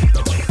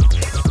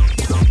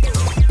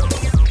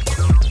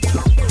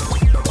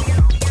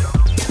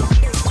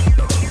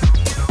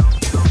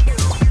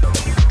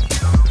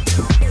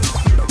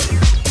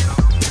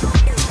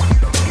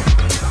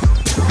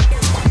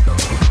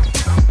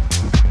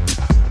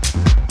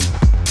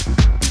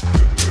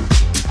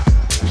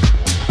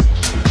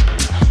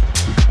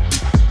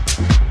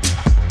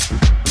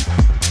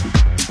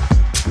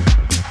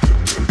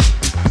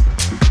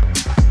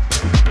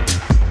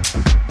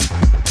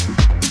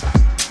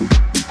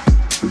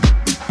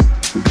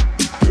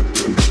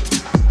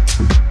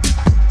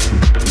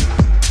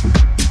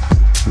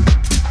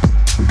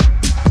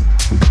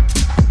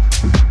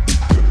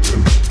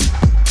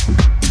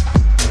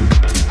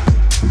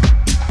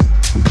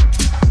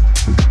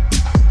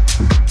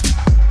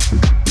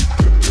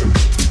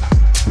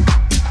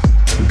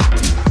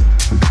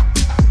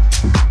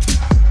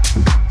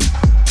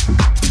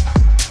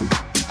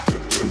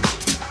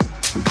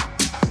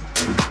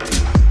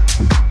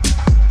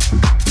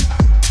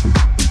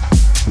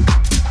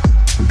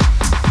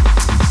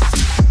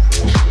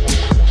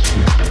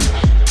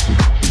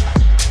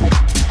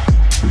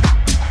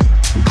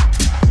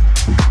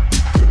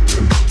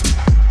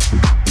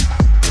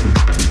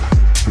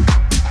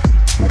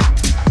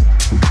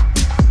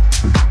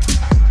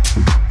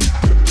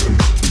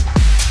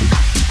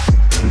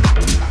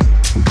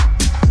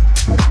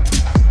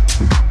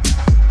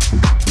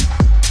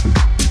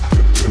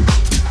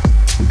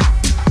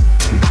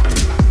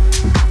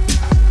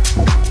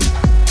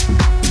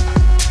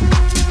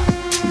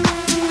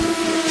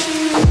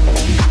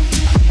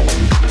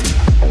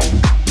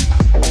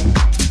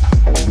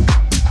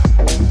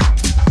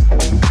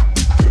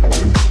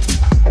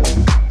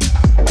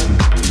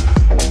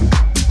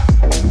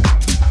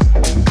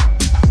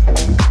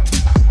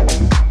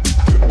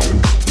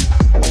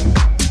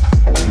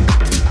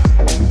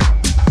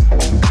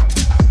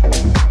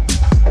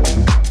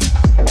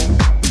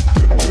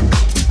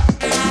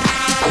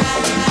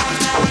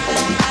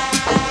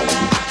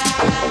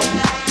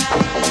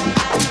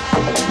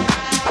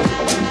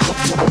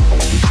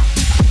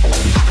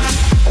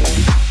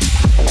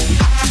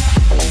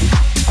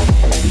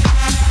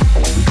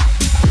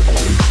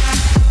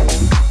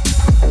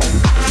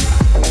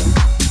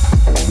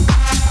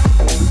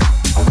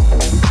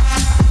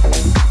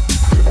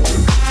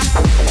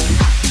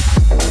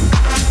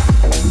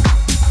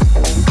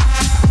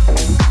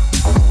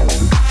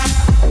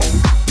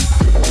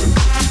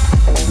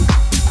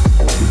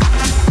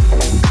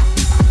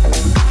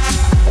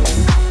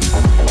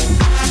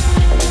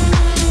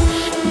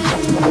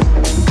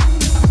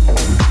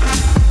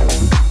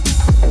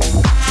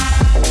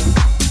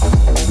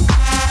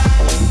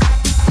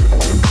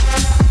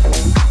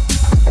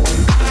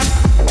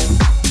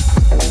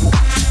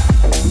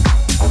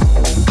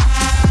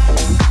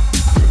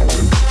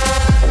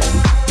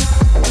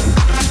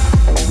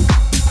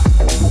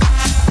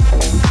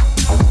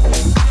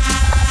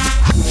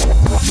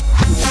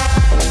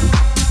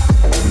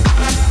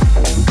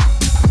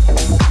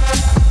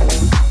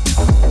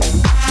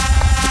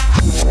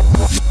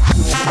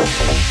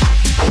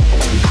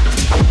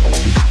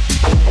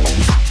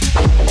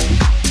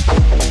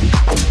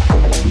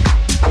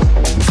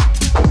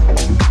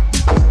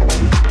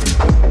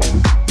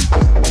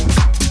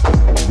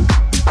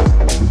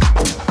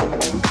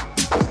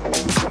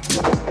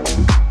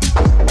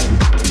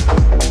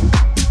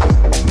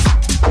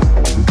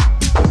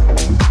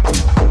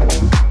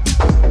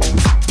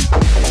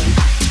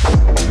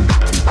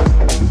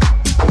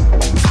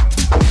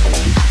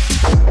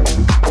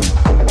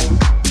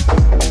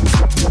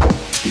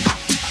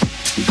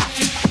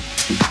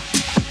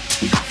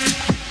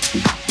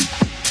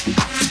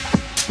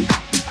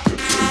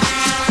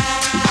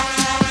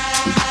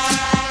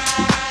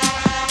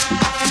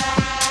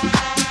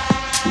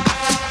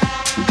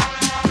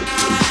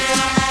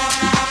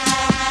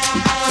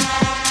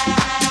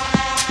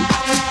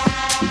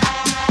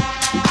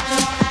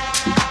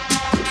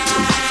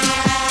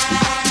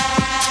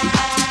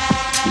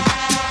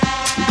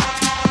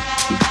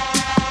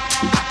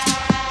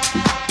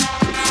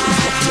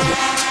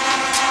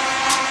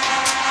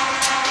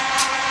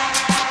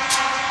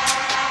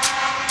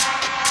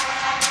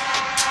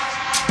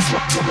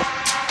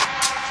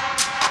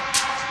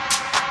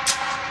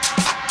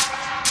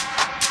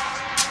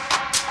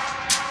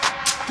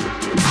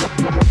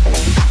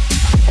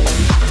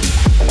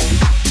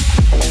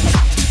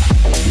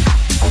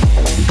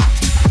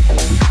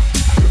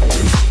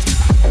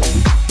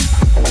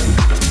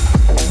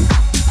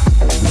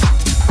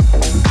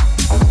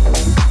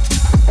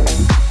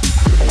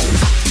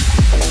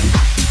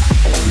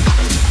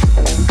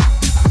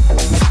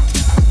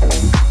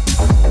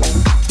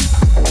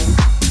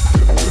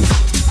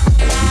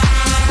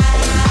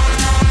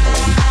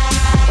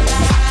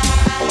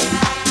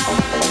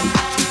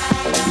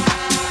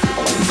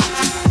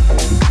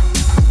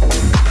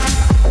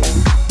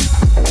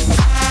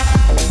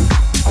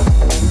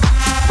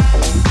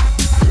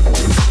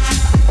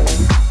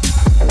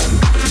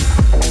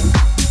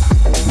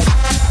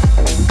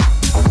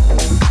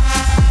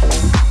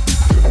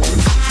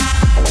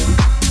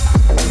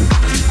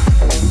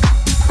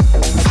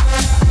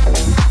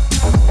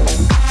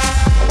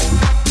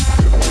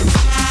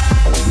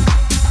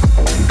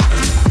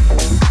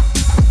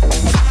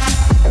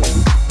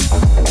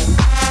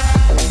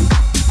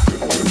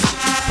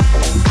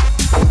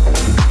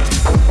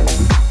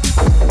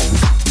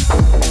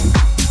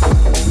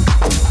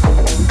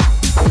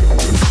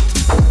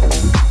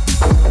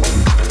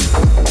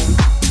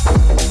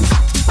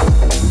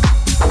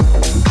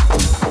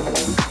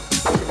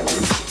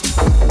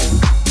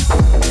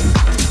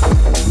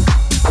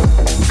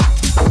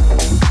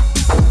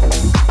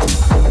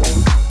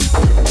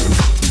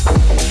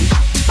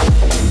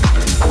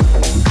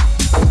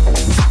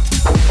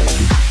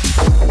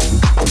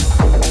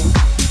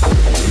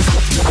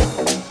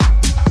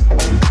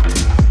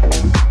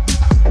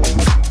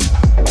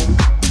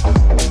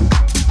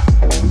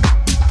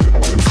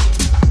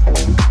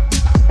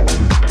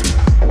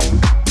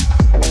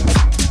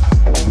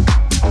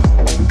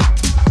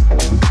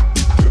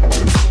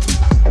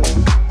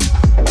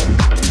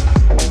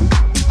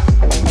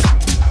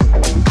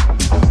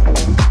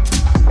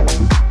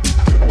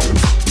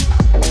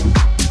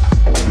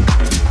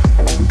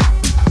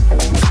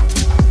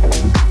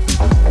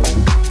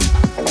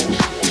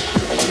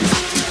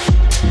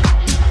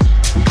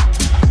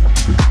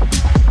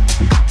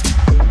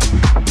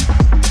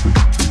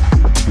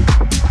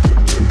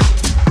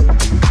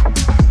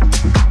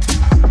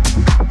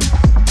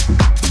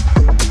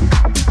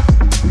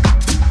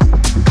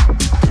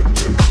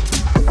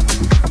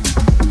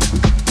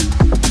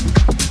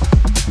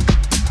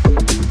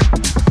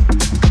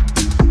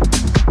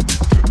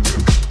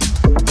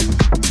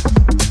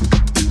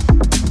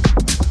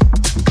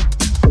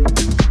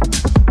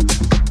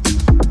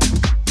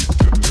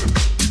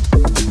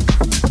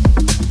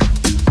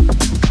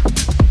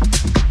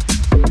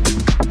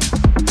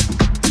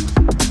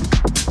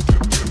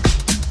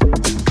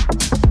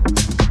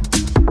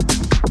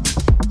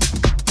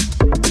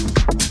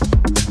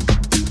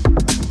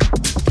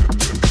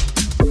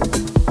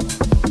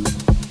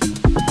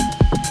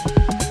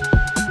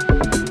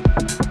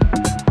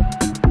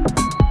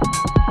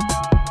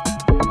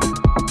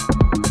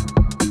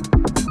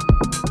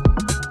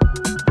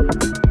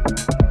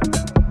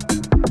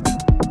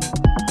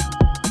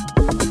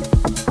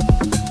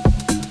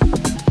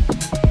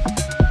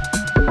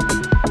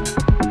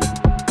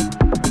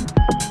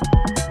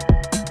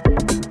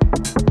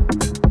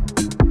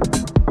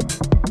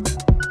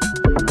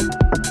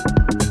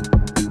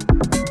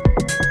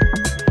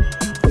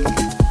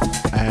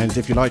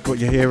 you like what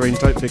you're hearing,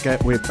 don't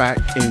forget we're back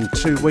in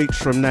 2 weeks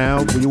from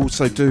now. We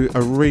also do a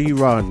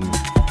rerun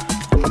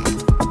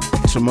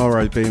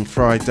tomorrow, being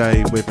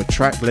Friday, with a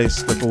track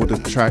list of all the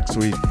tracks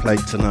we've played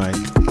tonight.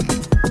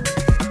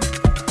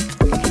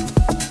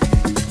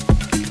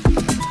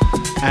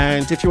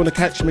 And if you want to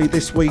catch me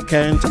this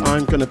weekend,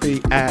 I'm going to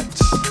be at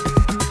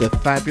the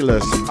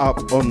fabulous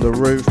Up on the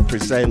Roof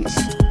presents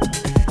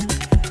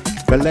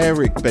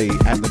Valeric Beat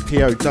at the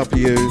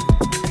POW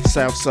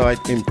Southside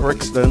in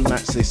Brixton.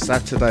 That's this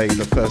Saturday,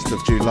 the 1st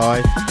of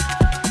July.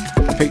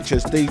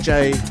 Features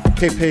DJ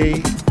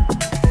Pippi,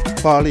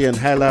 Farley and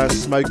Hella,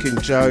 Smoking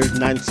Joe,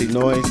 Nancy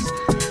Noyce,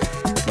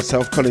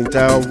 myself, Colin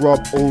Dale,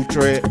 Rob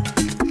Aldrich,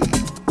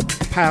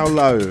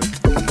 Paolo,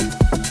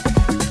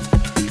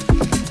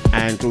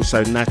 and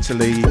also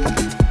Natalie,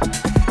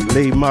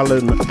 Lee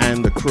Mullen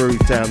and the crew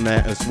down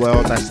there as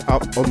well. That's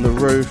Up on the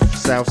Roof,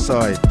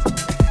 Southside,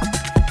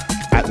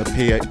 at the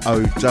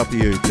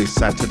POW this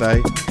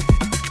Saturday.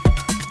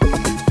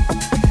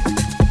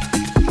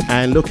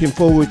 And looking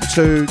forward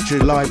to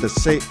July the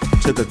 6th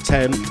to the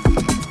 10th.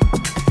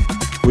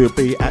 We'll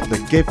be at the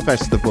Give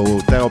Festival.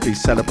 They'll be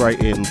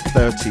celebrating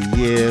 30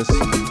 years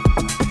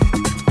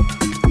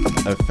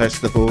of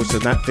festivals,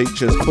 and that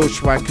features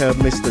Bushwhacker,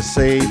 Mr.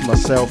 C,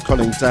 myself,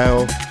 Colin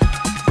Dale,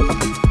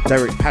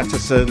 Derek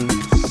Patterson,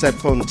 Seb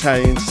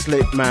Fontaine,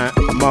 Slip Matt,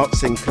 Mark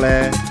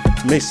Sinclair,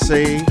 Miss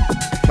C,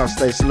 plus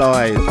there's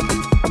live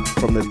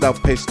from the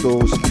Dove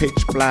Pistols,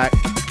 Pitch Black,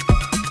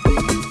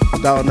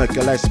 Dana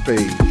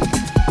Gillespie.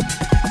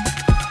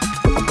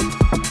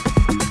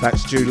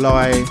 That's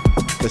July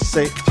the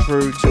 6th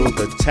through till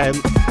the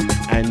 10th,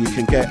 and you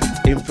can get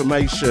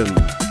information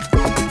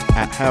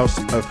at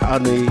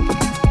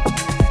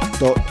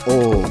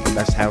houseofhoney.org.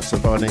 That's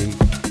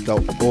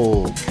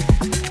houseofhoney.org.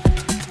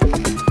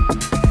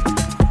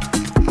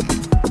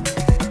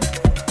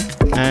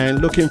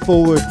 And looking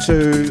forward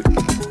to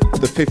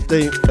the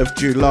 15th of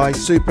July,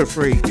 Super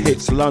Freak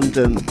hits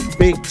London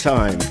big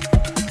time.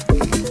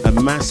 A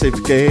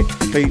massive gig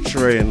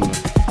featuring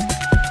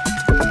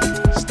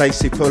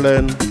Stacey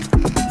Pullen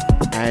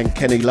and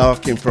Kenny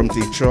Larkin from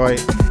Detroit,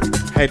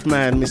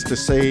 Headman Mr.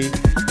 C,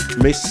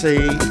 Miss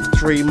C,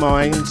 Three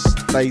Minds.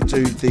 They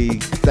do the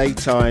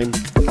daytime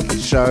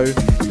show.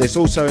 There's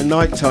also a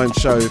nighttime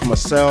show with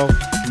myself,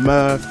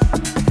 Murph,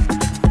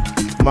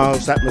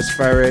 Miles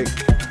Atmospheric,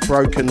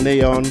 Broken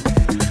Neon,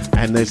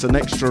 and there's an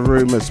extra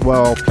room as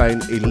well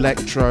playing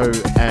Electro,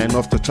 and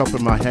off the top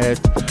of my head,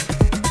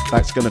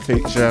 that's going to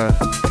feature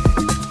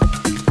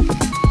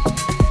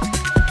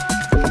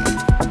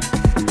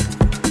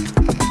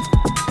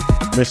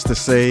Mr.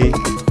 C,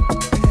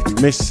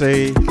 Miss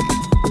C,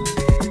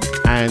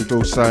 and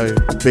also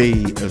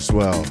B as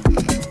well.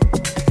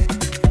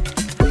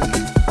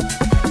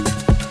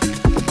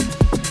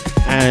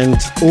 And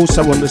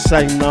also on the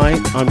same night,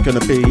 I'm going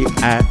to be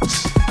at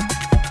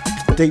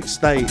Deep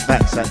State.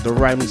 That's at the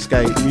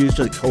Ramsgate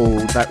Music Hall.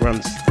 That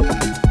runs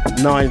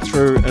 9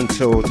 through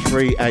until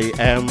 3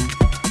 a.m.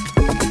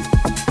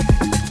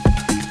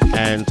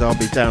 And I'll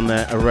be down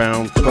there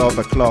around 12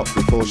 o'clock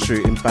before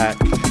shooting back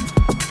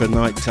for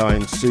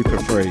nighttime Super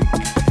Freak.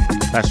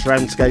 That's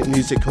Ramsgate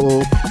Music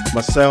Hall.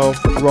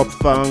 Myself, Rob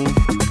Fung,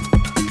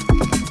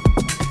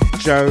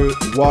 Joe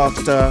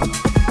Wafter,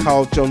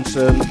 Carl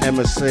Johnson,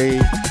 Emma C,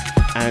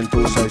 and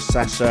also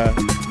Sasha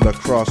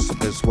Lacrosse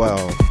as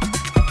well.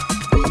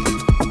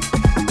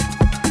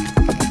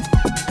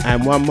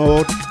 And one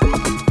more,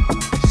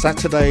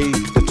 Saturday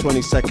the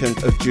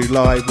 22nd of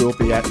July, we'll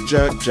be at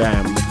Jerk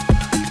Jam,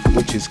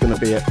 which is going to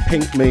be at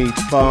Pinkmead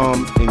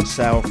Farm in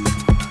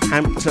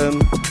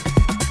Southampton.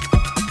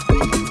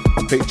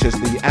 Features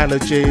the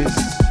Allergies,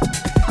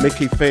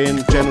 Mickey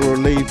Finn, General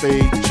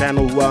Levy,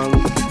 Channel 1,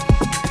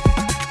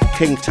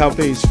 King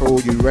Tubbies for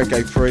all you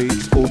reggae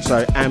freaks,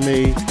 also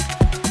Ami,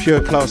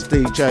 Pure Class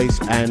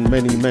DJs, and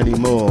many, many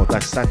more.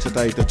 That's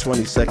Saturday the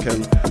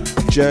 22nd,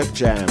 Jerk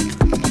Jam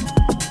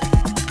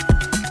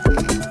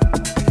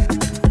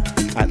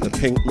at the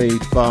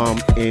Pinkmead Farm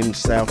in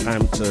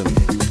Southampton.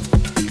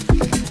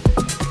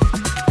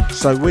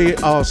 So we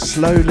are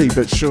slowly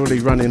but surely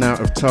running out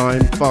of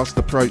time, fast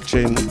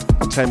approaching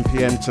 10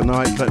 p.m.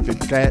 tonight. Don't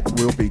forget,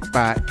 we'll be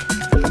back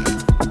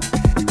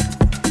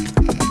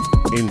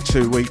in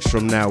 2 weeks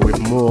from now with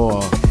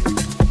more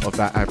of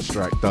that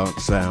abstract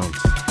dance sound.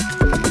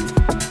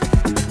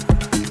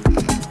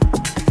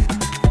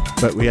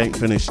 But we ain't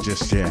finished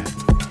just yet.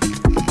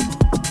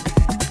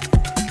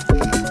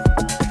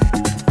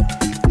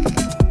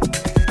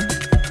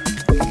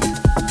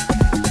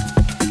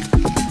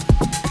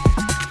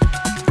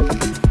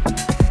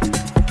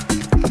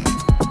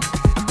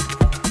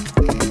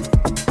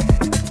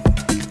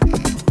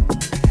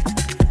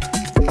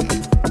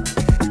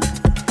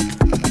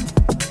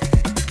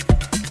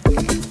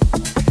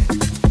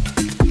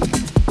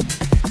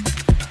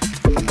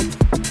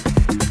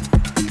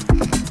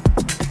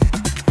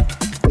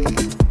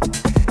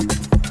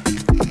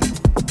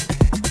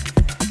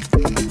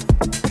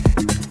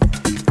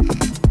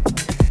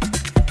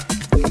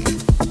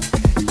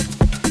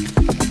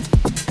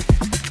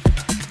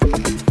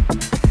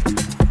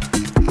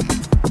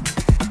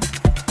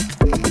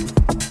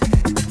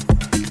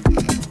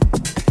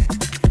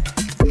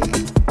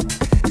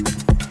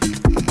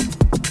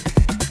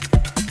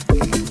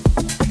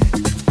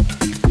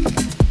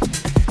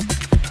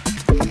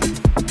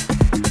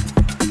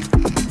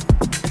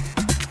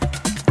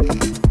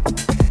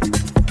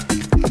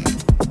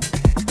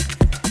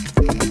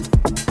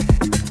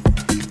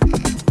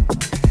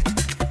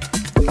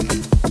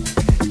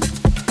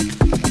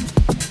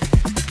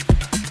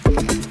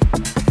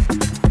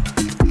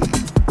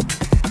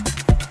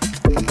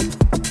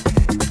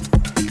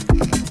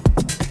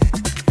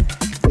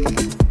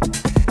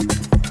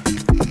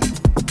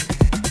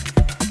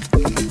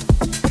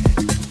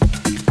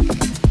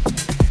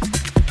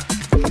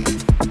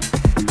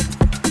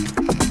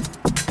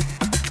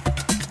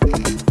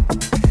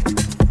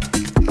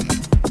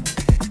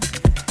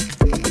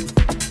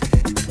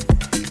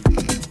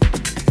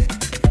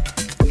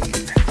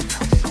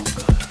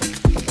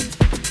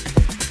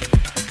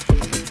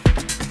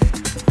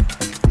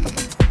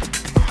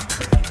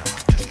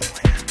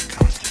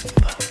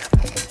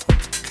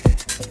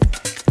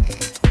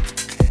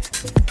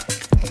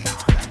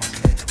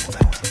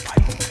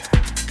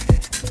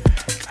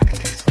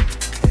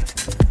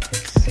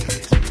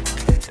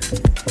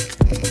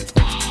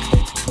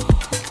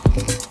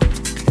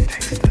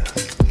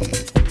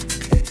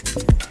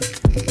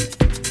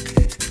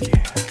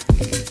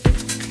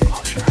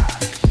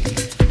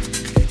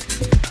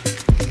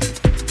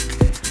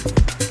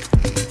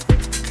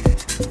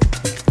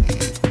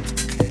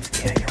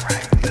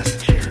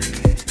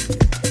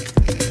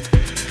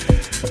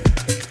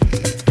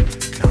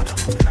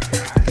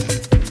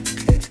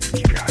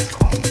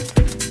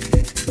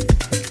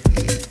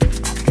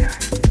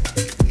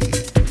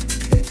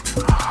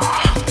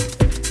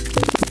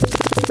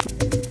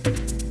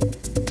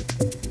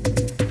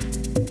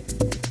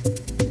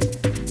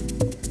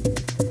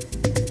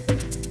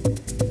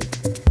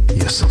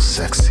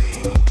 sexy.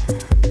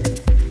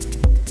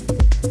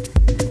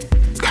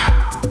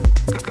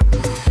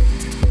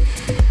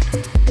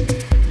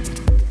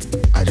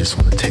 I just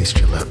want to taste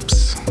your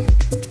lips.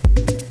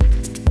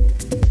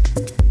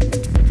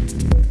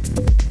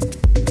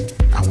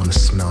 I want to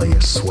smell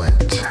your sweat.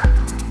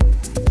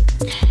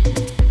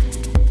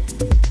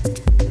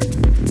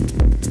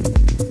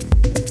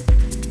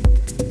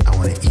 I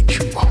want to eat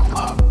you all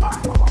up.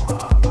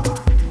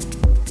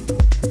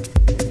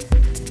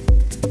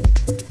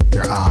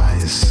 Your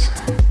eyes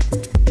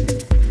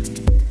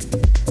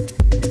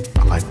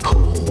are like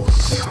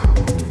pools.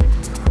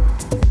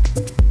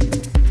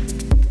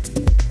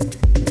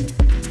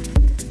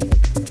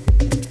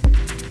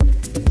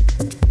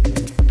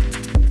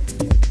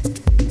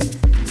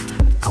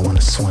 I want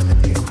to swim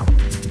in you.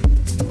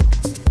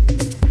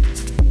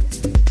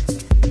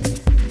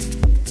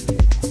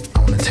 I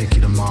want to take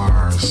you to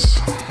Mars.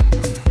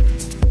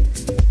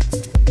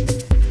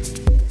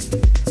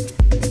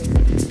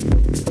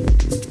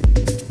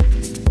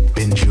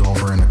 Bend you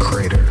over in a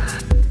crater.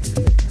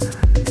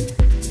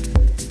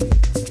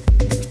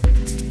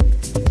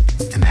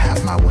 And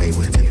have my way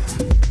with you.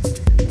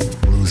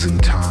 Losing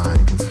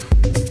time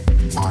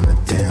on the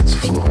dance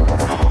floor.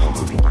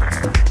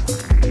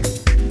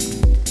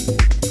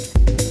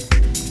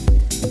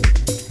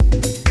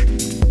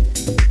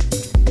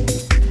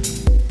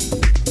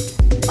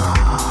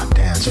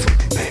 Dance for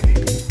me, baby.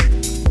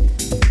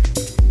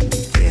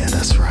 Yeah,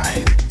 that's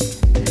right.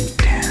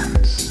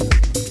 Dance,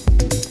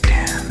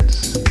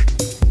 dance,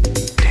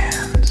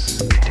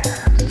 dance,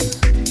 dance.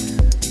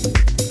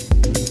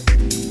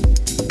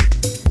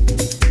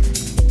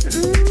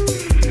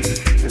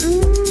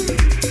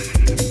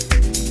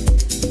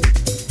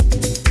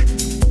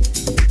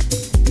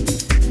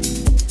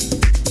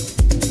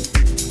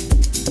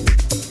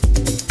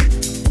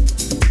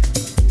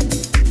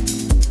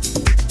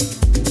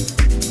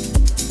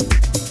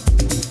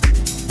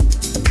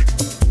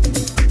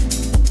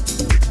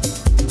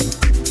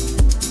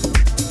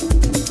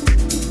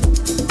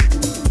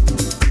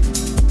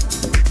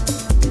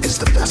 Is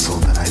the vessel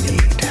that I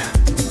need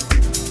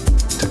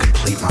to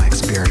complete my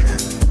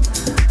experiment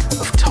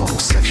of total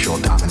sexual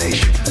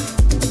domination.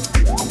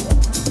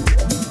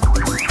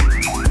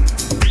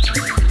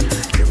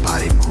 Your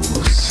body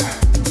moves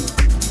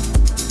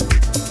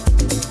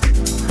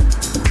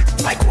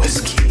like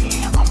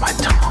whiskey on my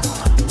tongue.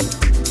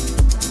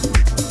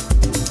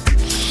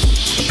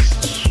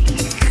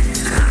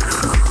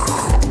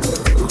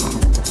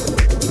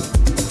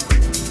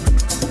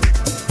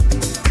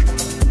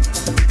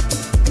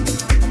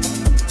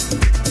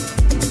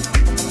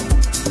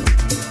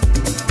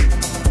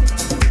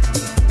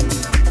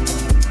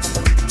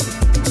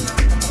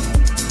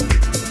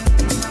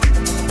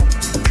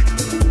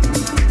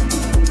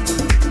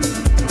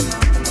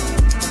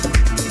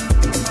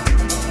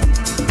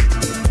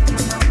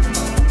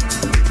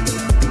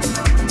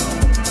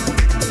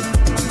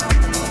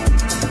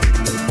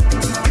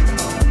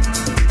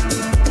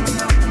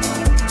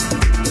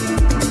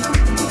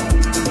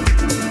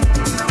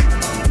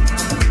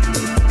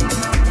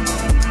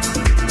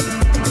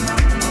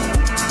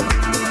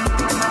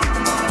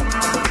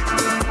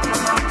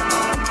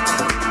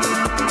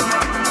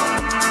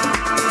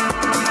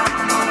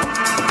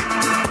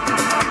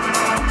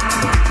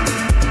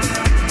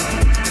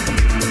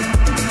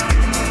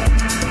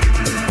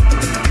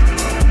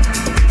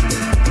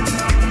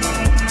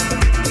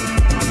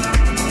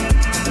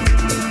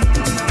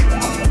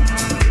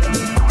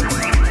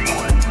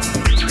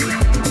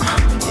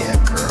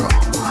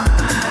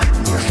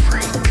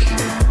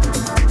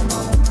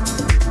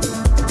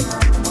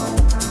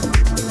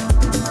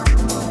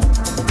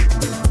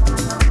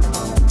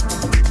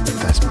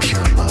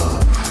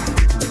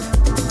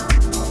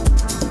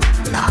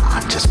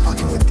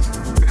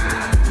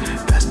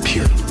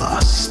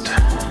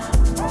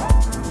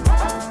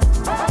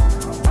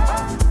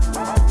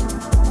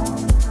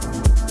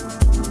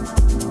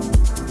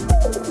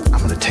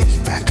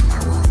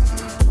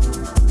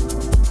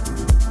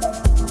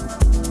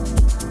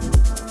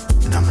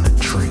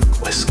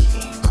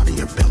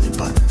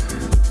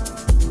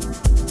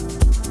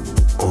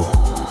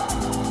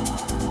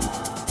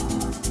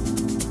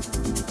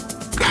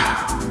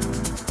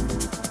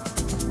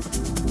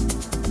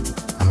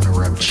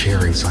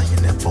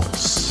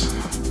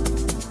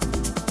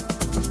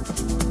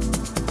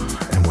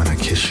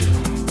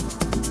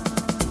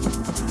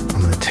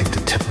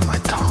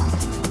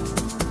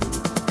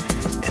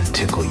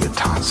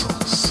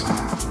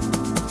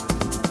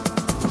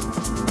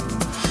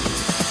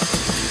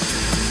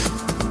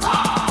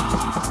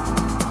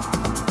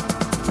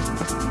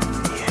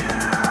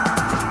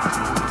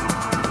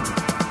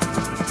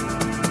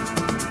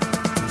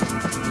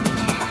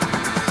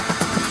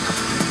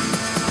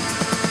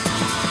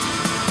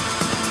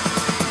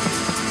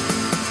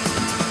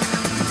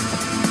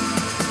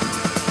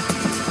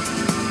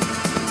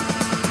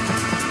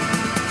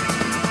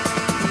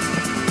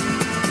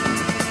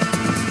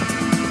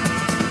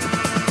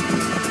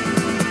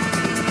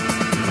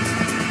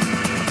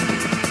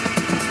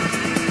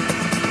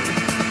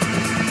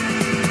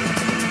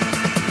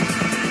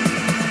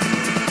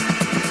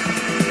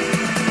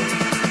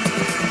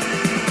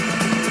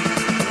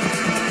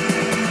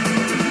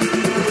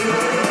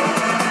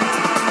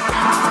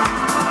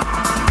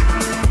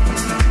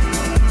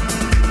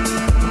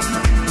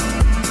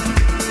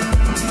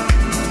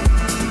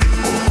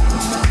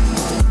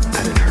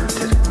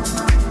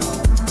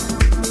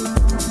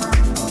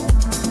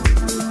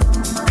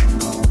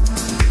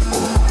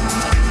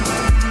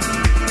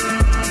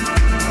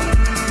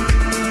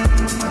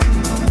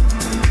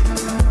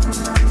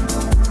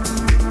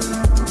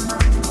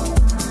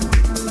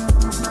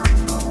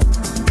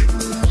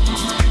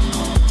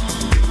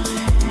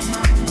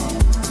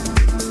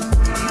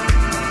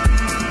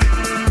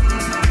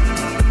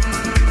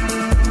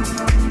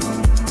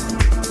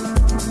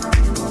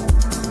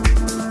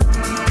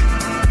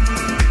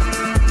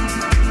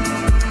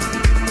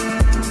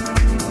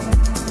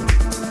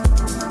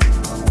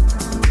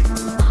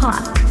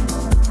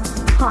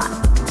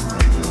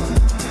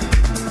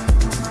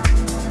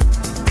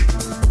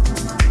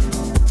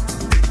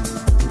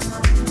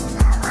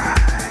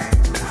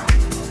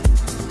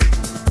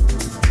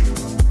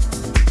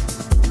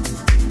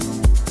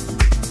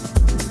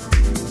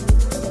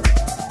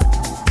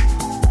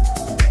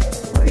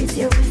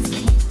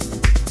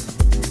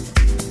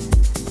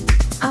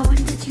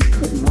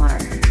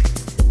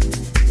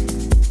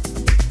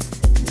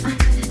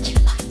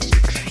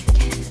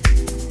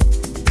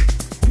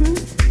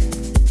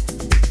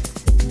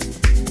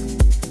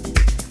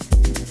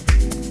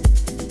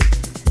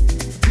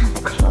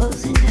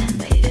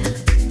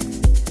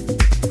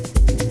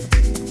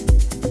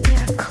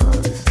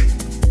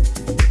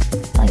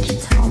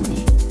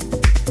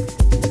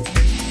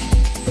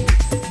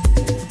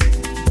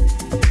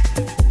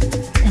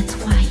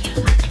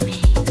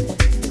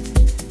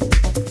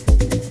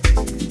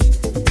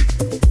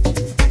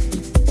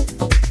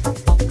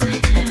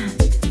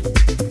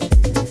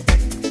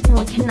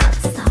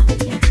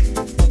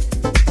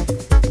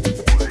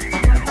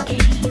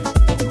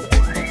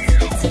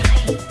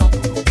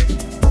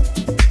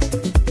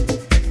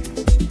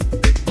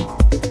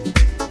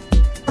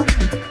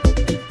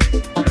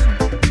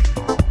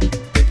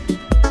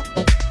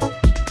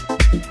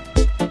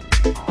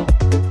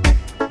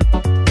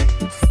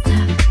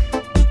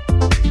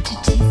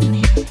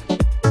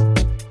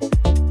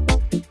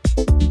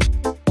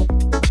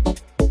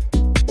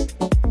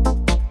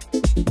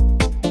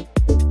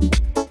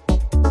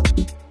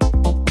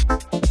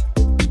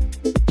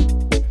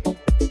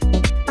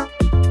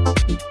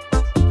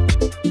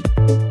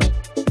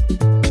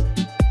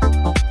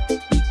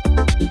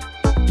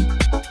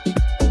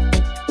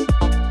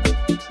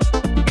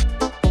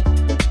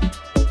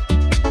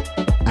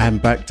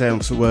 Back down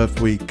to earth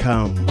we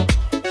come.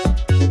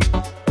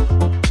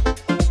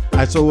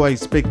 As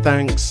always, big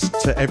thanks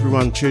to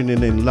everyone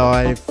tuning in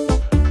live,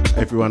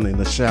 everyone in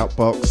the shout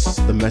box,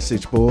 the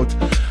message board,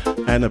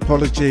 and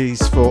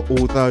apologies for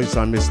all those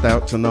I missed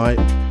out tonight.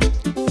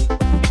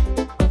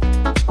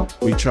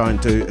 We try and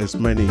do as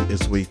many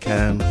as we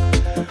can,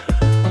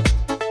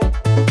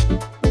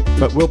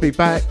 but we'll be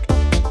back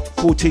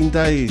 14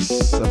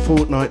 days, a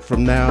fortnight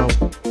from now,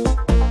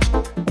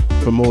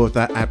 for more of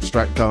that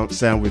abstract dance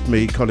sound with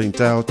me, Colin.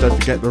 Don't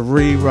forget the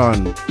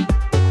rerun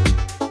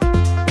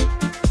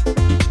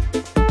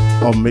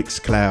on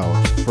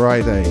Mixcloud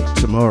Friday,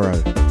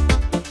 tomorrow.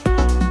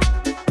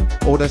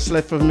 All that's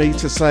left for me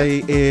to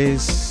say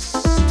is,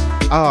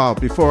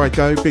 before I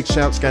go, big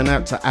shouts going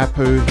out to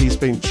Apu. He's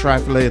been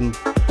travelling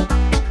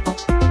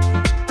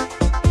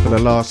for the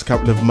last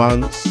couple of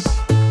months.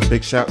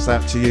 Big shouts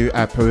out to you,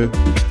 Apu.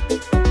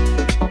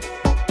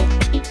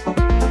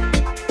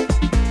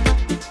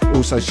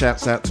 Also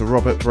shouts out to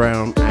Robert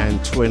Brown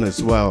and Twin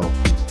as well.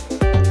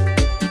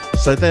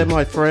 So there,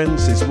 my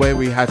friends, is where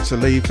we had to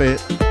leave it.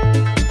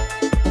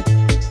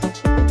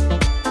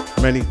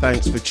 Many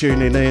thanks for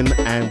tuning in,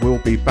 and we'll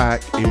be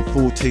back in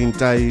 14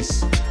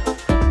 days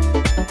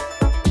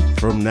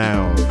from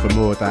now for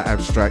more of that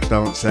abstract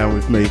dance sound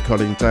with me,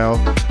 Colin Dale.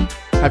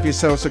 Have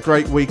yourselves a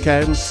great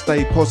weekend.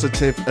 Stay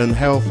positive and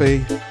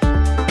healthy.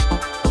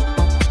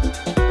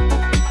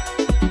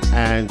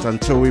 And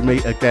until we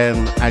meet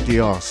again,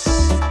 adios.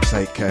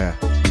 Take care.